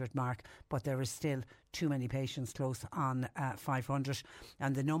 900 mark. But there is still too many patients, close on 500,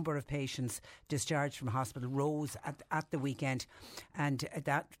 and the number of patients discharged from hospital rose at the weekend, and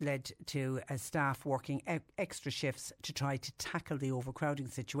that led to staff working extra shifts to try to tackle the overcrowding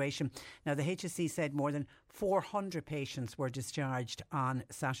situation. Now, the HSE said more than 400 patients were discharged on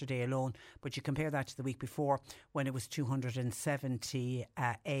Saturday alone, but you compare that to the week before when it was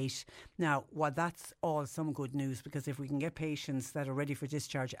 278. Now, while that's all some good news, because if we can get patients that are ready for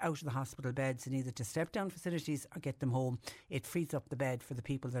discharge out of the hospital beds and either to step down facilities or get them home, it frees up the bed for the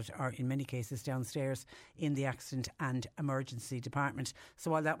people that are in many cases downstairs in the accident and emergency department.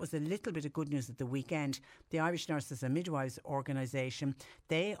 So while that was a little bit of good news at the weekend, the Irish Nurses and Midwives Organisation,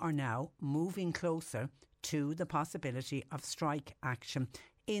 they are now moving closer to the possibility of strike action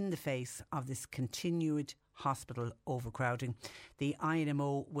in the face of this continued hospital overcrowding. The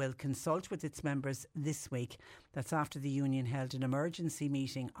INMO will consult with its members this week. That's after the union held an emergency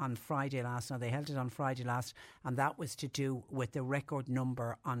meeting on Friday last. Now, they held it on Friday last, and that was to do with the record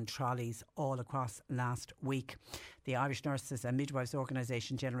number on trolleys all across last week. The Irish Nurses and Midwives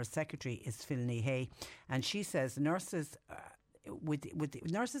Organisation General Secretary is Philny Hay, and she says nurses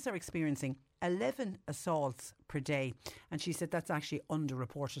nurses are experiencing 11 assaults per day, and she said that's actually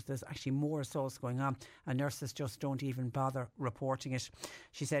underreported. There's actually more assaults going on, and nurses just don't even bother reporting it.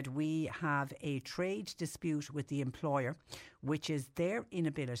 She said, we have a trade dispute with the employer, which is their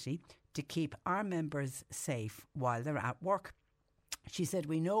inability to keep our members safe while they're at work. She said,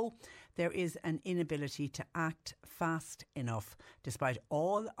 we know there is an inability to act fast enough, despite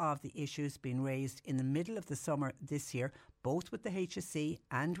all of the issues being raised in the middle of the summer this year, both with the HSE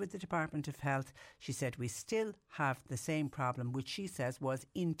and with the Department of Health. She said, we still have the same problem, which she says was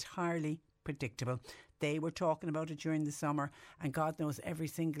entirely predictable. They were talking about it during the summer, and God knows every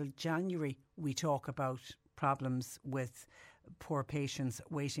single January we talk about problems with poor patients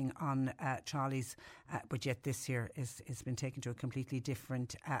waiting on trolleys, but yet this year it's been taken to a completely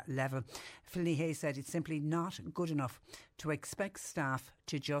different level. Philny Hay said it's simply not good enough to expect staff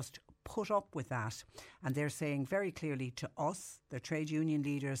to just put up with that, and they're saying very clearly to us, the trade union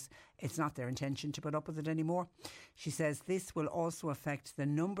leaders, it's not their intention to put up with it anymore. She says this will also affect the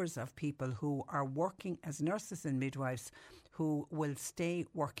numbers of people who are working as nurses and midwives who will stay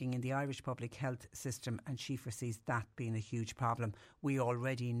working in the Irish public health system, and she foresees that being a huge problem. We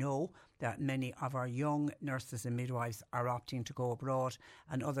already know that many of our young nurses and midwives are opting to go abroad,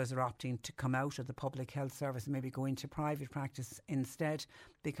 and others are opting to come out of the public health service and maybe go into private practice instead,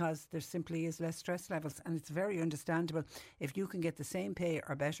 because there simply is less stress levels. And it's very understandable. If you can get the same pay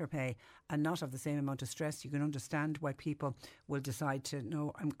or better pay and not have the same amount of stress, you can understand why people will decide to,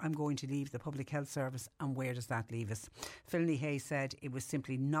 no, I'm going to leave the public health service, and where does that leave us? Philny Hay said it was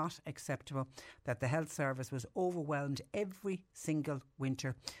simply not acceptable that the health service was overwhelmed every single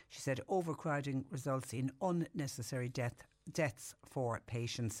winter. She said overcrowding results in unnecessary deaths for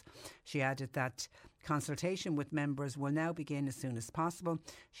patients. She added that consultation with members will now begin as soon as possible.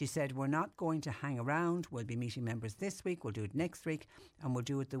 She said, we're not going to hang around. We'll be meeting members this week, we'll do it next week, and we'll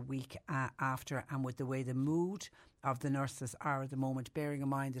do it the week after. And with the way the mood of the nurses are at the moment, bearing in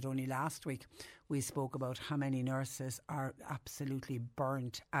mind that only last week we spoke about how many nurses are absolutely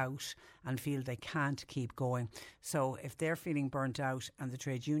burnt out and feel they can't keep going. So if they're feeling burnt out and the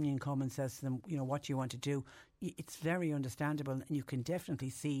trade union come and says to them, you know, what do you want to do? It's very understandable, and you can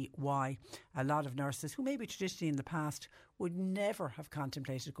definitely see why a lot of nurses who maybe traditionally in the past would never have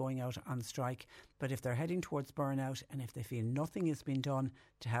contemplated going out on strike. But if they're heading towards burnout and if they feel nothing has been done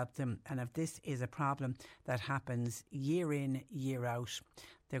to help them, and if this is a problem that happens year in, year out,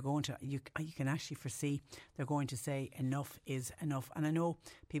 they're going to, you can actually foresee, they're going to say enough is enough. And I know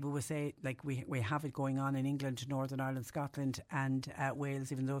people will say, like, we have it going on in England, Northern Ireland, Scotland and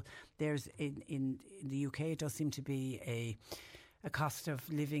Wales, even though there's in the UK it does seem to be a cost of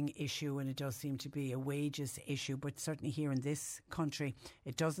living issue, and it does seem to be a wages issue. But certainly here in this country,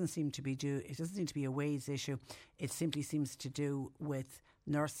 it doesn't seem to be a wage issue. It simply seems to do with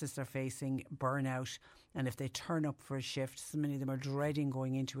nurses are facing burnout, and if they turn up for a shift, so many of them are dreading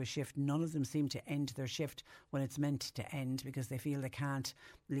going into a shift. None of them seem to end their shift when it's meant to end, because they feel they can't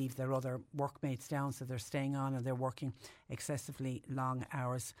leave their other workmates down, so they're staying on and they're working excessively long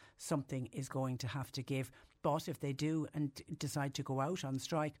hours. Something is going to have to give. But if they do and decide to go out on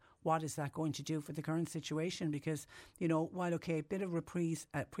strike, what is that going to do for the current situation? Because, you know, while, okay, a bit of reprise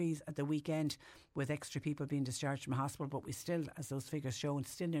at the weekend with extra people being discharged from hospital, but we still, as those figures show,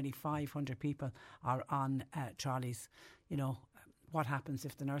 still nearly 500 people are on trolleys. You know, what happens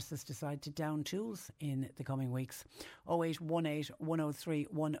if the nurses decide to down tools in the coming weeks? 0818 103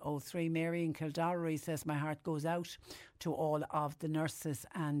 103. Mary in Kildare says, my heart goes out to all of the nurses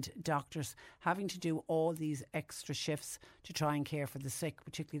and doctors having to do all these extra shifts to try and care for the sick,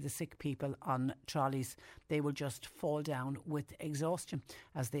 particularly the sick people on trolleys. They will just fall down with exhaustion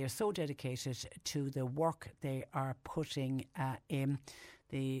as they are so dedicated to the work they are putting in.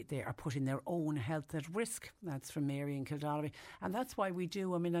 They are putting their own health at risk. That's from Mary in Kildare. And that's why we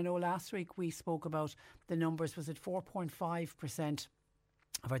do. I mean, I know last week we spoke about the numbers. Was it 4.5%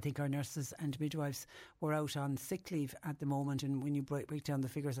 of, I think, our nurses and midwives were out on sick leave at the moment? And when you break down the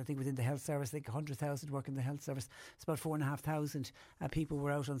figures, I think within the health service, I think 100,000 work in the health service. It's about 4,500 people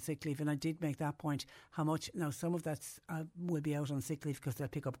were out on sick leave. And I did make that point, how much. Now, some of that will be out on sick leave because they'll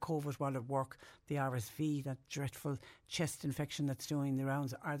pick up COVID while at work, the RSV, that dreadful chest infection that's doing the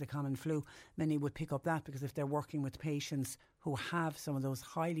rounds, or the common flu. Many would pick up that because if they're working with patients who have some of those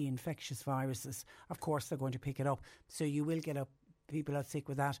highly infectious viruses, of course they're going to pick it up. So you will get people out sick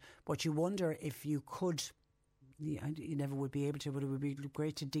with that. But you wonder if you could, you never would be able to, but it would be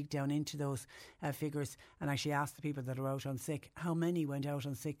great to dig down into those figures and actually ask the people that are out on sick, how many went out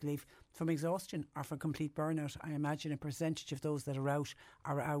on sick leave from exhaustion or for complete burnout. I imagine a percentage of those that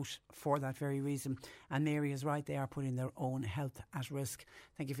are out for that very reason. And Mary is right, they are putting their own health at risk.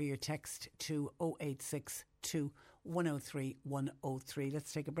 Thank you for your text to 0862 103 103.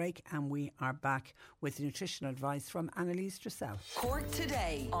 Let's take a break and we are back with nutritional advice from Annalise Dressel. Cork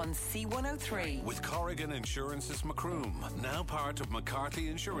Today on C103. With Corrigan Insurance's Macroom, now part of McCarthy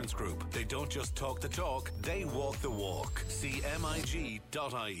Insurance Group. They don't just talk the talk, they walk the walk.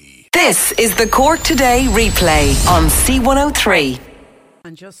 CMIG.ie. This is the Cork Today replay on C103.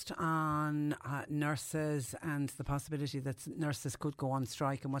 And just on nurses and the possibility that nurses could go on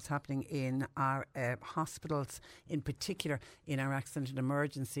strike and what's happening in our hospitals, in particular in our accident and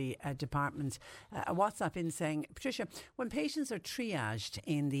emergency department. A WhatsApp in saying, Patricia, when patients are triaged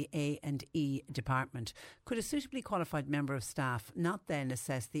in the A&E department, could a suitably qualified member of staff not then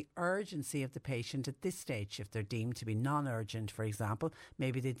assess the urgency of the patient at this stage? If they're deemed to be non-urgent, for example,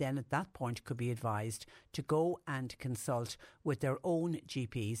 maybe they then at that point could be advised to go and consult with their own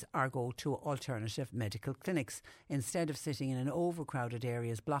GPs or go to alternative medical clinics instead of sitting in an overcrowded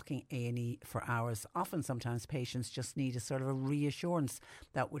areas blocking A&E for hours. Often sometimes patients just need a sort of a reassurance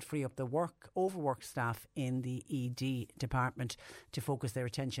that would free up the overworked staff in the ED department to focus their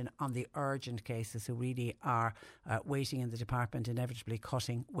attention on the urgent cases who really are waiting in the department, inevitably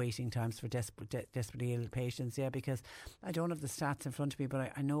cutting waiting times for desperately ill patients. Yeah, because I don't have the stats in front of me,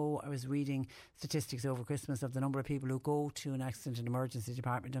 but I know I was reading statistics over Christmas of the number of people who go to an accident and emergency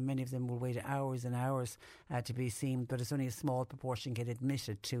department, and many of them will wait hours and hours to be seen, but it's only a small proportion get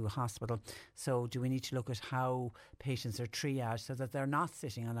admitted to hospital. So do we need to look at how patients are triaged so that they're not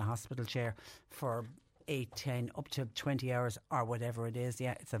sitting on a hospital chair for 8, 10, up to 20 hours or whatever it is?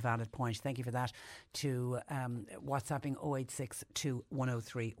 Yeah, it's a valid point. Thank you for that. To WhatsApping 0862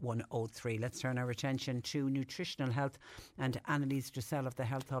 103 103. Let's turn our attention to nutritional health and Annalise Dressel of the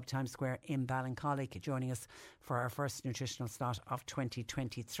Health Hub Times Square in Ballincollig joining us for our first nutritional slot of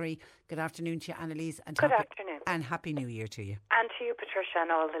 2023. Good afternoon to you, Annalise. And Good afternoon. And Happy New Year to you. And to you, Patricia,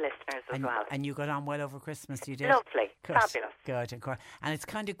 and all the listeners as well. And you got on well over Christmas, you did? Lovely. Good. Fabulous. Good. And it's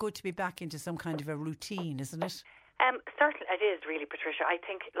kind of good to be back into some kind of a routine, isn't it? Certainly it is, really, Patricia. I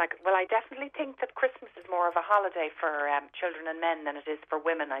think, I definitely think that Christmas is more of a holiday for children and men than it is for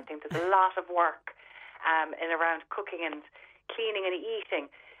women. I think there's a lot of work in around cooking and cleaning and eating.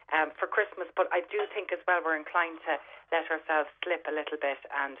 for Christmas. But I do think as well we're inclined to let ourselves slip a little bit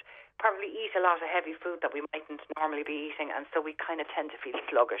and probably eat a lot of heavy food that we mightn't normally be eating, and so we kind of tend to feel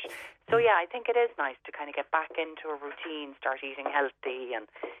sluggish. So yeah, I think it is nice to kind of get back into a routine, start eating healthy and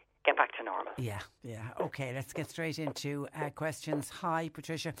get back to normal. Yeah. Okay, let's get straight into questions. Hi,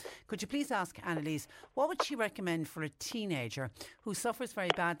 Patricia. Could you please ask Annalise, what would she recommend for a teenager who suffers very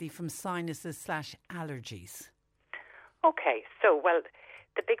badly from sinuses/allergies? Okay, so, well,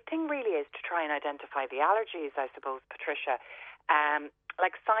 the big thing really is to try and identify the allergies, I suppose, Patricia.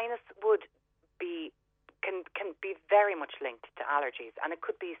 Like sinus would be can be very much linked to allergies, and it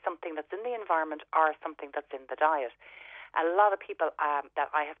could be something that's in the environment or something that's in the diet. A lot of people that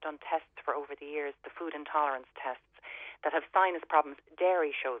I have done tests for over the years, the food intolerance tests, that have sinus problems,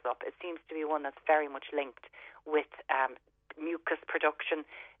 dairy shows up. It seems to be one that's very much linked with mucus production,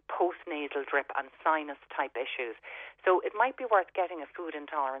 post-nasal drip and sinus type issues. So it might be worth getting a food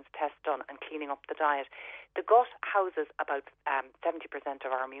intolerance test done and cleaning up the diet. The gut houses about 70%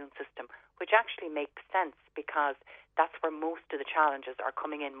 of our immune system, which actually makes sense because that's where most of the challenges are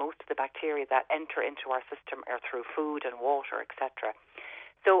coming in. Most of the bacteria that enter into our system are through food and water, etc.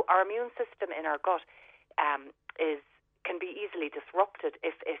 So our immune system in our gut can be easily disrupted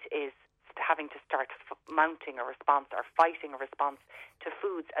if it is having to start mounting a response or fighting a response to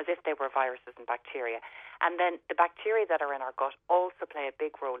foods as if they were viruses and bacteria. And then the bacteria that are in our gut also play a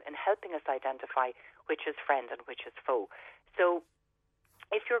big role in helping us identify which is friend and which is foe. So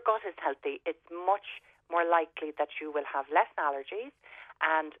if your gut is healthy, it's much more likely that you will have less allergies.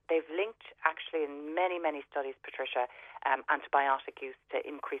 And they've linked, actually, in many, many studies, Patricia, antibiotic use to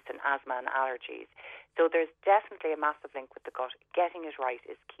increase in asthma and allergies. So there's definitely a massive link with the gut. Getting it right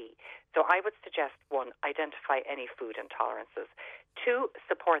is key. So I would suggest, 1, identify any food intolerances. 2,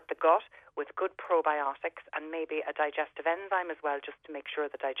 support the gut with good probiotics and maybe a digestive enzyme as well, just to make sure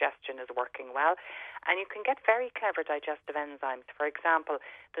the digestion is working well. And you can get very clever digestive enzymes. For example,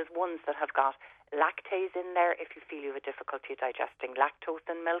 there's ones that have got lactase in there if you feel you have a difficulty digesting lactose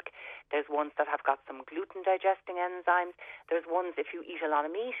in milk. There's ones that have got some gluten digesting enzymes. There's ones if you eat a lot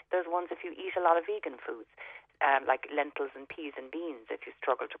of meat. There's ones if you eat a lot of vegan foods, like lentils and peas and beans, if you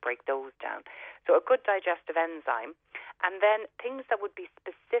struggle to break those down. So a good digestive enzyme. And then things that would be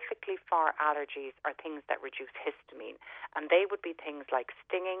specifically for allergies are things that reduce histamine. And they would be things like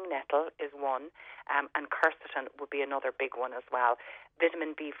stinging nettle is one, and quercetin would be another big one as well.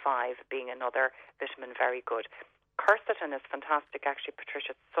 Vitamin B5 being another vitamin very good. Quercetin is fantastic, actually,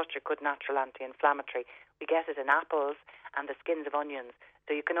 Patricia. It's such a good natural anti-inflammatory. We get it in apples and the skins of onions.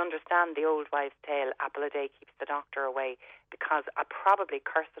 So you can understand the old wives' tale, apple a day keeps the doctor away, because probably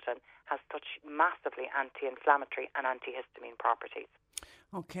quercetin has such massively anti-inflammatory and antihistamine properties.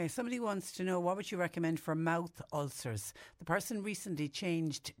 Okay, somebody wants to know, what would you recommend for mouth ulcers? The person recently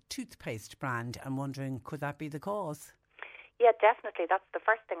changed toothpaste brand. I'm wondering, could that be the cause? Yeah, definitely. That's the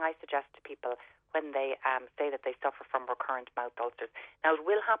first thing I suggest to people when they say that they suffer from recurrent mouth ulcers. Now, it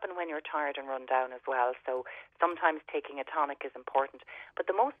will happen when you're tired and run down as well, so sometimes taking a tonic is important. But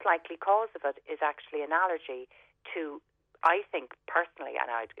the most likely cause of it is actually an allergy to, I think personally, and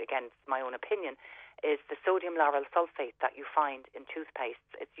again, it's my own opinion, is the sodium lauryl sulfate that you find in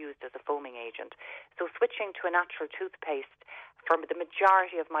toothpastes. It's used as a foaming agent. So switching to a natural toothpaste, for the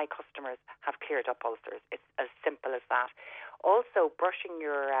majority of my customers, have cleared up ulcers. It's as simple as that. Also, brushing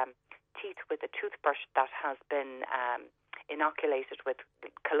your teeth with a toothbrush that has been inoculated with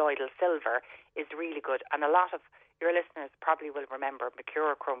colloidal silver is really good. And a lot of your listeners probably will remember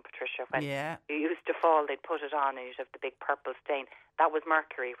mercurochrome, Patricia, when you used to fall, they'd put it on and you'd have the big purple stain. That was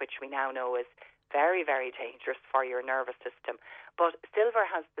mercury, which we now know is very, very dangerous for your nervous system. But silver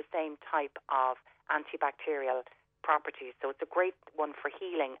has the same type of antibacterial properties, so it's a great one for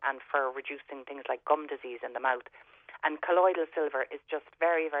healing and for reducing things like gum disease in the mouth. And colloidal silver is just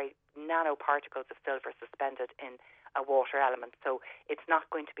very, very nanoparticles of silver suspended in a water element, so it's not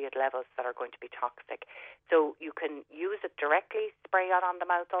going to be at levels that are going to be toxic. So you can use it directly, spray it on the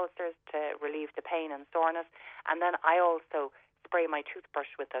mouth ulcers to relieve the pain and soreness, and then I also spray my toothbrush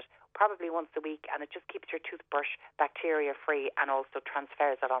with it probably once a week, and it just keeps your toothbrush bacteria free and also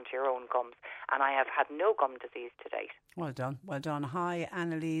transfers it onto your own gums. And I have had no gum disease to date. Well done, well done. Hi,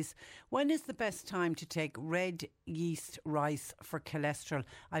 Annalise. When is the best time to take red yeast rice for cholesterol?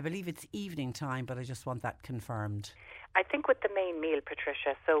 I believe it's evening time, but I just want that confirmed. I think with the main meal,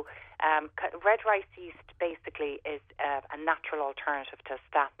 Patricia. So red rice yeast basically is a natural alternative to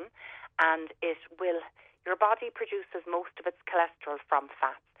statin, and it will... Your body produces most of its cholesterol from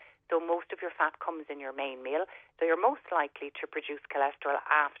fats. So most of your fat comes in your main meal. So you're most likely to produce cholesterol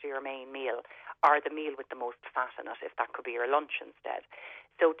after your main meal, or the meal with the most fat in it, if that could be your lunch instead.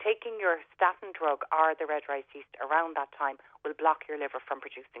 So taking your statin drug or the red rice yeast around that time will block your liver from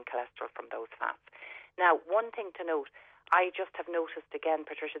producing cholesterol from those fats. Now, one thing to note, I just have noticed again,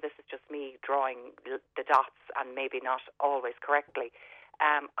 Patricia, this is just me drawing the dots and maybe not always correctly.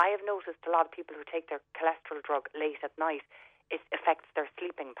 I have noticed a lot of people who take their cholesterol drug late at night, it affects their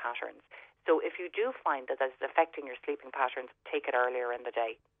sleeping patterns. So if you do find that it's affecting your sleeping patterns, take it earlier in the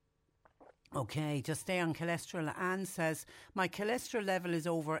day. Okay, just stay on cholesterol. Anne says, my cholesterol level is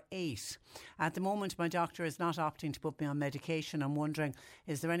over 8. At the moment, my doctor is not opting to put me on medication. I'm wondering,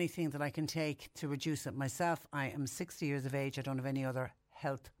 is there anything that I can take to reduce it myself? I am 60 years of age. I don't have any other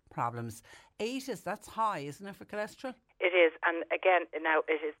health problems. 8 that's high, isn't it, for cholesterol? It is, and again, now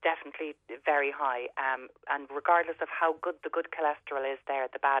it is definitely very high. And regardless of how good the good cholesterol is there,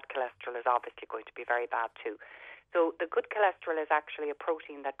 the bad cholesterol is obviously going to be very bad too. So the good cholesterol is actually a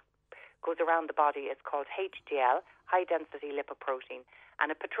protein that goes around the body. It's called HDL, high density lipoprotein, and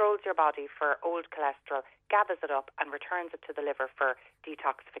it patrols your body for old cholesterol, gathers it up and returns it to the liver for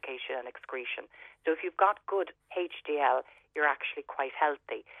detoxification and excretion. So if you've got good HDL, you're actually quite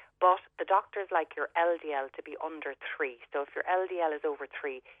healthy. But the doctors like your LDL to be under 3. So if your LDL is over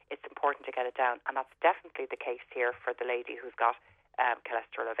 3, it's important to get it down. And that's definitely the case here for the lady who's got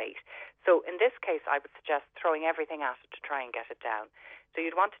cholesterol of 8. So in this case, I would suggest throwing everything at it to try and get it down. So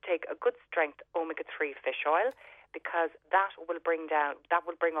you'd want to take a good strength omega-3 fish oil, because that will bring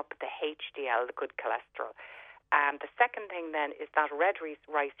up the HDL, the good cholesterol. The second thing then is that red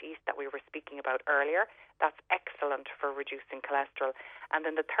rice yeast that we were speaking about earlier. That's excellent for reducing cholesterol. And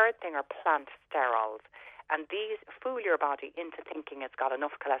then the third thing are plant sterols. And these fool your body into thinking it's got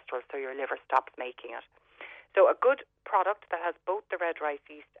enough cholesterol, so your liver stops making it. So a good product that has both the red rice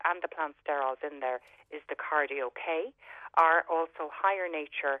yeast and the plant sterols in there is the Cardio K, or also higher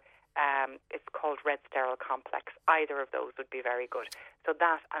nature. It's called Red Sterol Complex. Either of those would be very good. So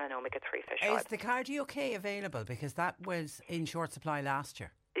that and an omega-3 fish oil. Is the Cardio K available? Because that was in short supply last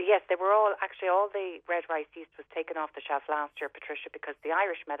year. Yes, they were all the red rice yeast was taken off the shelf last year, Patricia, because the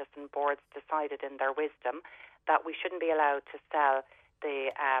Irish medicine boards decided in their wisdom that we shouldn't be allowed to sell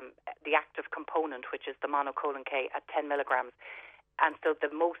the active component, which is the monocolin K, at 10 milligrams. And so the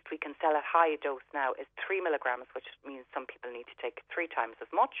most we can sell at high dose now is 3 milligrams, which means some people need to take 3 times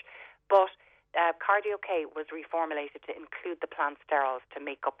as much. But Cardio K was reformulated to include the plant sterols to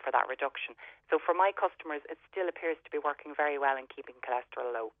make up for that reduction. So for my customers, it still appears to be working very well in keeping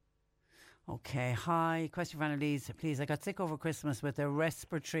cholesterol low. Okay, hi. Question for Annalise, please. I got sick over Christmas with a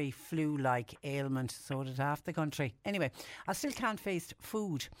respiratory flu-like ailment, so did half the country. Anyway, I still can't face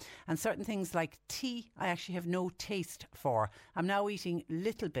food, and certain things like tea I actually have no taste for. I'm now eating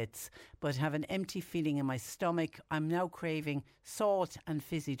little bits, but have an empty feeling in my stomach. I'm now craving salt and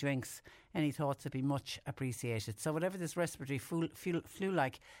fizzy drinks. Any thoughts would be much appreciated. So whatever this respiratory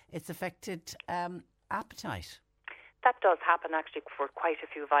flu-like, it's affected appetite. That does happen actually for quite a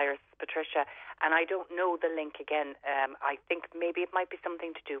few viruses, Patricia, and I don't know the link again. I think maybe it might be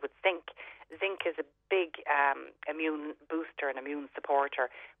something to do with zinc. Zinc is a big immune booster and immune supporter,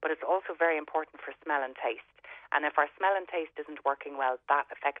 but it's also very important for smell and taste. And if our smell and taste isn't working well, that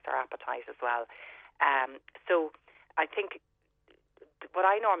affects our appetite as well. So I think what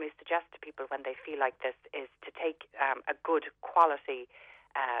I normally suggest to people when they feel like this is to take a good quality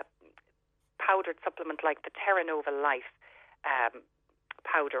powdered supplement like the Terra Nova Life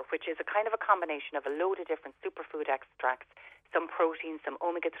powder, which is a kind of a combination of a load of different superfood extracts, some protein, some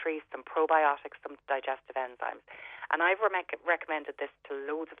omega-3, some probiotics, some digestive enzymes. And I've recommended this to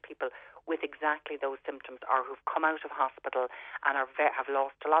loads of people with exactly those symptoms, or who've come out of hospital and have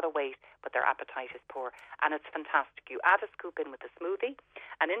lost a lot of weight, but their appetite is poor. And it's fantastic. You add a scoop in with a smoothie,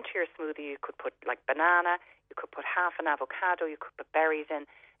 and into your smoothie you could put like banana, you could put half an avocado, you could put berries in.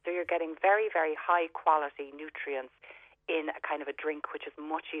 So you're getting very, very high quality nutrients in a kind of a drink, which is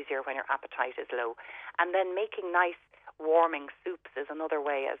much easier when your appetite is low. And then making nice warming soups is another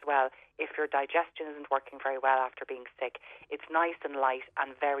way as well. If your digestion isn't working very well after being sick, it's nice and light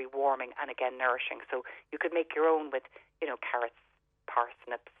and very warming and again nourishing. So you could make your own with, carrots,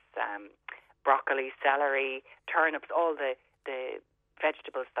 parsnips, broccoli, celery, turnips, all the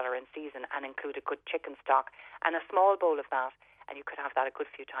vegetables that are in season, and include a good chicken stock and a small bowl of that. And you could have that a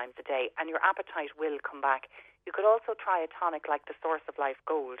good few times a day, and your appetite will come back. You could also try a tonic like the Source of Life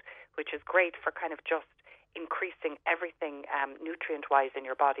Gold, which is great for kind of just increasing everything nutrient-wise in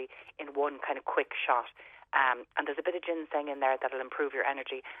your body in one kind of quick shot. And there's a bit of ginseng in there that'll improve your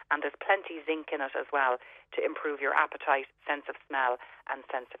energy, and there's plenty zinc in it as well to improve your appetite, sense of smell and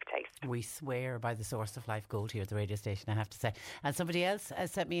sense of taste. We swear by the Source of Life Gold here at the radio station, I have to say. And somebody else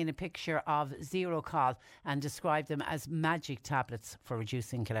sent me in a picture of Zero-Col and described them as magic tablets for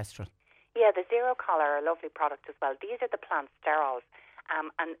reducing cholesterol. Yeah, the Zero-Col are a lovely product as well. These are the plant sterols.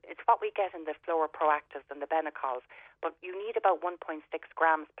 And it's what we get in the fluoroproactives and the Benecols. But you need about 1.6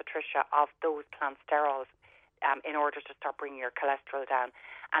 grams, Patricia, of those plant sterols in order to start bringing your cholesterol down.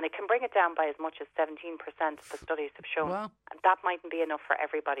 And it can bring it down by as much as 17%, the studies have shown. Wow. And that mightn't be enough for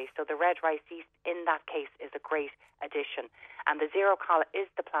everybody. So the red rice yeast in that case is a great addition. And the Zero-Col is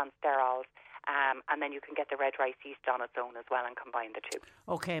the plant sterols. And then you can get the red rice yeast on its own as well and combine the two.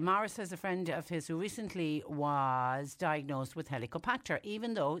 OK, Morris has a friend of his who recently was diagnosed with Helicobacter,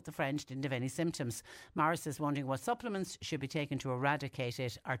 even though the friend didn't have any symptoms. Morris is wondering what supplements should be taken to eradicate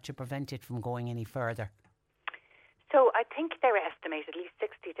it or to prevent it from going any further. So I think they estimate at least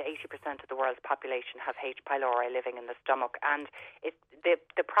 60 to 80% of the world's population have H. pylori living in the stomach. And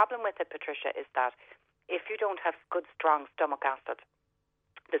the problem with it, Patricia, is that if you don't have good, strong stomach acid,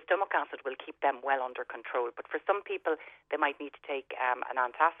 the stomach acid will keep them well under control. But for some people, they might need to take an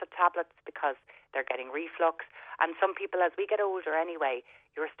antacid tablets because they're getting reflux. And some people, as we get older anyway,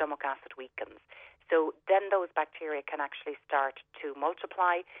 your stomach acid weakens. So then those bacteria can actually start to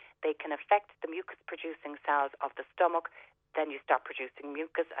multiply. They can affect the mucus-producing cells of the stomach. Then you start producing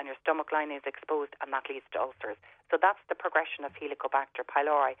mucus and your stomach lining is exposed, and that leads to ulcers. So that's the progression of Helicobacter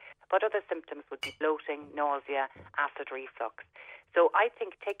pylori. But other symptoms would be bloating, nausea, acid reflux. So I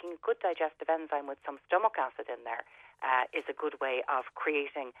think taking a good digestive enzyme with some stomach acid in there is a good way of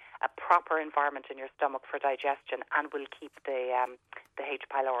creating a proper environment in your stomach for digestion and will keep the H.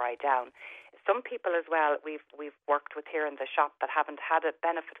 pylori down. Some people as well we've worked with here in the shop that haven't had a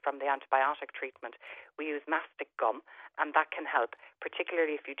benefit from the antibiotic treatment. We use mastic gum, and that can help,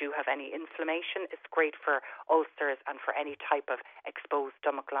 particularly if you do have any inflammation. It's great for ulcers and for any type of exposed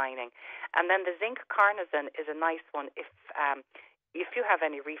stomach lining. And then the zinc carnosine is a nice one if you have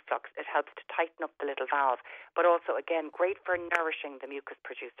any reflux. It helps to tighten up the little valve, but also, again, great for nourishing the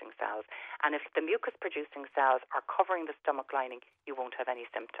mucus-producing cells. And if the mucus-producing cells are covering the stomach lining, you won't have any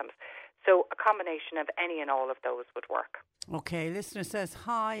symptoms. So a combination of any and all of those would work. OK, listener says,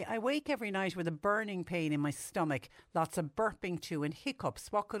 hi, I wake every night with a burning pain in my stomach, lots of burping too and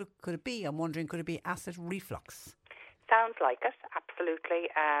hiccups. What could it be? I'm wondering, could it be acid reflux? Sounds like it, absolutely.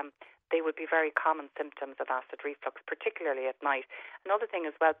 They would be very common symptoms of acid reflux, particularly at night. Another thing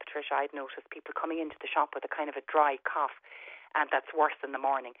as well, Patricia, I'd noticed people coming into the shop with a kind of a dry cough, and that's worse in the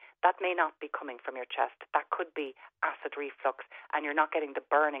morning. That may not be coming from your chest. That could be acid reflux, and you're not getting the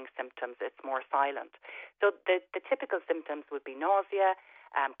burning symptoms. It's more silent. So the typical symptoms would be nausea,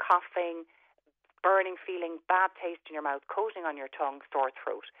 coughing, burning feeling, bad taste in your mouth, coating on your tongue, sore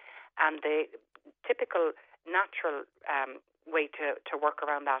throat. And the typical natural way to work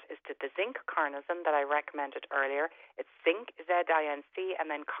around that is the zinc carnosine that I recommended earlier. It's zinc, Z-I-N-C, and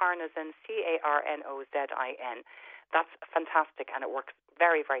then carnosine, C-A-R-N-O-Z-I-N. That's fantastic, and it works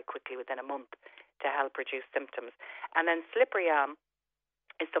very, very quickly within a month to help reduce symptoms. And then Slipperyelm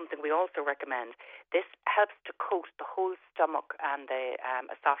is something we also recommend. This helps to coat the whole stomach and the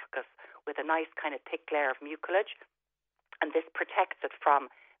esophagus with a nice kind of thick layer of mucilage, and this protects it from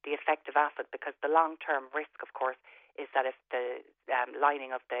the effect of acid, because the long-term risk, of course, is that if the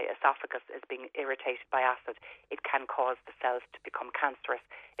lining of the esophagus is being irritated by acid, it can cause the cells to become cancerous.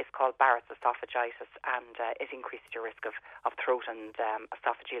 It's called Barrett's esophagitis, and it increases your risk of throat and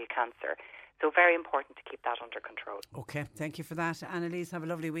esophageal cancer. So very important to keep that under control. OK, thank you for that. Annalise, have a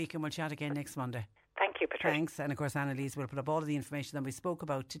lovely week, and we'll chat again next Monday. Thank you, Patricia. Thanks. And of course, Annalise will put up all of the information that we spoke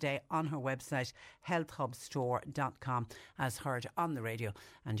about today on her website, healthhubstore.com, as heard on the radio.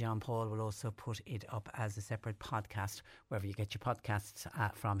 And John Paul will also put it up as a separate podcast, wherever you get your podcasts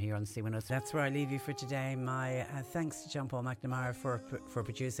from here on C103. That's where I leave you for today. My thanks to John Paul McNamara for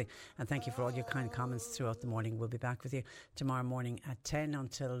producing. And thank you for all your kind comments throughout the morning. We'll be back with you tomorrow morning at 10.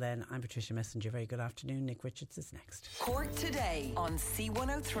 Until then, I'm Patricia Messenger. Very good afternoon. Nick Richards is next. Cork Today on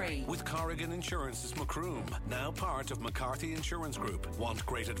C103. With Corrigan Insurance's Macroom, now part of McCarthy Insurance Group. Want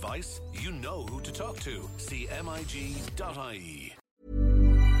great advice? You know who to talk to. See MIG.ie.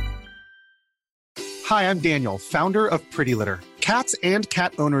 Hi, I'm Daniel, founder of Pretty Litter. Cats and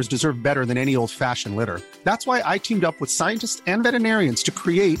cat owners deserve better than any old-fashioned litter. That's why I teamed up with scientists and veterinarians to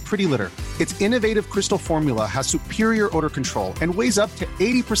create Pretty Litter. Its innovative crystal formula has superior odor control and weighs up to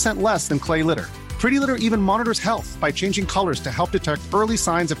 80% less than clay litter. Pretty Litter even monitors health by changing colors to help detect early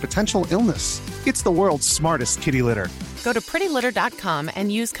signs of potential illness. It's the world's smartest kitty litter. Go to prettylitter.com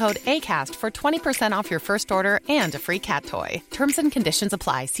and use code ACAST for 20% off your first order and a free cat toy. Terms and conditions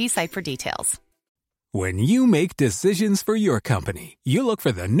apply. See site for details. When you make decisions for your company, you look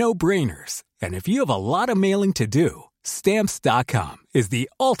for the no-brainers. And if you have a lot of mailing to do, Stamps.com is the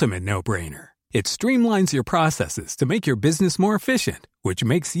ultimate no-brainer. It streamlines your processes to make your business more efficient, which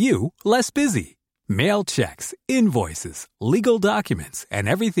makes you less busy. Mail checks, invoices, legal documents, and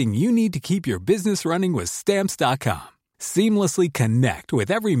everything you need to keep your business running with Stamps.com. Seamlessly connect with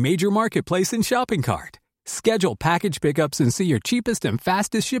every major marketplace and shopping cart. Schedule package pickups and see your cheapest and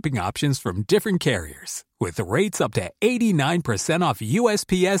fastest shipping options from different carriers, with rates up to 89% off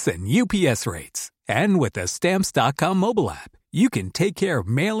USPS and UPS rates. And with the Stamps.com mobile app, you can take care of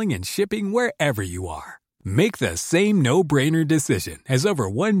mailing and shipping wherever you are. Make the same no-brainer decision as over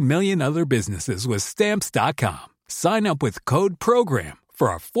 1 million other businesses with Stamps.com. Sign up with code PROGRAM for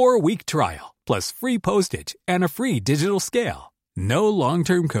a 4-week trial, plus free postage and a free digital scale. No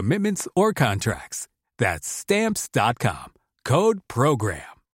long-term commitments or contracts. That's Stamps.com. Code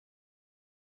PROGRAM.